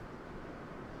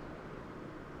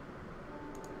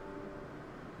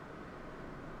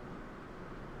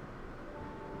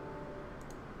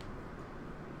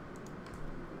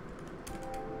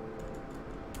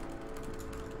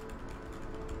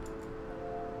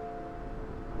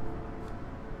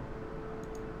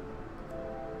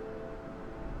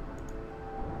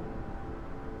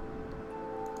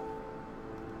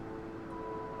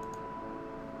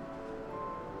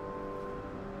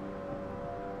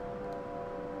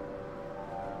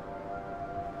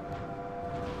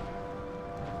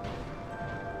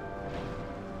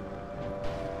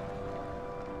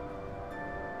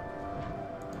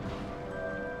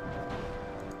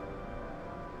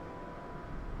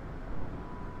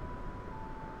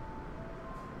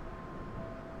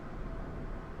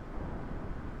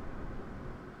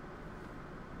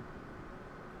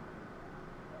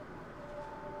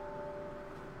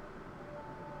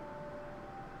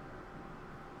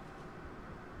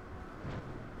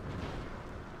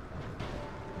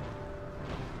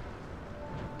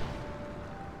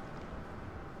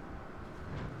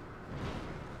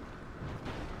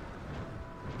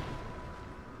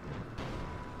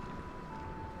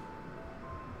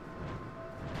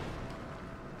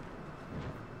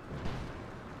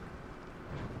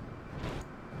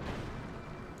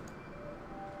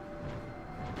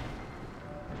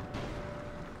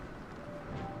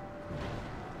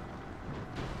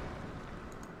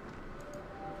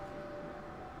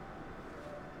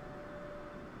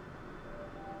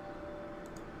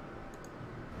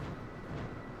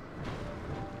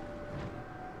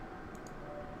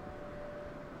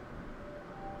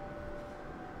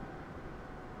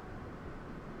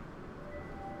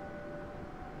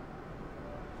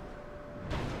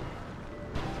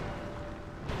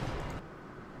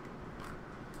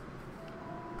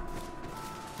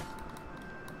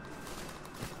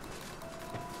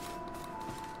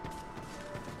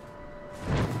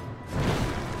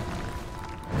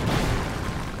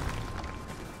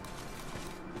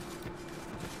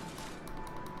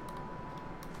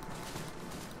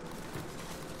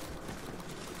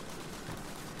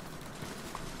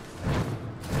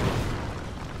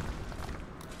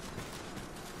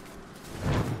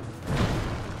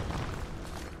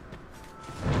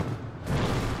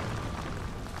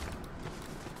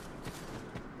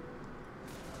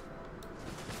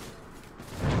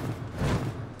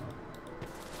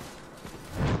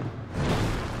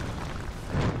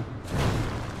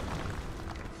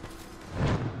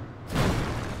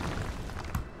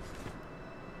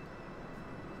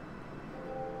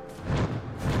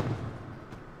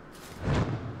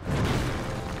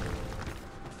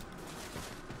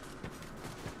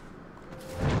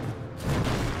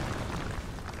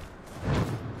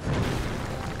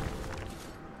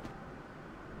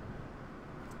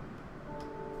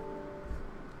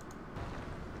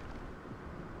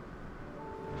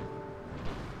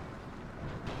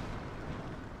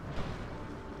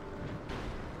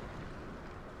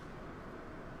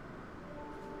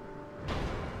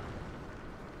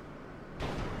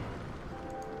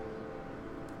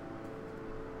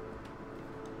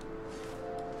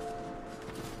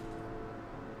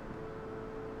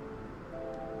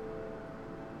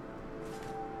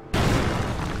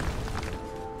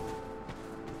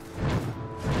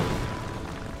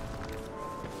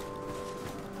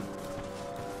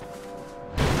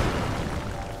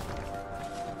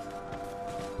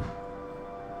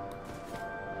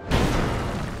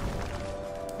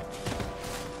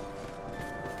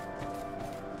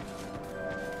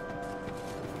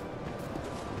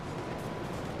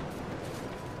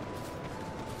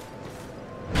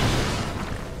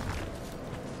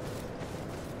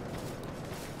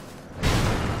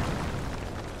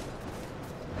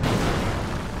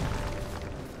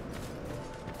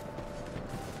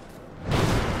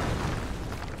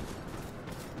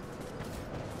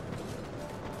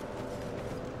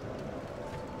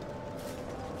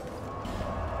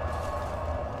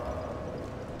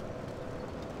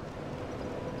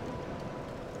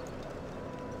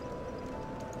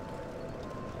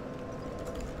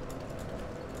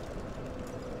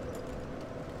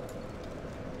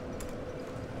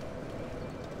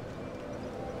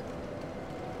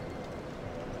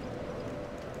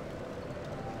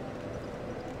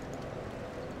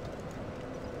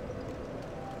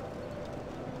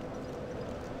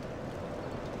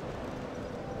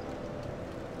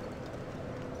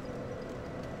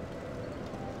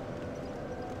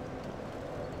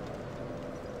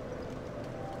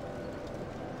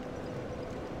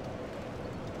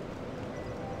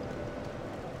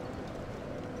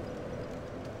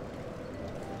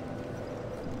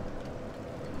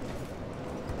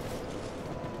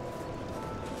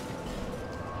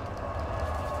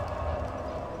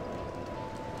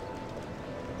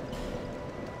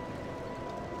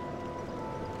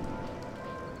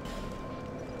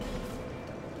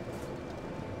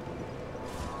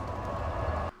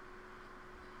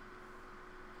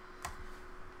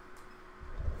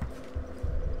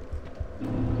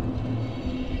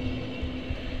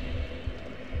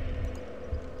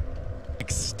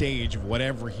stage of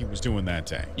whatever he was doing that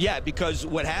day. Yeah, because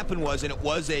what happened was, and it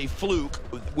was a fluke,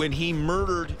 when he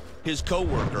murdered his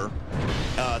coworker,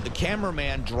 the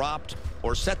cameraman dropped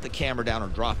or set the camera down or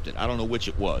dropped it. I don't know which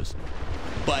it was.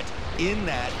 But in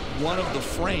that, one of the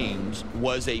frames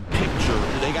was a picture.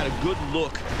 They got a good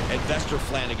look at Vester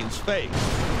Flanagan's face.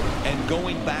 And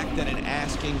going back then and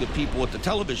asking the people at the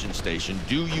television station,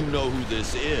 do you know who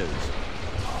this is?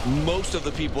 Most of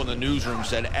the people in the newsroom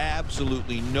said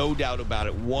absolutely no doubt about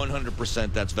it,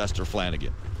 100% that's Vester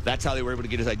Flanagan. That's how they were able to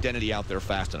get his identity out there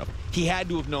fast enough. He had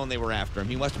to have known they were after him.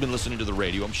 He must have been listening to the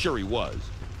radio. I'm sure he was.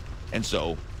 And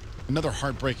so... Another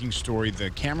heartbreaking story.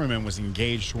 The cameraman was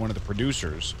engaged to one of the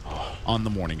producers on the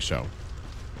morning show.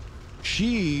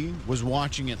 She was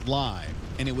watching it live,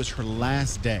 and it was her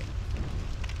last day.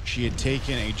 She had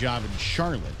taken a job in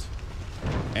Charlotte,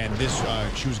 and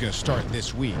she was going to start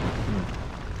this week.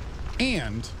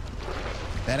 And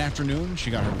that afternoon,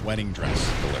 she got her wedding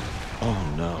dress delivered.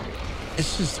 Oh, no.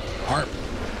 It's just heartbreaking.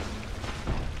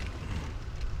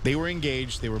 They were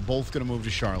engaged. They were both going to move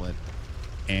to Charlotte.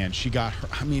 And she got her.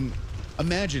 I mean,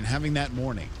 imagine having that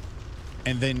morning,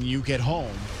 and then you get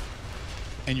home,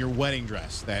 and your wedding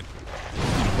dress, that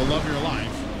the love of your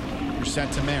life, you're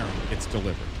set to marry, it's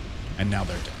delivered. And now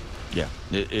they're dead. Yeah,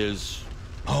 it is.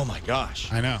 Oh, my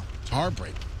gosh. I know. It's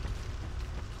heartbreaking.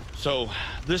 So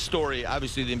this story,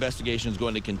 obviously the investigation is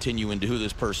going to continue into who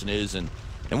this person is, and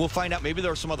we'll find out. Maybe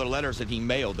there are some other letters that he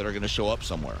mailed that are going to show up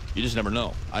somewhere. You just never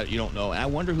know. You don't know. And I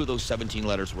wonder who those 17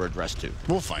 letters were addressed to.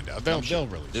 We'll find out. They'll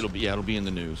release. It'll be in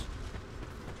the news.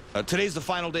 Today's the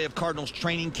final day of Cardinals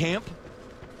training camp.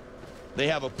 They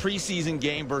have a preseason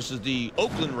game versus the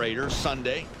Oakland Raiders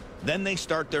Sunday. Then they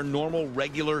start their normal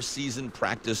regular season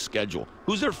practice schedule.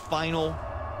 Who's their final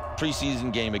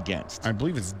preseason game against? I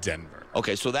believe it's Denver.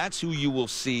 Okay, so that's who you will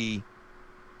see.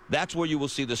 That's where you will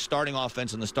see the starting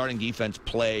offense and the starting defense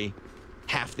play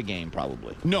half the game,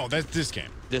 probably. No, that's this game.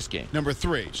 This game. Number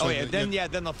 3. So then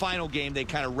the final game, they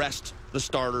kind of rest the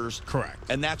starters. Correct.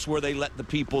 And that's where they let the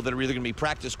people that are either going to be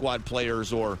practice squad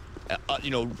players or,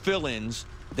 fill-ins,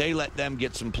 they let them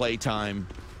get some play time.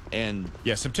 And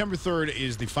yeah, September 3rd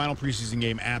is the final preseason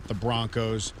game at the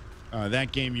Broncos.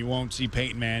 That game, you won't see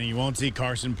Peyton Manning. You won't see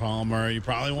Carson Palmer. You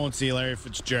probably won't see Larry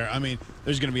Fitzgerald. I mean,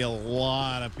 there's going to be a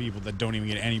lot of people that don't even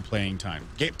get any playing time.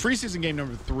 Preseason game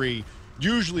number 3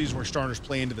 usually is where starters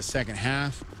play into the second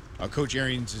half. Coach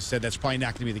Arians has said that's probably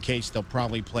not going to be the case. They'll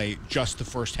probably play just the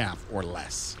first half or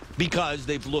less. Because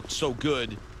they've looked so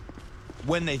good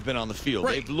when they've been on the field.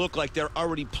 Right. They've looked like they're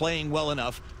already playing well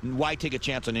enough. Why take a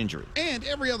chance on injury? And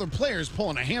every other player is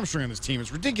pulling a hamstring on this team.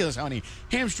 It's ridiculous how many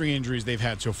hamstring injuries they've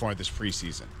had so far this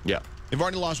preseason. Yeah. They've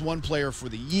already lost one player for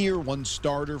the year, one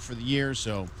starter for the year,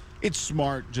 so it's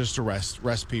smart just to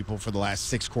rest people for the last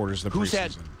 6 quarters of the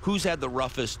preseason. Who's had the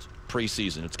roughest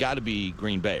preseason? It's got to be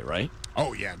Green Bay, right?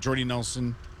 Oh, yeah. Jordy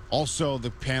Nelson. Also, the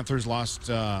Panthers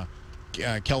lost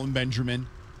Kelvin Benjamin,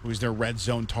 who is their red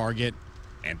zone target,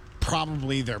 and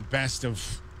probably their best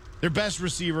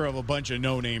receiver of a bunch of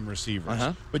no-name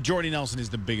receivers. But Jordy Nelson is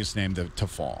the biggest name to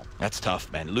fall. That's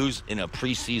tough, man. Lose in a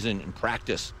preseason in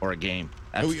practice or a game.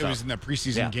 That's It was in that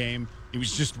preseason game. He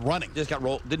was just running. Just got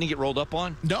rolled. Didn't he get rolled up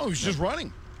on? No, he was just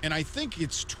running. And I think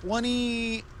it's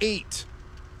 28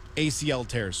 ACL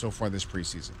tears so far this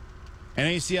preseason. And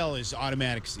ACL is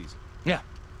automatic season. Yeah.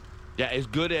 Yeah, as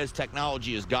good as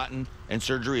technology has gotten and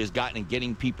surgery has gotten and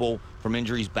getting people from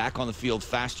injuries back on the field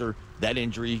faster, that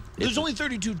injury... There's only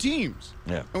 32 teams.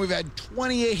 Yeah. And we've had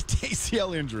 28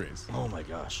 ACL injuries. Oh, my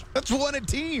gosh. That's one a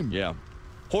team. Yeah.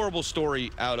 Horrible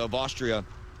story out of Austria.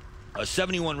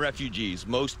 71 refugees,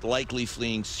 most likely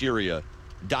fleeing Syria,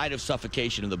 died of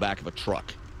suffocation in the back of a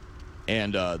truck.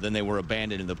 And then they were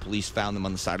abandoned, and the police found them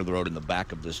on the side of the road in the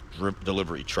back of this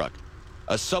delivery truck.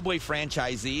 A Subway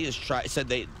franchisee said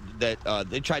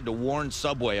they tried to warn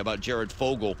Subway about Jared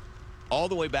Fogle all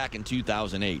the way back in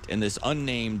 2008. And this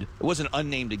it was an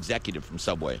unnamed executive from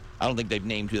Subway. I don't think they've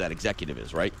named who that executive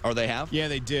is, right? Or they have? Yeah,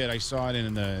 they did. I saw it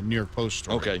in the New York Post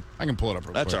story. Okay. I can pull it up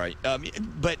real quick. That's all right.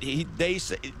 But they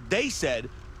said,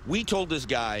 we told this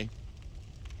guy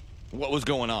what was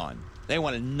going on. They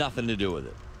wanted nothing to do with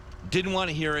it. Didn't want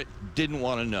to hear it. Didn't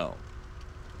want to know.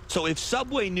 So if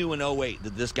Subway knew in 2008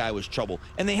 that this guy was trouble,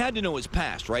 and they had to know his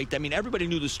past, right? I mean, everybody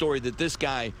knew the story that this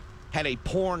guy had a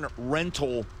porn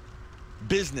rental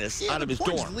business out of his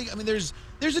dorm. I mean, there's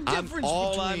a difference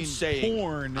between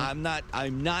porn. I'm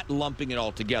not lumping it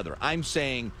all together. I'm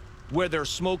saying where there's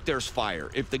smoke, there's fire.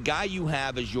 If the guy you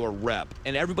have as your rep,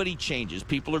 and everybody changes,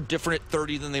 people are different at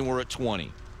 30 than they were at 20,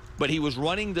 but he was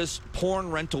running this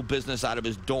porn rental business out of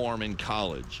his dorm in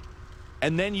college.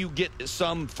 and then you get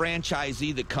some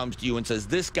franchisee that comes to you and says,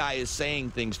 this guy is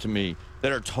saying things to me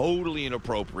that are totally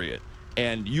inappropriate,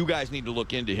 and you guys need to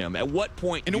look into him. At what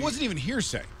point? And it wasn't even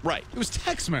hearsay. Right. It was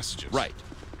text messages. Right.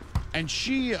 And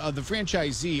she, the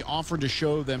franchisee, offered to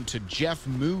show them to Jeff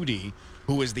Moody,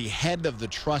 who is the head of the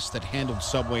trust that handled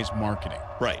Subway's marketing.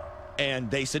 Right.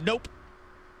 And they said, nope,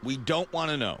 we don't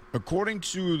want to know. According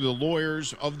to the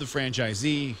lawyers of the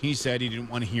franchisee, he said he didn't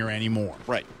want to hear any more.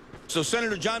 Right. So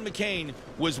Senator John McCain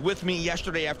was with me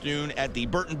yesterday afternoon at the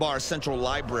Burton Barr Central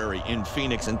Library in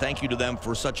Phoenix, and thank you to them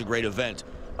for such a great event.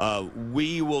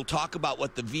 We will talk about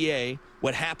what the VA,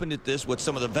 what happened at this, what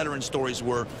some of the veteran stories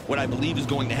were, what I believe is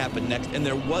going to happen next. And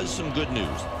there was some good news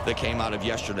that came out of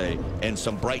yesterday and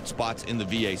some bright spots in the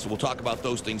VA. So we'll talk about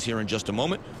those things here in just a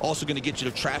moment. Also going to get you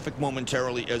to traffic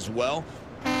momentarily as well.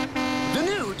 The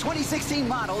new 2016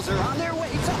 models are on their way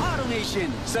to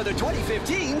AutoNation, so the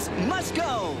 2015s must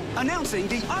go. Announcing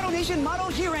the AutoNation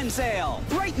Model Year-End Sale.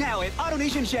 Right now at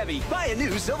AutoNation Chevy, buy a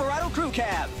new Silverado Crew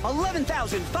Cab,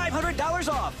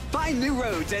 $11,500 off. Find new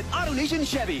roads at AutoNation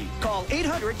Chevy. Call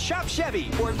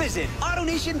 800-SHOP-CHEVY or visit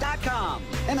AutoNation.com.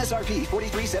 MSRP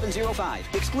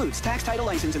 $43,705. Excludes tax, title,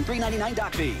 license, and $399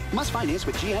 doc fee. Must finance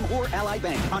with GM or Ally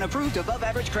Bank on approved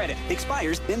above-average credit.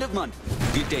 Expires end of month.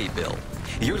 Good day, Bill.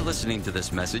 You're listening to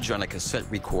this message on a cassette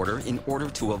recorder in order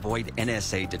to avoid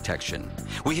NSA detection.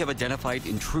 We have identified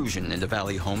intrusion into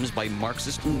Valley homes by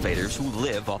Marxist invaders who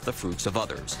live off the fruits of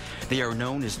others. They are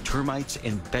known as termites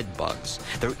and bed bugs.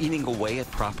 They're eating away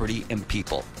at property and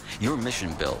people. Your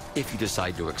mission, Bill, if you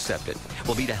decide to accept it,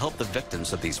 will be to help the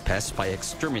victims of these pests by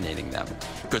exterminating them.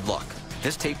 Good luck.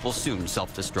 This tape will soon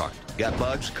self-destruct. Got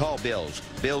bugs? Call Bill's.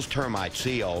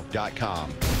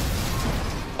 BillsTermiteCO.com.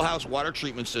 House water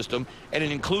treatment system, and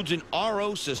it includes an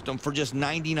RO system for just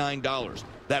 $99.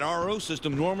 That RO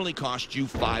system normally costs you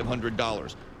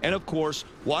 $500. And of course,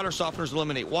 water softeners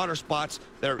eliminate water spots.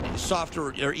 They're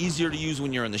softer, they're easier to use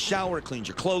when you're in the shower. It cleans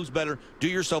your clothes better. Do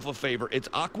yourself a favor. It's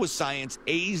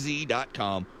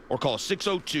aquascienceaz.com or call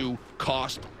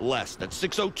 602-COST-LESS. That's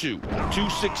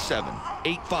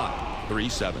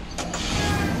 602-267-8537.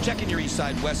 Checking your east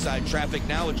side, west side traffic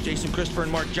now. It's Jason Christopher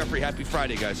and Mark Jeffrey. Happy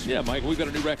Friday, guys. Yeah, Mike, we've got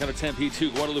a new wreck out of Tempe, too.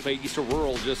 Guadalupe Easter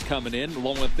Rural just coming in,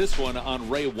 along with this one on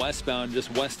Ray westbound, just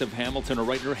west of Hamilton, or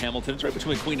right near Hamilton. It's right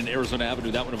between Queen and Arizona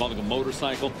Avenue. That one involving a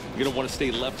motorcycle. You're going to want to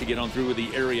stay left to get on through with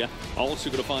the area.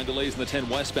 Also going to find delays in the 10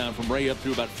 westbound from Ray up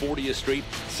through about 40th Street.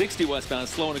 60 westbound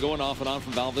slowing and going off and on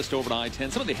from Val Vista over to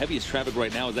I-10. Some of the heaviest traffic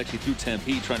right now is actually through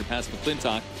Tempe, trying to pass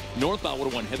McClintock. Northbound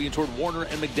 101 heavy and toward Warner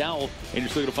and McDowell. And you're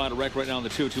still going to find a wreck right now on the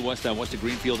 202 westbound west of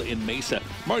Greenfield in Mesa.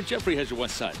 Mark Jeffrey has your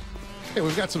west side. Hey,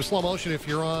 we've got some slow motion if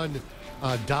you're on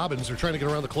Dobbins or trying to get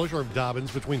around the closure of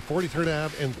Dobbins between 43rd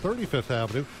Ave and 35th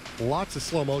Avenue. Lots of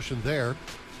slow motion there.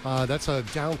 That's a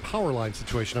down power line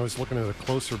situation. I was looking at a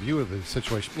closer view of the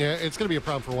situation. Yeah, it's going to be a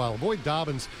problem for a while. Avoid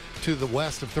Dobbins to the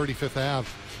west of 35th Ave.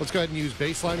 Let's go ahead and use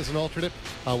Baseline as an alternate.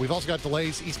 We've also got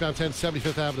delays eastbound 10,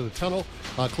 75th Avenue to the tunnel.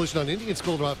 Collision on Indian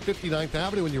School to about 59th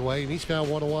Avenue in your way. And eastbound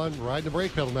 101, riding the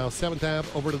brake pedal now, 7th Ave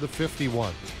over to the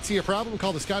 51. See a problem?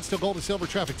 Call the Scottsdale Gold and Silver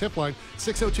Traffic Tip Line,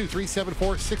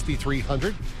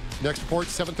 602-374-6300. Next report,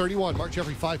 7:31. Mark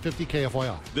Jeffrey, 550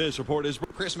 KFYI. This report is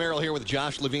Chris Merrill here with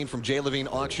Josh Levine from J. Levine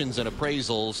Auctions and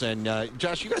Appraisals. And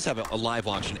Josh, you guys have a live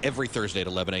auction every Thursday at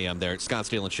 11 a.m. there at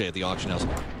Scottsdale and Shea at the auction house.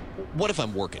 What if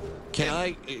I'm working? Can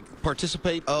I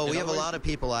participate? Oh, we have a lot of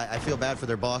people. I feel bad for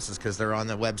their bosses because they're on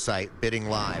the website bidding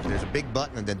live. There's a big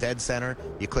button in the dead center.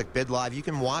 You click bid live. You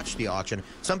can watch the auction.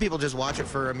 Some people just watch it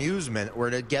for amusement or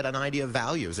to get an idea of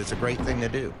values. It's a great thing to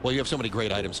do. Well, you have so many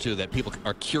great items, too, that people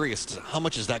are curious to how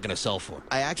much is that going to sell for?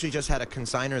 I actually just had a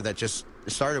consignor that just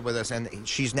started with us, and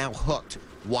she's now hooked,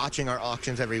 watching our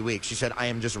auctions every week. She said, I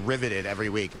am just riveted every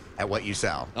week at what you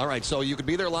sell. All right, so you could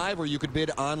be there live or you could bid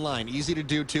online. Easy to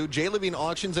do, too. J. Levine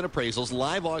Auctions and Appraisals,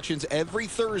 live auctions every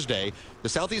Thursday. The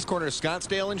southeast corner of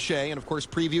Scottsdale and Shea, and, of course,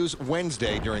 previews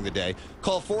Wednesday during the day.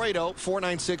 Call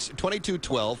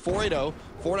 480-496-2212,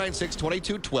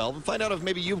 480-496-2212, and find out if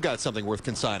maybe you've got something worth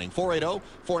consigning.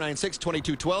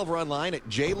 480-496-2212 or online at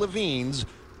jlevines.com.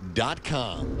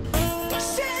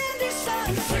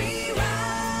 Sanderson Free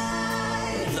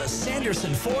Ride. The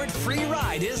Sanderson Ford Free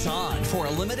Ride is on for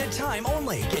a limited time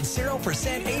only. Get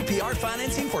 0% APR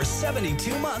financing for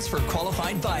 72 months for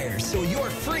qualified buyers, so you're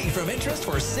free from interest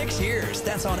for 6 years.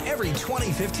 That's on every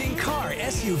 2015 car,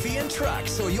 SUV, and truck,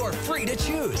 so you're free to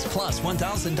choose. Plus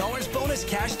 $1,000 bonus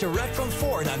cash direct from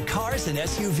Ford on cars and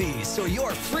SUVs, so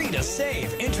you're free to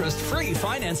save. Interest-free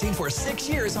financing for 6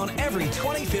 years on every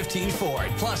 2015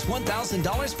 Ford. Plus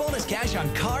 $1,000 bonus cash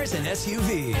on cars and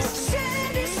SUVs.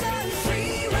 Sanderson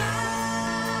Free Ride.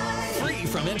 Free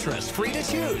from interest, free to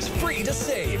choose, free to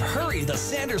save. Hurry, the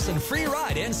Sanderson Free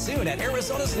Ride ends soon at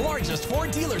Arizona's largest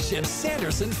Ford dealership,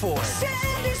 Sanderson Ford.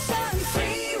 Sanderson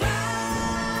Free Ride.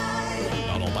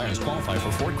 Not all buyers qualify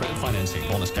for Ford credit financing.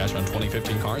 Bonus cash on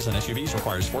 2015 cars and SUVs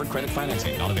requires Ford credit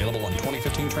financing. Not available on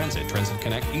 2015 Transit, Transit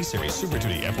Connect, E-Series, Super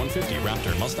Duty, F-150,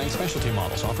 Raptor, Mustang Specialty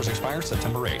models. Offers expire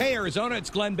September 8th. Hey, Arizona, it's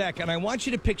Glenn Beck, and I want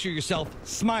you to picture yourself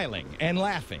smiling and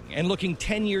laughing and looking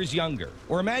 10 years younger.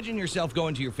 Or imagine yourself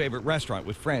going to your favorite restaurant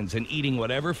with friends and eating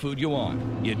whatever food you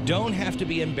want. You don't have to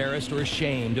be embarrassed or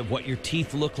ashamed of what your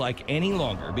teeth look like any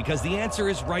longer, because the answer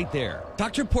is right there.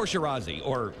 Dr. Porsche Razi,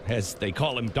 or as they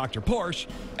call him, Dr. Porsche,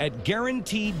 at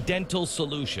Guaranteed Dental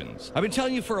Solutions. I've been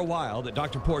telling you for a while that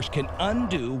Dr. Porsche can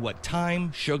undo what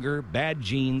time, sugar, bad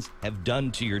genes have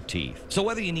done to your teeth. So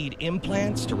whether you need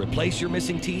implants to replace your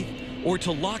missing teeth or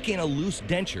to lock in a loose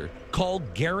denture, call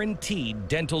Guaranteed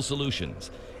Dental Solutions.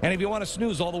 And if you want to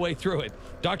snooze all the way through it,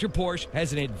 Dr. Porsche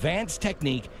has an advanced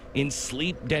technique in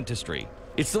sleep dentistry.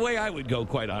 It's the way I would go,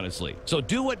 quite honestly. So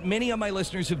do what many of my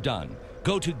listeners have done.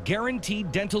 Go to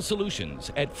Guaranteed Dental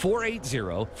Solutions at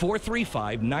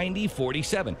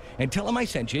 480-435-9047 and tell them I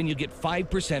sent you, and you'll get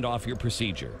 5% off your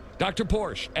procedure. Dr.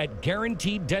 Porsche at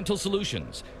Guaranteed Dental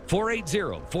Solutions,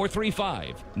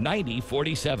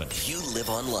 480-435-9047. If you live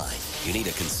online, you need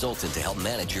a consultant to help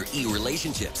manage your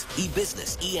e-relationships,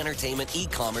 e-business, e-entertainment,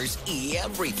 e-commerce,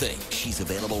 e-everything. She's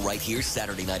available right here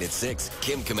Saturday night at 6.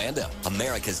 Kim Commando,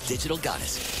 America's digital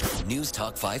goddess. News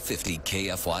Talk 550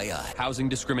 KFYI. Housing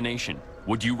discrimination.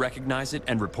 Would you recognize it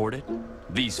and report it?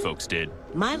 These folks did.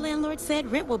 My landlord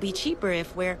said rent will be cheaper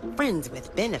if we're friends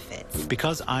with benefits.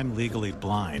 Because I'm legally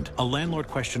blind, a landlord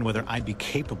questioned whether I'd be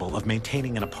capable of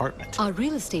maintaining an apartment. Our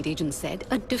real estate agent said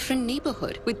a different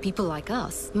neighborhood with people like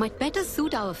us might better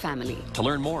suit our family. To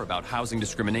learn more about housing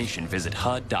discrimination, visit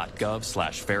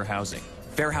HUD.gov/fair housing.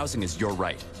 Fair housing is your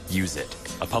right. Use it.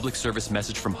 A public service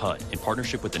message from HUD in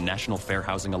partnership with the National Fair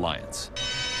Housing Alliance.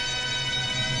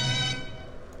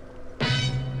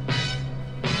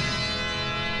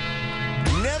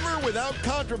 Without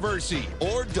controversy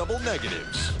or double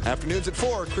negatives. Afternoons at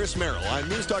 4, Chris Merrill on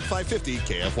News Talk 550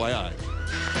 KFYI.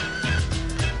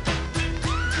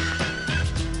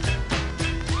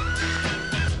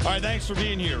 All right, thanks for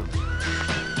being here.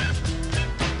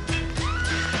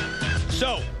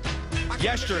 So,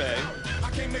 yesterday,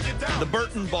 the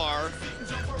Burton Bar,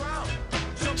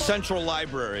 Central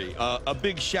Library, a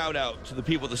big shout out to the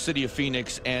people of the city of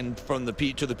Phoenix and to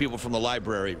the people from the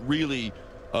library. Really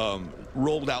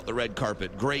rolled out the red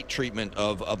carpet. Great treatment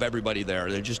of everybody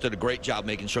there. They just did a great job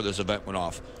making sure this event went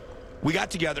off. We got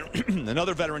together,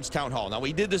 another Veterans Town Hall. Now,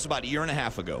 we did this about a year and a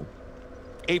half ago.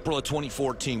 April of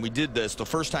 2014, we did this, the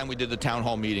first time we did the town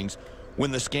hall meetings,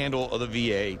 when the scandal of the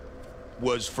VA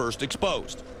was first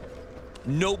exposed.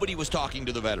 Nobody was talking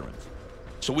to the veterans.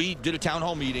 So we did a town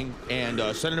hall meeting, and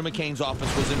Senator McCain's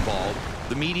office was involved.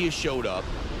 The media showed up,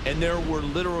 and there were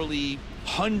literally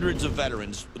hundreds of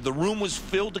veterans. The room was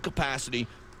filled to capacity,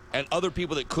 and other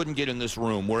people that couldn't get in this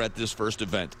room were at this first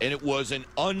event. And it was an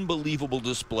unbelievable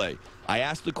display. I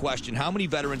asked the question, how many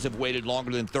veterans have waited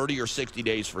longer than 30 or 60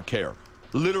 days for care?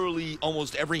 Literally,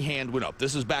 almost every hand went up.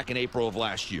 This is back in April of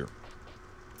last year.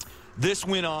 This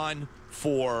went on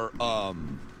for,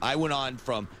 I went on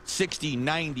from 60,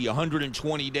 90,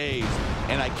 120 days,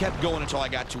 and I kept going until I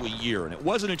got to a year. And it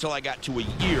wasn't until I got to a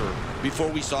year before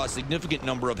we saw a significant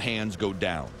number of hands go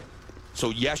down.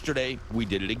 So yesterday, we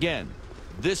did it again.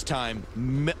 This time,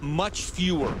 much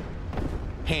fewer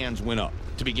hands went up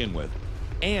to begin with,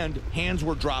 and hands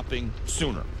were dropping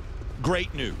sooner.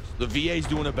 Great news. The VA's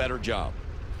doing a better job.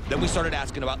 Then we started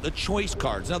asking about the choice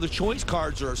cards. Now, the choice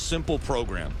cards are a simple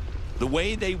program. The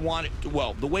way they want it,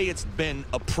 the way it's been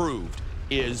approved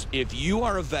is if you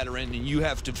are a veteran and you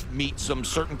have to meet some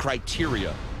certain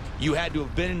criteria, you had to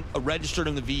have been registered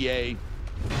in the VA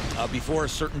before a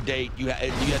certain date. You had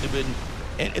to have been,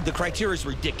 and the criteria is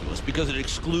ridiculous because it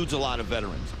excludes a lot of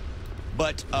veterans.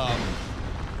 But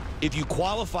if you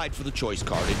qualified for the choice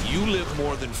card, if you live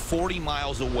more than 40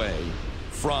 miles away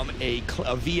from a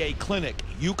VA clinic,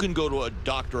 you can go to a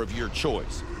doctor of your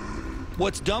choice.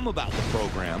 What's dumb about the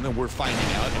program, and we're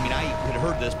finding out, I mean, I had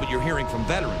heard this, but you're hearing from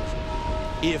veterans.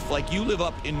 If, like, you live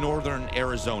up in northern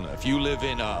Arizona, if you live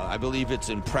in, I believe it's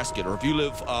in Prescott, or if you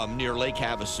live near Lake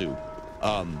Havasu,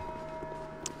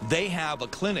 they have a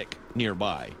clinic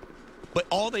nearby. But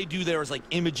all they do there is, like,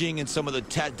 imaging and some of the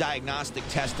diagnostic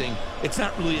testing. It's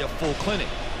not really a full clinic.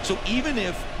 So even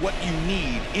if what you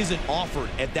need isn't offered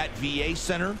at that VA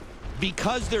center,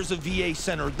 because there's a VA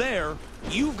center there,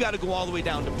 you've got to go all the way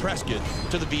down to Prescott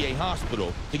to the VA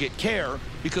hospital to get care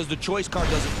because the choice card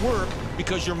doesn't work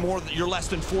because you're less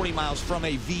than 40 miles from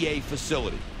a VA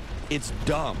facility. It's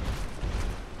dumb.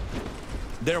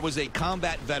 There was a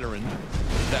combat veteran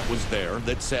that was there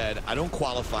that said, I don't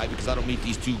qualify because I don't meet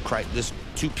these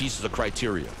two pieces of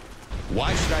criteria.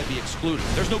 Why should I be excluded?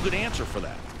 There's no good answer for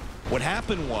that. What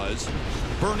happened was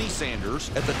Bernie Sanders,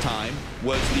 at the time,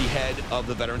 was the head of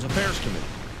the Veterans Affairs Committee.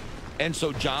 And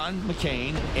so John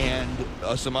McCain and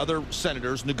some other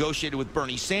senators negotiated with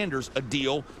Bernie Sanders a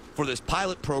deal for this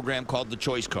pilot program called the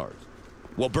Choice Cards.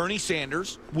 Well, Bernie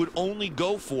Sanders would only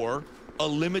go for a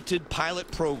limited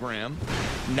pilot program,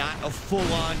 not a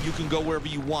full-on you can go wherever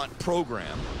you want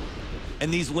program.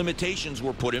 And these limitations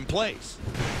were put in place.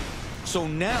 So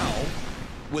now,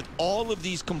 with all of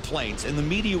these complaints, and the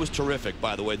media was terrific,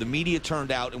 by the way. The media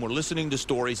turned out and were listening to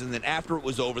stories, and then after it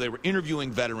was over, they were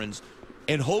interviewing veterans,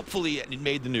 and hopefully it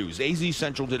made the news. AZ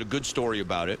Central did a good story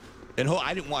about it, and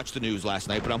I didn't watch the news last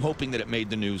night, but I'm hoping that it made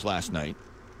the news last night.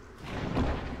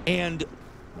 And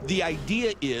the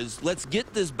idea is, let's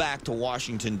get this back to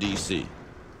Washington, D.C.,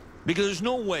 because there's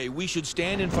no way we should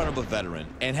stand in front of a veteran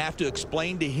and have to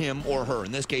explain to him or her,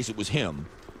 in this case it was him,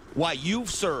 why you've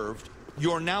served,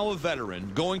 you're now a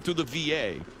veteran going through the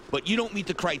VA, but you don't meet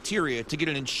the criteria to get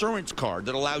an insurance card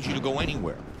that allows you to go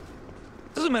anywhere.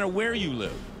 Doesn't matter where you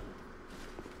live.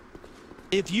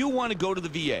 If you want to go to the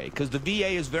VA, because the VA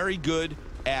is very good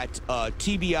at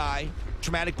TBI,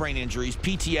 traumatic brain injuries,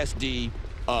 PTSD,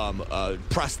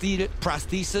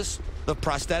 prosthesis, the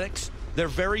prosthetics, they're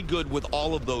very good with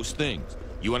all of those things.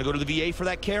 You want to go to the VA for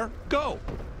that care? Go.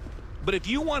 But if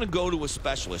you want to go to a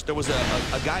specialist, there was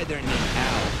a guy there named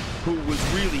Al who was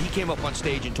really, he came up on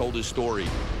stage and told his story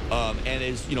and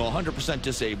is, 100%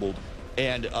 disabled.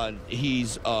 And and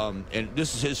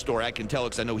this is his story. I can tell it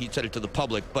because I know he said it to the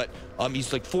public. But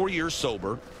he's like 4 years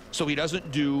sober, so he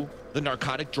doesn't do the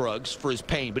narcotic drugs for his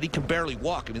pain. But he can barely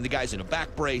walk. I mean, the guy's in a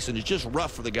back brace, and it's just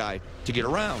rough for the guy to get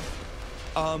around.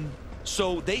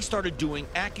 So they started doing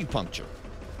acupuncture.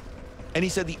 And he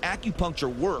said the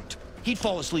acupuncture worked. He'd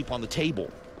fall asleep on the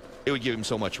table. It would give him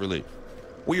so much relief.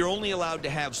 Well, you're only allowed to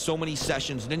have so many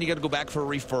sessions, and then you got to go back for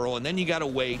a referral, and then you got to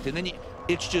wait, and then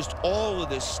it's just all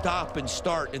of this stop and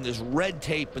start and this red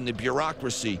tape and the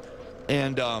bureaucracy.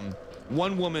 And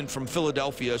one woman from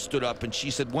Philadelphia stood up and she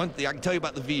said, one thing I can tell you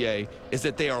about the VA is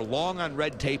that they are long on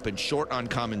red tape and short on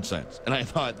common sense. And I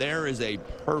thought, there is a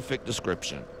perfect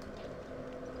description.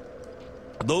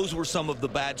 Those were some of the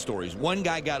bad stories. One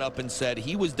guy got up and said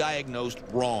he was diagnosed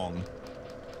wrong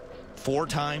 4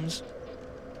 times,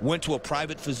 went to a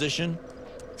private physician,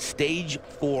 stage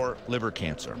 4 liver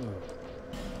cancer,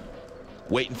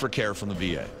 waiting for care from the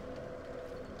VA.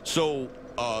 So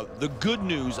the good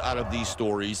news out of these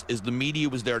stories is the media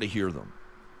was there to hear them.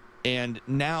 And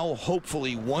now,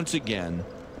 hopefully, once again,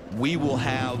 we will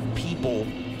have people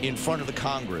in front of the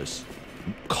Congress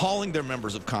calling their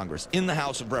members of Congress in the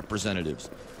House of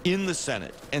Representatives, in the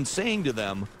Senate, and saying to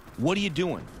them, what are you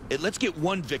doing? Let's get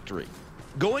one victory.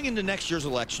 Going into next year's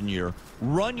election year,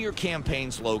 run your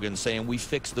campaign slogan saying, we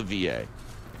fixed the VA.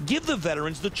 Give the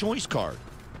veterans the choice card.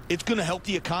 It's going to help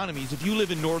the economies. If you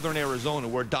live in northern Arizona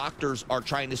where doctors are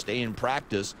trying to stay in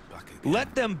practice,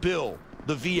 let them bill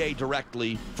the VA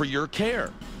directly for your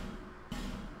care.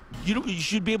 You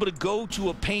should be able to go to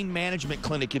a pain management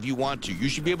clinic if you want to. You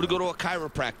should be able to go to a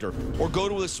chiropractor or go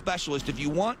to a specialist if you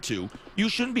want to. You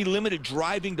shouldn't be limited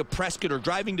driving to Prescott or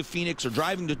driving to Phoenix or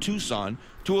driving to Tucson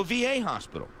to a VA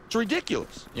hospital. It's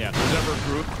ridiculous. Yeah, if there's ever a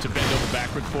group to bend over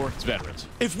backward for, it's veterans.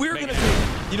 If we're going to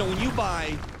take, when you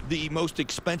buy the most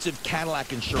expensive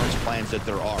Cadillac insurance plans that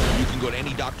there are, you can go to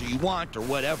any doctor you want or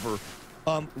whatever,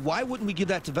 why wouldn't we give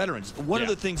that to veterans? One of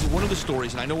the things, one of the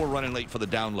stories, and I know we're running late for the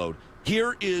download,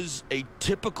 here is a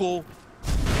typical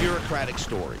bureaucratic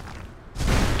story.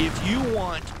 If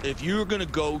you're going to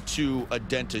go to a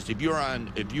dentist, if you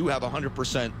have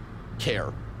 100%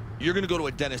 care, you're going to go to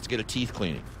a dentist to get a teeth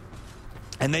cleaning.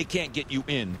 And they can't get you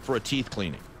in for a teeth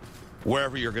cleaning,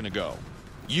 wherever you're going to go.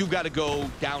 You've got to go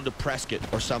down to Prescott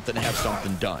or something to have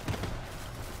something done.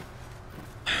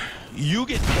 You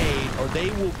get paid, or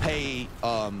they will pay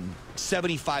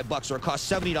 $75, or it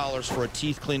costs $70 for a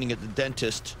teeth cleaning at the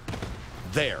dentist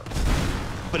there.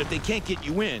 But if they can't get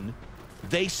you in,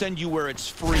 they send you where it's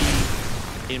free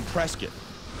in Prescott.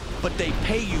 But they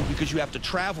pay you, because you have to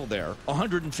travel there,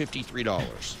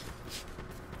 $153.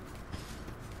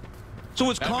 So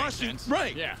it's costing,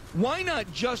 right? Yeah. Why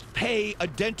not just pay a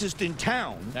dentist in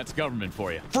town? That's government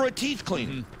for you. For a teeth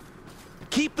cleaning.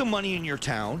 Keep the money in your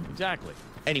town. Exactly.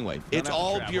 Anyway, it's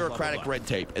all bureaucratic red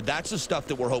tape. And that's the stuff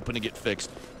that we're hoping to get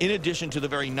fixed, in addition to the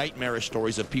very nightmarish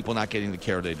stories of people not getting the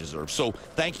care they deserve. So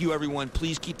thank you, everyone.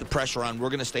 Please keep the pressure on. We're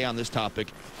going to stay on this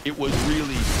topic. It was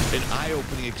really an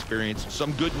eye-opening experience.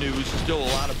 Some good news, still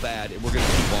a lot of bad, and we're going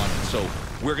to keep on it. So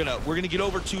we're gonna get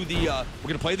over to the we're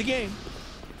gonna play the game.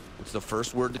 What's the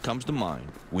first word that comes to mind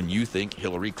when you think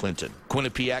Hillary Clinton?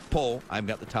 Quinnipiac poll. I've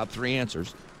got the top 3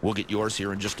 answers. We'll get yours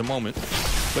here in just a moment.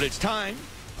 But it's time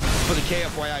for the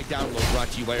KFYI download, brought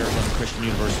to you by Arizona Christian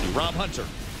University. Rob Hunter.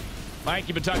 Mike,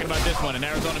 you've been talking about this one. An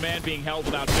Arizona man being held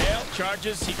without bail.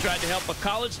 Charges, he tried to help a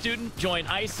college student join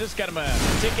ISIS. Got him a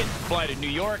ticket, fly to New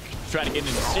York, tried to get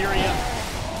into Syria.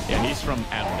 Yeah, he's from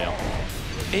Avondale.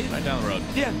 Right down the road.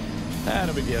 Yeah.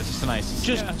 No big deal. It's just a nice...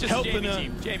 Just helping helping the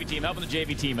JV team. Helping the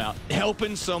JV team out.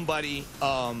 Helping somebody...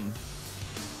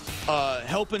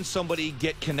 helping somebody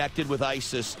get connected with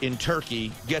ISIS in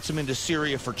Turkey gets them into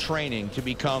Syria for training to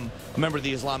become a member of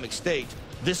the Islamic State.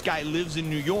 This guy lives in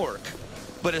New York,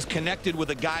 but is connected with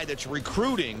a guy that's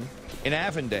recruiting in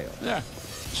Avondale. Yeah.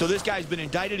 So this guy's been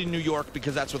indicted in New York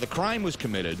because that's where the crime was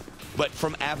committed, but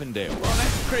from Avondale. Well,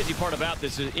 that's the crazy part about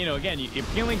this is, you know, again, you're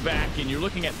peeling back and you're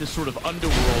looking at this sort of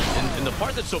underworld, and the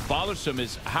part that's so bothersome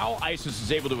is how ISIS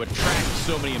is able to attract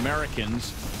so many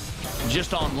Americans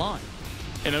just online.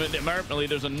 And apparently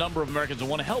there's a number of Americans that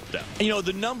want to help them. You know,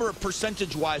 the number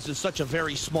percentage-wise is such a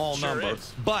very small number.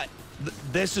 Is. But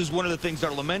this is one of the things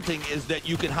they're lamenting, is that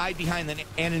you can hide behind the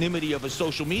anonymity of a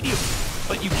social media,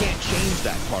 but you can't change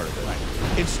that part of it. Right.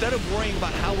 Instead of worrying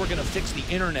about how we're going to fix the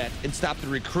internet and stop the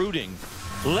recruiting,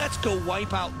 let's go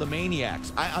wipe out the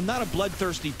maniacs. I'm not a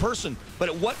bloodthirsty person, but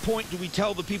at what point do we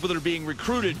tell the people that are being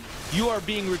recruited, you are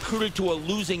being recruited to a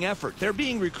losing effort? They're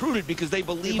being recruited because they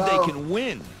believe they can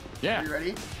win. Yeah. Are you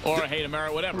ready? Or hate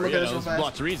America, whatever. You know, there's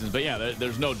lots of reasons. But yeah,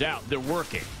 there's no doubt they're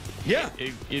working. Yeah.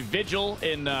 A vigil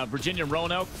in Virginia and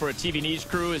Roanoke for a TV News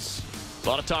crew is a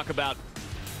lot of talk about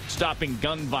stopping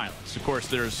gun violence. Of course,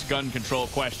 there's gun control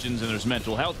questions and there's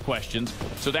mental health questions.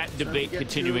 So that debate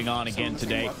continuing on again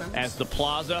today as the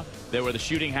plaza, there where the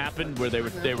shooting happened, where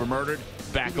they were murdered,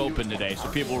 back open today. So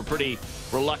people were pretty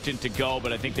reluctant to go,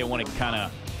 but I think they want to kind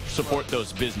of support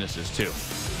those businesses too.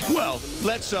 Well,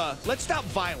 let's stop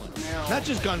violence, not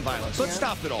just gun violence. Let's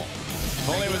stop it all.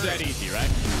 Only it was that easy, right?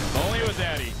 Only it was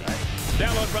that easy.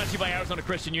 Download brought to you by Arizona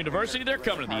Christian University. They're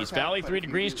coming to the East Valley. 3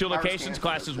 degrees, 2 locations,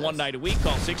 classes 1 night a week.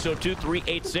 Call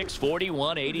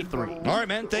 602-386-4183. All right,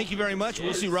 man. Thank you very much.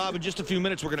 We'll see Rob in just a few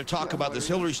minutes. We're going to talk about this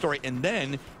Hillary story, and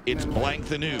then it's Blank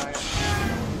the News.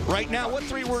 Right now, what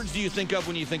 3 words do you think of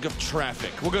when you think of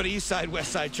traffic? We'll go to East Side,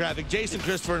 West Side traffic. Jason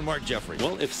Christopher and Mark Jeffrey.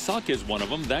 Well, if suck is one of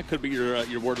them, that could be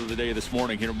your word of the day this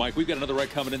morning here, Mike. We've got another wreck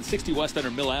coming in. 60 West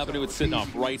under Mill Avenue. It's sitting off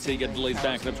right, so you got delays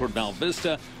backing up toward Val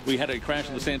Vista. We had a crash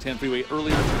on the Santan Freeway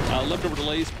earlier. Leftover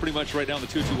delays pretty much right down the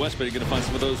 202 West, but you're going to find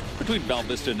some of those between Val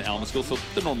Vista and Almasville, so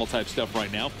the normal type stuff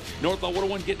right now. Northbound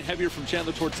 101 getting heavier from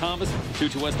Chandler toward Thomas.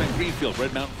 202 Westbound Greenfield,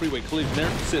 Red Mountain Freeway collision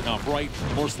there, sitting off right.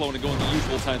 More slowing and going the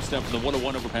usual type stuff from the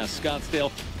 101 overpass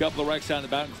Scottsdale. Couple of wrecks out and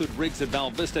about include Riggs at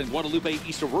Val Vista and Guadalupe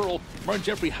east of Rural. Martin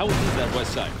Jeffrey, how is that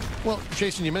west side? Well,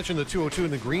 Jason, you mentioned the 202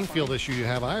 and the Greenfield issue you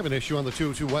have. I have an issue on the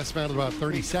 202 westbound at about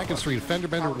 32nd Street. A fender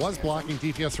bender was blocking.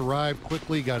 DPS arrived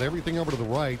quickly, got everything over to the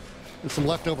right. There's some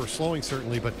leftover slowing,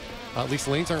 certainly, but at least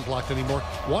the lanes aren't blocked anymore.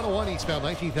 101 eastbound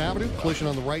 19th Avenue, collision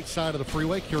on the right side of the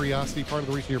freeway. Curiosity, part of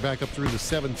the reason you're back up through the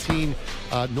 17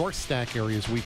 North Stack area is weak